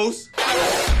are. Rose?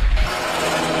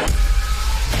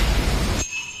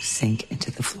 Sink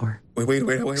into the floor.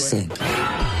 Wait. Sink.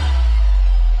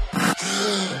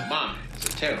 Mine is a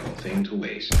terrible thing to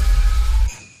waste.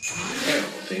 Terrible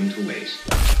thing to waste.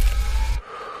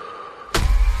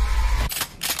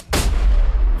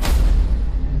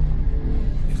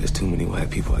 If there's too many white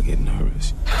people, I get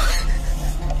nervous.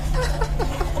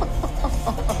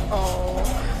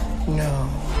 No.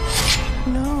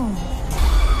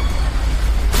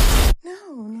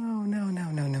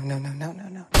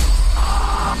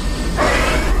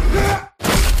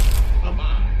 A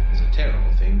mind is a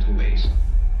terrible thing to waste.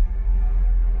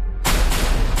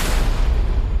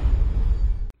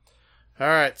 All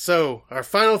right, so our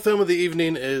final film of the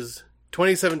evening is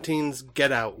 2017's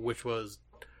Get Out, which was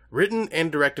written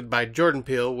and directed by Jordan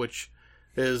Peele, which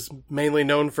is mainly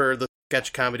known for the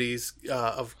sketch comedies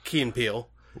of Key and Peele.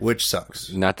 Which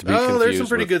sucks. Not to be confused. There's some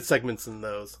pretty good segments in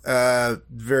those.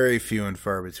 Very few and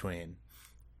far between.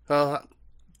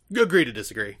 Agree to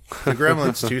disagree. The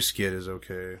Gremlins 2 skit is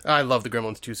okay. I love the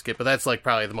Gremlins 2 skit, but that's like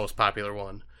probably the most popular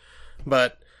one.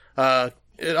 But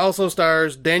it also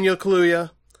stars Daniel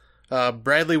Kaluuya,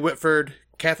 Bradley Whitford,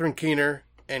 Catherine Keener,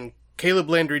 and Caleb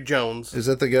Landry Jones. Is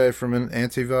that the guy from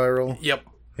Antiviral? Yep.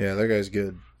 Yeah, that guy's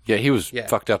good. Yeah, he was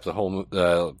fucked up the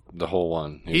whole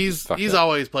one. He's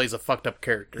always plays a fucked up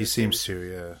character. He seems to,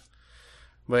 yeah.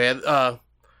 But yeah,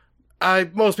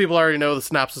 most people already know the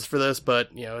synopsis for this, but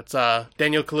it's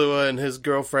Daniel Kaluuya and his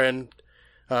girlfriend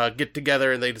get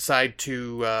together and they decide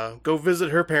to go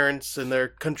visit her parents in their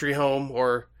country home,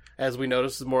 or as we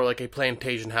notice, is more like a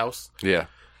plantation house. Yeah.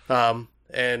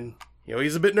 And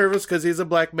he's a bit nervous because he's a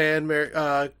black man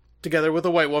together with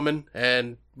a white woman,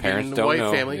 and parents in don't a white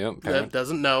know. family that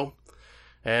doesn't know.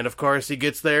 And of course, he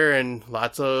gets there, and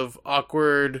lots of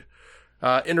awkward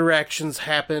interactions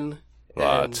happen.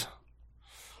 And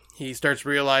he starts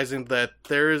realizing that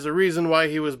there is a reason why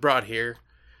he was brought here.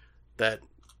 That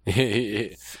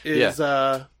is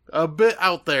a bit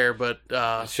out there, but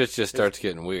shit just starts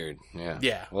getting weird. Yeah.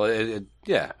 Yeah. Well,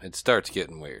 it starts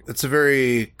getting weird. It's a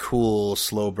very cool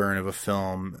slow burn of a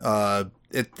film.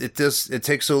 It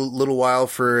takes a little while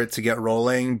for it to get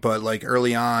rolling, but like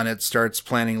early on, it starts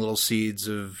planting little seeds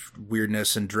of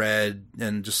weirdness and dread,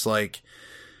 and just like,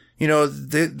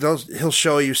 he'll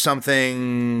show you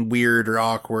something weird or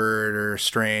awkward or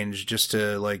strange just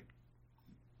to like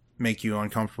make you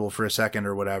uncomfortable for a second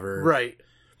or whatever. Right.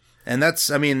 And that's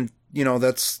the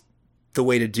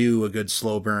way to do a good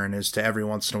slow burn, is to every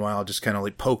once in a while just kind of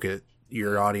like poke at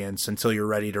your audience until you're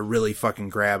ready to really fucking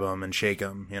grab them and shake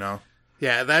them,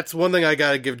 Yeah, that's one thing I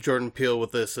gotta give Jordan Peele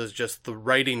with this, is just the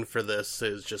writing for this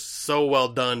is just so well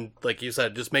done. Like you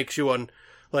said, it just makes you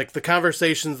like the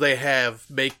conversations they have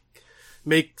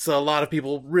makes a lot of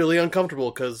people really uncomfortable,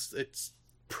 because it's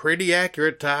pretty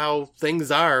accurate to how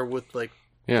things are with like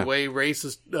the way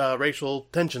racial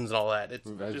tensions and all that.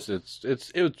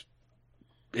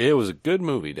 It was a good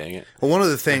movie, dang it. Well, one of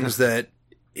the things that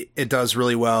it does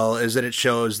really well is that it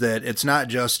shows that it's not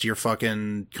just your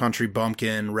fucking country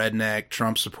bumpkin, redneck,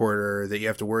 Trump supporter that you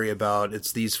have to worry about.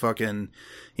 It's these fucking,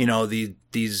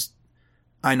 these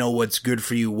I know what's good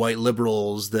for you white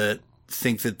liberals that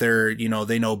think that they're,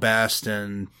 they know best,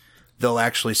 and they'll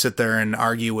actually sit there and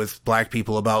argue with black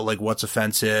people about like what's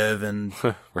offensive and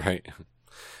right.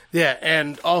 Yeah,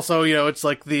 and also, it's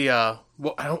like the I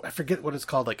forget what it's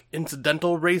called, like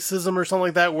incidental racism or something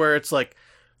like that, where it's like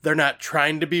they're not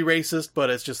trying to be racist, but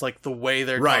it's just like the way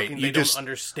they're talking, they don't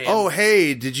understand. Oh,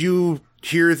 hey, did you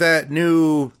hear that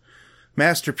new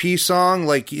Master P song?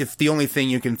 Like, if the only thing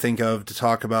you can think of to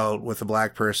talk about with a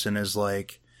black person is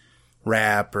like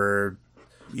rap or,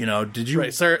 did you...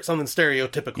 Right, something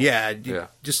stereotypical. Yeah.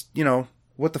 Just,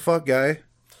 what the fuck, guy?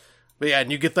 But yeah,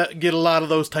 and you get a lot of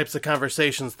those types of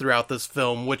conversations throughout this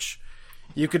film, which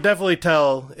you could definitely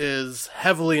tell is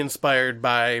heavily inspired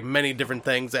by many different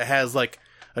things. It has like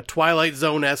a Twilight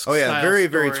Zone-esque style. Oh yeah, very,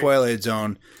 story. very Twilight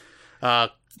Zone.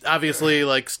 Obviously,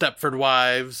 like Stepford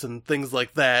Wives and things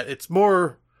like that. It's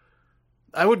more,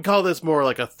 I would call this more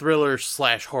like a thriller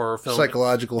 / horror film.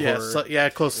 Psychological horror.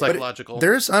 Close psychological.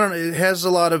 It has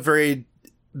a lot of the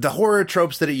horror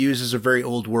tropes that it uses are very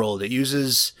old world. It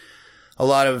uses a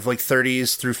lot of like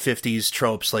 30s through 50s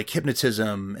tropes like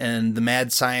hypnotism and the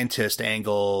mad scientist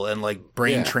angle and like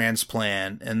brain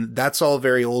transplant. And that's all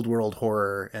very old world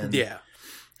horror. And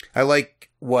I like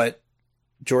what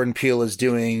Jordan Peele is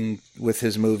doing with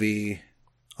his movie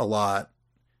a lot.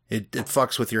 It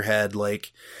fucks with your head,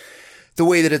 like the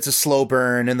way that it's a slow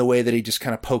burn and the way that he just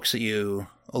kind of pokes at you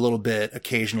a little bit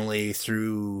occasionally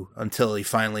through until he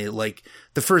finally, like,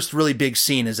 the first really big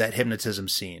scene is that hypnotism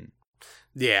scene.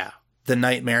 Yeah. The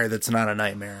nightmare that's not a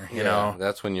nightmare, you know?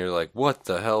 That's when you're like, what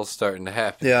the hell's starting to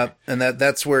happen? Yeah, and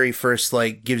that's where he first,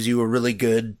 like, gives you a really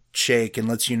good shake and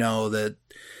lets you know that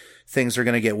things are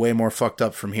going to get way more fucked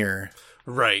up from here.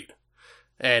 Right.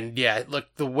 And yeah, look,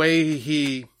 the way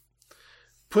he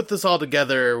put this all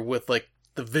together with, like,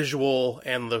 the visual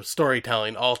and the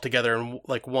storytelling all together in,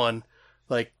 like, one,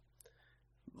 like,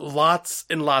 lots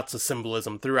and lots of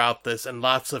symbolism throughout this and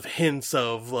lots of hints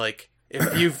of, like,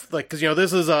 if you've, like, because, you know,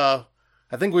 this is, I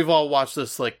think we've all watched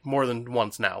this, like, more than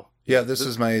once now. Yeah, this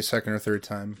is my second or third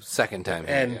time. Second time.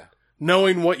 And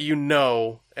knowing what you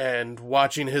know and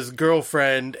watching his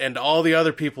girlfriend and all the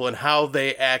other people and how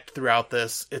they act throughout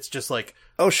this, it's just like,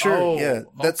 oh, sure, yeah.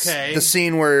 That's okay. the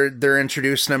scene where they're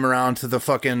introducing him around to the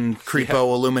fucking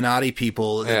creepo Illuminati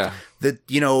people. Yeah. That,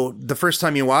 you know, the first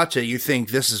time you watch it, you think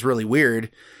this is really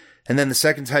weird. And then the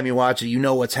second time you watch it, you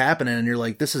know what's happening, and you're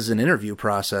like, this is an interview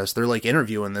process. They're, like,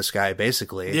 interviewing this guy,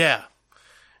 basically. Yeah.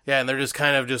 Yeah, and they're just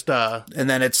kind of just, And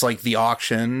then it's, like, the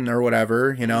auction or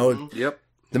whatever, you know? Mm-hmm. Yep.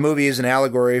 The movie is an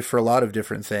allegory for a lot of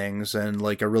different things, and,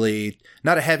 like, a really,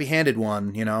 not a heavy-handed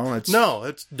one, you know? No,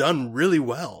 it's done really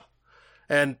well.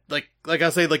 And, like I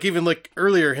say, like, even, like,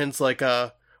 earlier hints, like,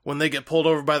 when they get pulled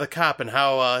over by the cop and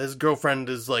how his girlfriend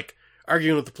is, like,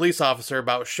 arguing with the police officer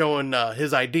about showing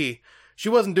his ID. She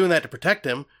wasn't doing that to protect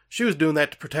him. She was doing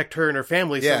that to protect her and her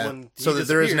family. Yeah, so that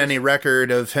there isn't any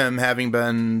record of him having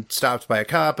been stopped by a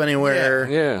cop anywhere.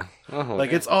 Yeah.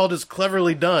 Like, it's all just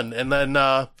cleverly done. And then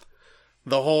the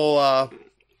whole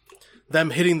them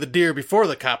hitting the deer before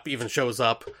the cop even shows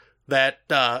up, that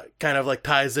kind of, like,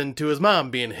 ties into his mom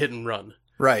being hit and run.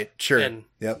 Right, sure. And,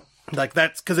 yep. Like,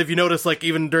 that's because if you notice, like,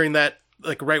 even during that,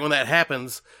 like, right when that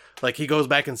happens, like, he goes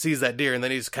back and sees that deer, and then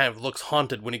he just kind of looks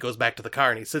haunted when he goes back to the car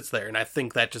and he sits there. And I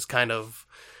think that just kind of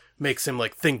makes him,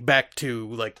 like, think back to,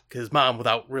 like, his mom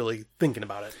without really thinking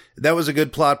about it. That was a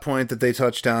good plot point that they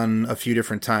touched on a few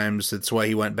different times. That's why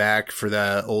he went back for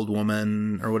that old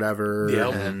woman or whatever.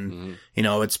 Yep. And, you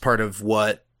know, it's part of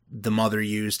what the mother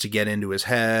used to get into his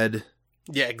head.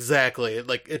 Yeah, exactly.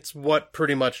 Like, it's what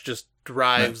pretty much just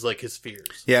drives, like, his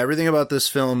fears. Yeah, everything about this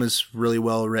film is really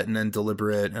well written and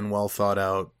deliberate and well thought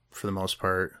out for the most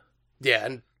part. Yeah,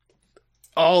 and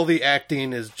all the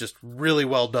acting is just really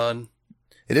well done.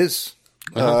 It is.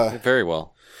 Very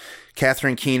well.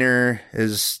 Catherine Keener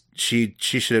she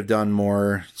should have done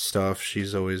more stuff.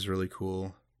 She's always really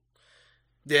cool.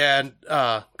 Yeah, and,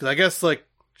 'cause I guess, like,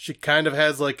 she kind of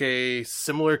has, like, a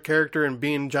similar character in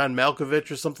being John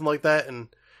Malkovich or something like that, and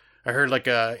I heard, like,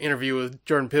 a interview with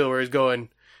Jordan Peele where he's going,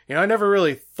 you know, I never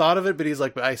really thought of it, but he's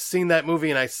like, but I seen that movie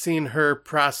and I seen her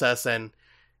process, and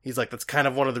he's like, that's kind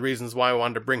of one of the reasons why I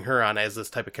wanted to bring her on as this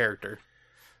type of character.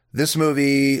 This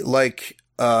movie, like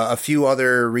a few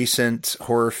other recent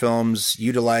horror films,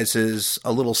 utilizes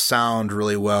a little sound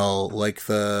really well, like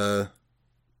the...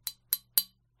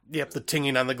 Yep, the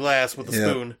tinging on the glass with the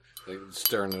spoon. Like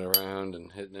stirring it around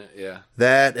and hitting it, yeah.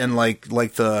 That and like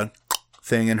the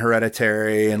thing in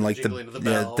Hereditary and like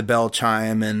the bell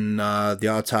chime and the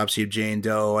Autopsy of Jane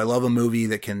Doe. I love a movie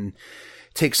that can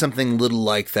take something little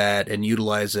like that and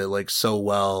utilize it like so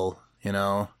well, you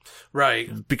know?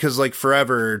 Right. Because like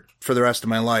forever, for the rest of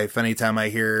my life, anytime I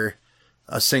hear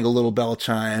a single little bell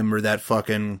chime or that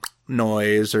fucking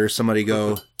noise or somebody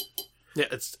go... Yeah,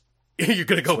 it's... You're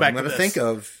going to go back to this. I'm going to think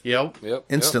of. Yep.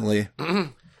 Instantly.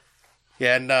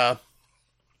 Yeah, and,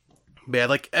 yeah,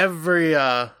 like every,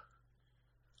 I'm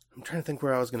trying to think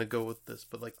where I was going to go with this,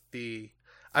 but like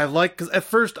I like, cause at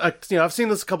first, I've seen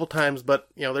this a couple times, but,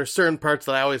 you know, there's certain parts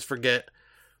that I always forget,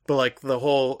 but like the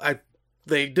whole,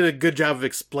 they did a good job of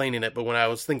explaining it, but when I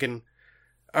was thinking,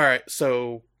 alright,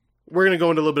 so we're going to go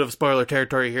into a little bit of spoiler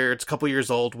territory here. It's a couple years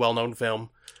old, well-known film.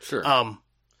 Sure.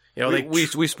 You know,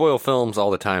 we spoil films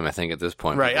all the time, I think, at this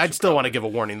point. Right. I'd still want to give a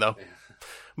warning, though.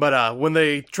 But when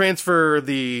they transfer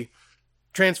the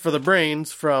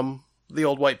brains from the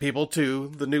old white people to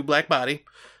the new black body,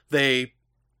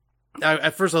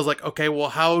 at first I was like, okay, well,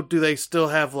 how do they still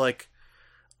have like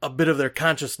a bit of their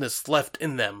consciousness left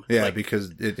in them? Yeah, like,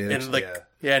 because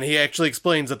yeah, and he actually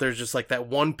explains that there's just like that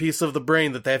one piece of the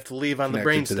brain that they have to leave on the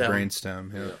brainstem. To the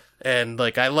brainstem, yeah. And,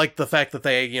 like, I like the fact that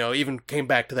they, you know, even came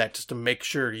back to that just to make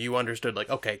sure you understood, like,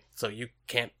 okay, so you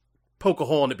can't poke a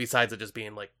hole in it besides it just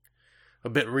being, like, a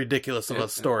bit ridiculous of a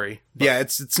story. But, yeah,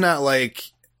 it's not,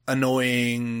 like,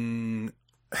 annoying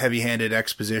heavy-handed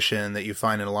exposition that you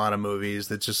find in a lot of movies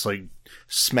that's just like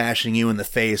smashing you in the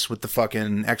face with the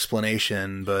fucking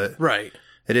explanation, but right.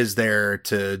 It is there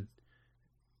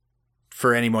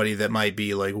for anybody that might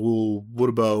be like, well, what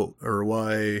about, or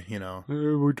why, you know.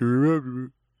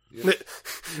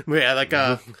 Yeah, like,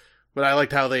 but I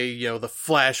liked how they, you know, the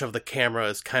flash of the camera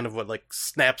is kind of what, like,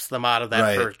 snaps them out of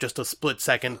that for just a split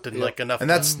second and, like, enough. And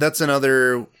that's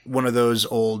another one of those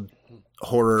old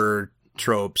horror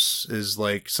tropes, is,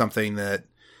 like, something that,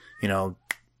 you know,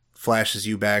 flashes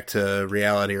you back to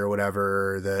reality or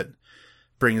whatever, that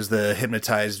brings the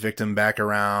hypnotized victim back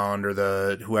around, or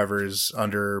the whoever's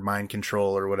under mind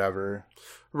control or whatever.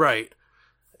 Right.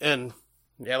 And,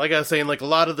 yeah, like I was saying, like, a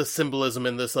lot of the symbolism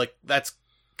in this, like, that's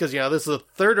because, you know, this is the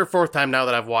third or fourth time now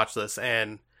that I've watched this,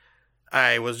 and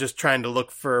I was just trying to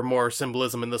look for more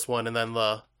symbolism in this one, and then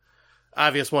the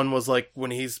obvious one was, like,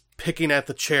 when he's picking at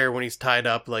the chair when he's tied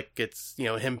up, like, it's, you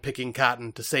know, him picking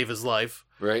cotton to save his life.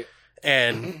 Right.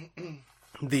 And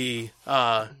the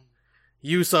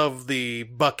use of the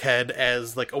buckhead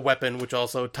as, like, a weapon, which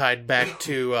also tied back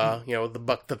to, you know, the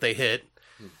buck that they hit,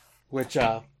 which,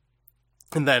 and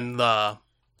then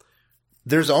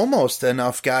there's almost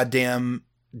enough goddamn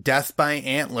death by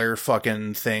antler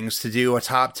fucking things to do a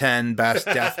top 10 best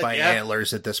death by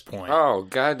antlers at this point. Oh,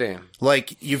 goddamn.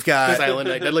 Like, you've got Silent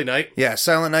Night, Deadly Night. Yeah,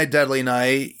 Silent Night, Deadly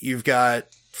Night. You've got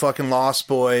fucking Lost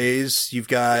Boys. You've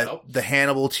got the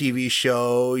Hannibal TV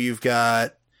show. You've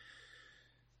got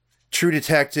True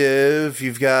Detective.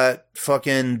 You've got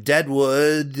fucking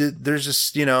Deadwood. There's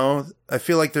just, you know, I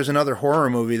feel like there's another horror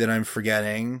movie that I'm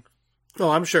forgetting.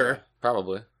 Oh, I'm sure.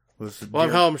 Probably.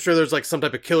 Well, I'm sure there's, like, some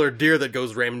type of killer deer that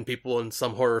goes ramming people in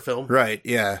some horror film. Right,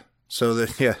 yeah. So,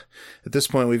 at this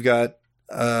point, we've got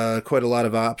quite a lot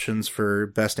of options for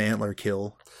best antler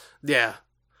kill. Yeah.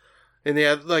 And,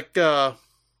 yeah, like, but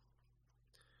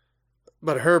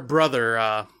her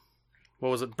brother, what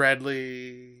was it,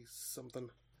 Bradley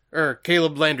something? Or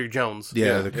Caleb Landry Jones.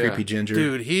 Yeah, the creepy ginger.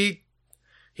 Dude, he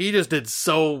just did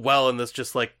so well in this,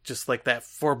 just like that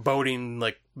foreboding,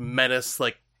 like, menace,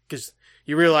 like, because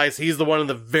you realize he's the one in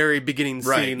the very beginning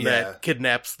scene that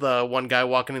kidnaps the one guy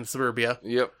walking in suburbia.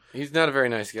 Yep. He's not a very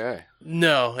nice guy.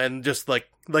 No, and just like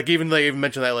even they even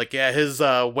mentioned that, like, yeah, his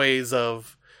ways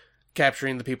of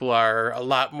capturing the people are a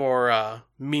lot more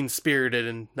mean-spirited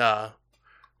and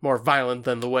more violent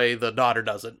than the way the daughter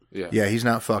does it. Yeah, he's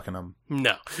not fucking them.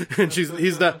 No. And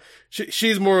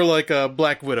she's more like a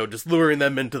Black Widow, just luring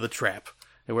them into the trap,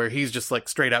 and where he's just, like,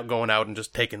 straight out going out and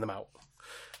just taking them out.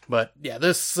 But yeah,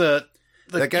 this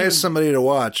that guy's somebody to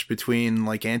watch between,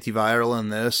 like, Antiviral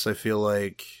and this. I feel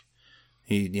like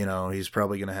he's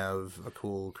probably going to have a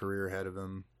cool career ahead of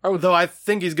him. Though I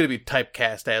think he's going to be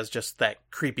typecast as just that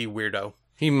creepy weirdo.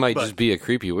 He might just be a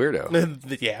creepy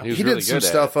weirdo. Yeah. He did some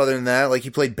stuff other than that. Like, he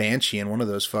played Banshee in one of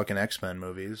those fucking X-Men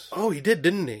movies. Oh, he did,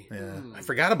 didn't he? Yeah. I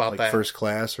forgot about that. First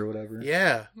Class or whatever.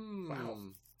 Yeah. Wow.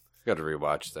 Got to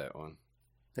rewatch that one.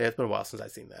 Yeah, it's been a while since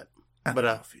I've seen that. But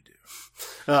if you do.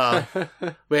 But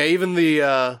yeah, even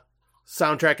the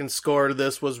soundtrack and score to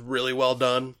this was really well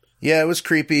done. Yeah, it was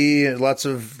creepy. Lots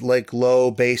of, like, low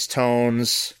bass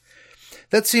tones.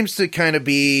 That seems to kind of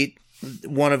be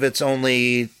one of its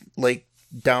only, like,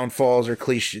 downfalls or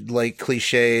cliches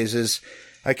is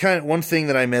one thing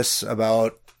that I miss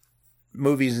about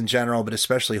movies in general, but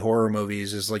especially horror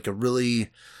movies, is, like, a really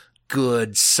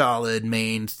good, solid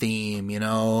main theme, you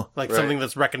know? Like something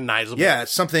that's recognizable. Yeah,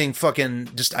 something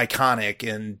fucking just iconic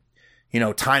and, you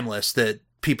know, timeless that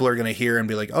people are going to hear and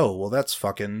be like, oh, well, that's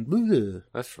fucking...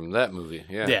 That's from that movie,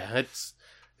 yeah. Yeah, it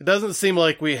doesn't seem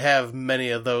like we have many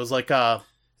of those. Like,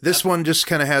 this one just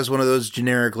kind of has one of those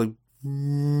generic, like...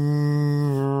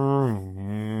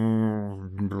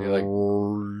 like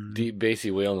deep,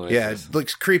 bassy whale noises. Yeah,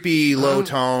 like creepy low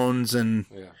tones and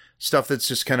stuff that's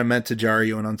just kind of meant to jar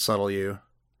you and unsettle you.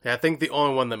 Yeah, I think the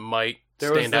only one that might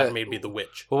stand out to me would be The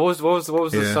Witch. What was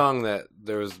the song that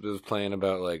was playing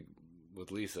about, like,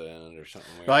 with Lisa in it or something?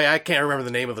 Oh, I can't remember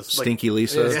the name of the Stinky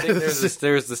Lisa.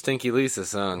 There's the Stinky Lisa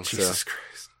song. Jesus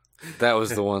Christ. That was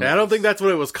the one. I don't think that's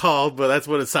what it was called, but that's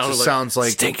what it sounded like. Sounds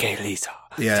like Stinky Lisa.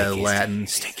 Yeah, Stinky, Latin.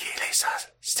 Stinky Lisa.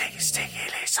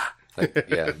 Stinky Lisa. Like,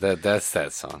 yeah, that's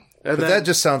that song. But that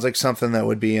just sounds like something that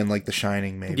would be in, like, The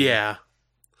Shining, maybe. Yeah.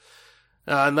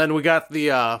 And then we got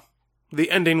the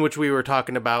ending, which we were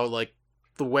talking about, like,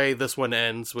 the way this one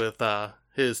ends with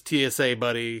his TSA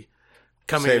buddy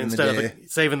coming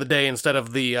saving the day instead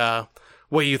of the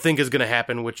way you think is going to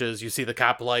happen, which is you see the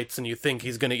cop lights and you think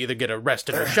he's going to either get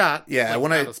arrested or shot. Yeah,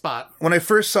 like, on the spot. When I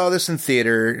first saw this in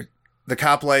theater, the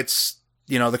cop lights,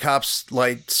 you know, the cops'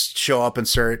 lights show up and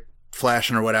start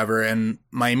flashing or whatever, and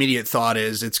my immediate thought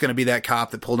is it's going to be that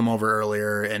cop that pulled him over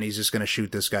earlier, and he's just going to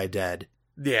shoot this guy dead.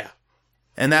 Yeah.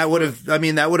 And that would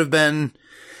have been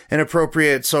an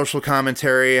appropriate social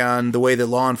commentary on the way that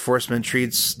law enforcement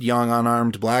treats young,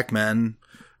 unarmed black men.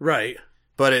 Right.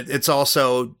 But it's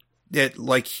also,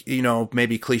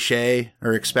 maybe cliche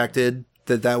or expected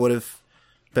that would have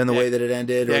been the way that it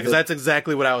ended. Yeah, because that's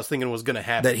exactly what I was thinking was going to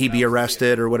happen. That he be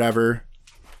arrested or whatever.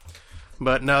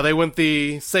 But no, they went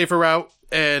the safer route,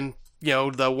 and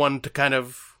the one to kind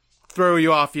of throw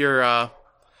you off what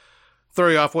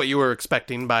you were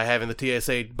expecting by having the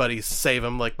TSA buddies save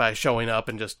him, like by showing up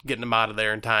and just getting him out of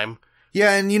there in time.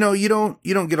 Yeah, and you don't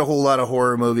get a whole lot of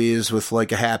horror movies with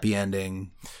like a happy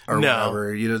ending or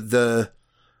whatever.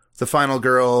 The final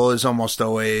girl is almost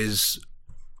always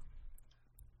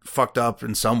fucked up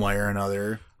in some way or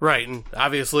another. Right, and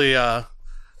obviously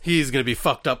he's going to be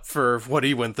fucked up for what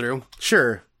he went through.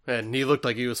 Sure. And he looked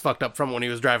like he was fucked up from when he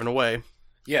was driving away.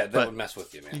 Yeah, that would mess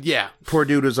with you, man. Yeah. Poor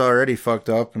dude was already fucked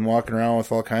up and walking around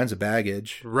with all kinds of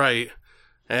baggage. Right.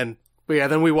 But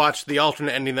then we watched the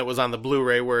alternate ending that was on the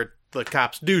Blu-ray where the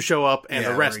cops do show up and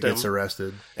arrest him. Gets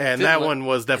arrested. And one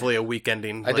was definitely a weak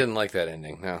ending. I didn't like that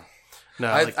ending, no.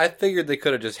 No, I figured they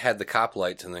could have just had the cop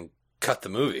lights and then cut the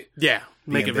movie. Yeah,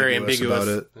 make it very ambiguous. About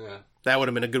it. Yeah. That would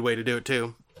have been a good way to do it,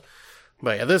 too.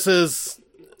 But yeah, this is...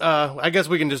 I guess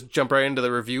we can just jump right into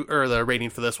the review, or the rating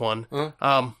for this one.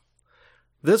 Uh-huh.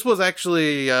 This was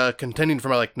actually contending for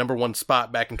my number one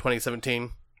spot back in 2017.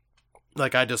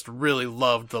 I just really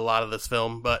loved a lot of this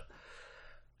film, but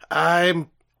I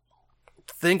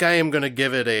think I am going to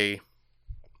give it a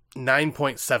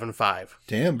 9.75.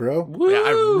 Damn, bro. Yeah,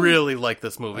 I really like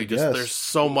this movie. Guess. There's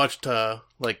so much to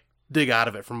dig out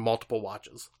of it from multiple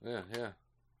watches.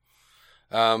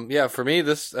 Yeah. For me,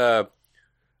 this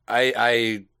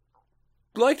I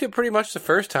liked it pretty much the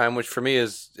first time, which for me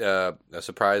is a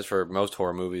surprise for most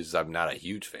horror movies. I'm not a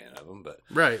huge fan of them, but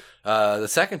right. The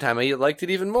second time I liked it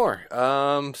even more.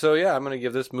 So yeah, I'm going to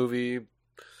give this movie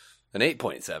an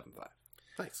 8.75.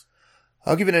 Thanks.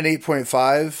 I'll give it an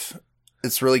 8.5.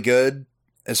 It's really good,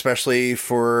 especially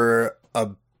for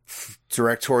a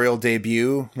directorial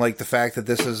debut. Like the fact that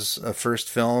this is a first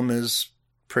film is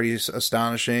pretty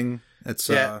astonishing. It's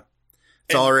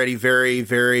already very,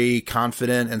 very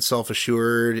confident and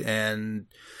self-assured and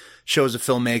shows a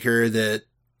filmmaker that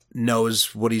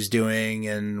knows what he's doing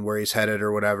and where he's headed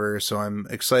or whatever. So I'm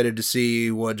excited to see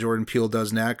what Jordan Peele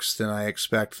does next, and I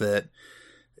expect that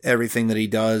everything that he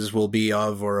does will be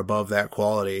of or above that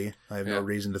quality. I have no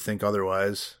reason to think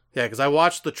otherwise. Yeah, because I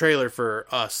watched the trailer for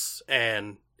Us,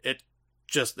 and it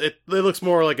looks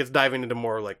more like it's diving into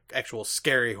more actual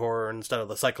scary horror instead of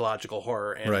the psychological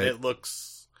horror, and it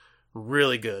looks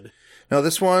really good. No,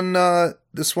 this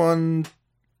one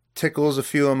tickles a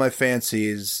few of my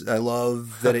fancies. I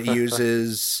love that it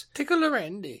uses Tickle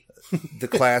Randy. The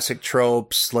classic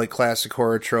tropes, like classic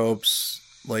horror tropes,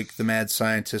 like the mad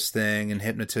scientist thing and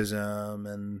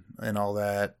hypnotism and all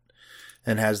that,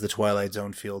 and has the Twilight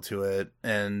Zone feel to it,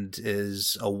 and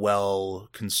is a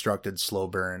well-constructed slow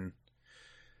burn.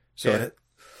 So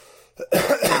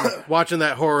watching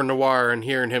that horror noir and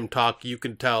hearing him talk, you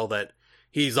can tell that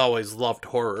he's always loved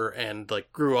horror and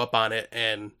grew up on it,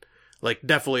 and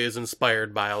definitely is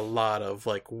inspired by a lot of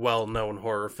well-known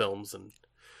horror films, and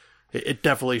it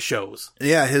definitely shows.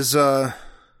 Yeah, his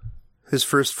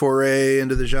first foray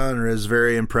into the genre is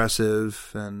very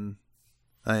impressive, and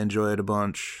I enjoy it a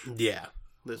bunch. Yeah,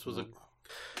 this was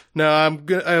I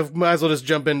might as well just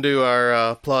jump into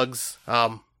our plugs.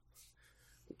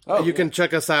 You can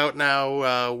check us out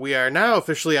now. We are now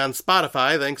officially on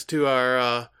Spotify, thanks to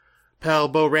our pal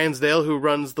Bo Ransdale, who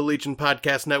runs the Legion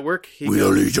Podcast Network. We are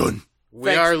Legion.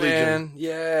 We are Legion. Man.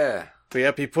 Yeah. But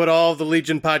yep, he put all the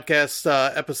Legion Podcast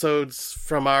episodes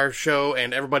from our show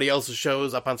and everybody else's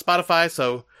shows up on Spotify,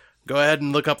 so go ahead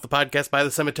and look up the Podcast by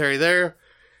the Cemetery there.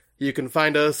 You can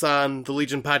find us on the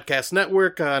Legion Podcast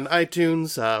Network on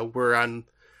iTunes. We're on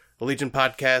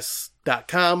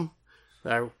legionpodcasts.com.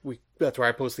 That's where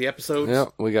I post the episodes.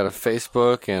 Yep, we got a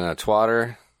Facebook and a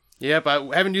Twitter. Yep,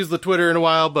 I haven't used the Twitter in a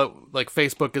while, but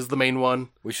Facebook is the main one.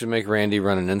 We should make Randy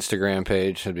run an Instagram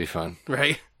page. It'd be fun.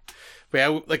 Right? But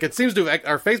yeah, it seems to have,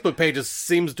 our Facebook page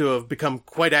seems to have become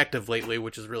quite active lately,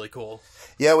 which is really cool.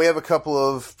 Yeah, we have a couple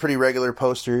of pretty regular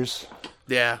posters.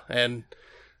 Yeah, and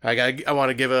I want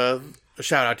to give a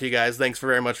shout out to you guys. Thanks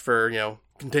very much for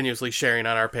continuously sharing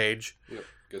on our page. Yep,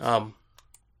 good stuff.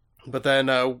 But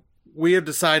then we have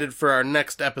decided for our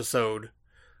next episode,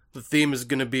 the theme is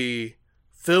going to be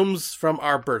films from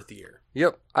our birth year.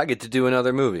 Yep, I get to do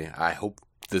another movie. I hope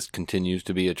this continues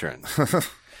to be a trend.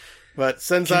 But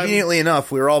since conveniently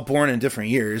enough, we were all born in different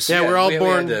years. Yeah, we're all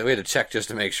born. We had to check just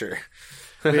to make sure.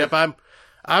 Yep,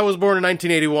 I was born in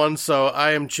 1981, so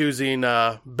I am choosing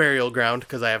Burial Ground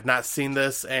because I have not seen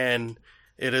this, and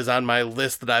it is on my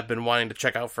list that I've been wanting to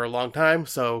check out for a long time.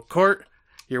 So, Court,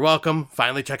 you're welcome.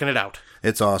 Finally checking it out.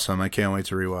 It's awesome. I can't wait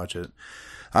to rewatch it.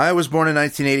 I was born in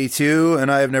 1982, and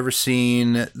I have never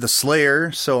seen The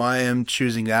Slayer, so I am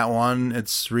choosing that one.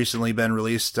 It's recently been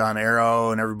released on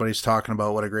Arrow, and everybody's talking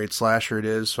about what a great slasher it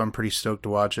is, so I'm pretty stoked to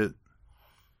watch it.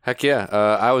 Heck yeah.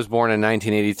 I was born in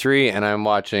 1983, and I'm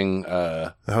watching...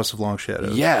 The House of Long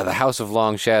Shadows. Yeah, The House of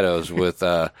Long Shadows with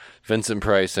Vincent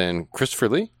Price and Christopher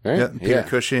Lee, right? Yeah, Peter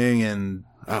Cushing and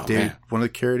David, one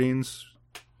of the Carradines.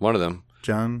 One of them.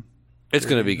 John. It's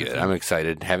going to be good. I'm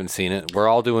excited. Haven't seen it. We're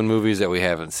all doing movies that we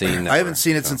haven't seen. I haven't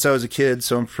seen it since I was a kid,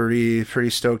 so I'm pretty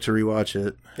stoked to rewatch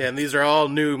it. Yeah, and these are all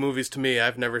new movies to me.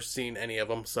 I've never seen any of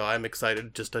them, so I'm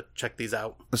excited just to check these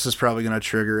out. This is probably going to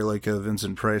trigger like a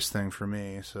Vincent Price thing for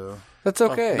me, so... That's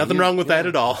okay. Nothing wrong with that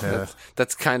at all. Yeah.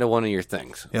 That's kind of one of your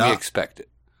things. Yeah. We expect it.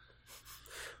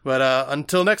 But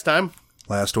until next time...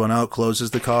 Last one out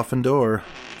closes the coffin door.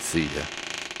 See ya.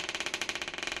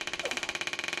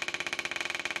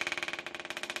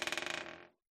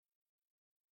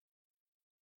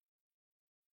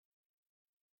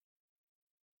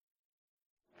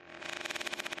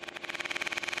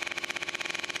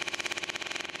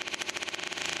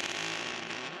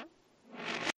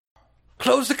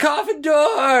 Close the coffin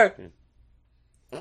door!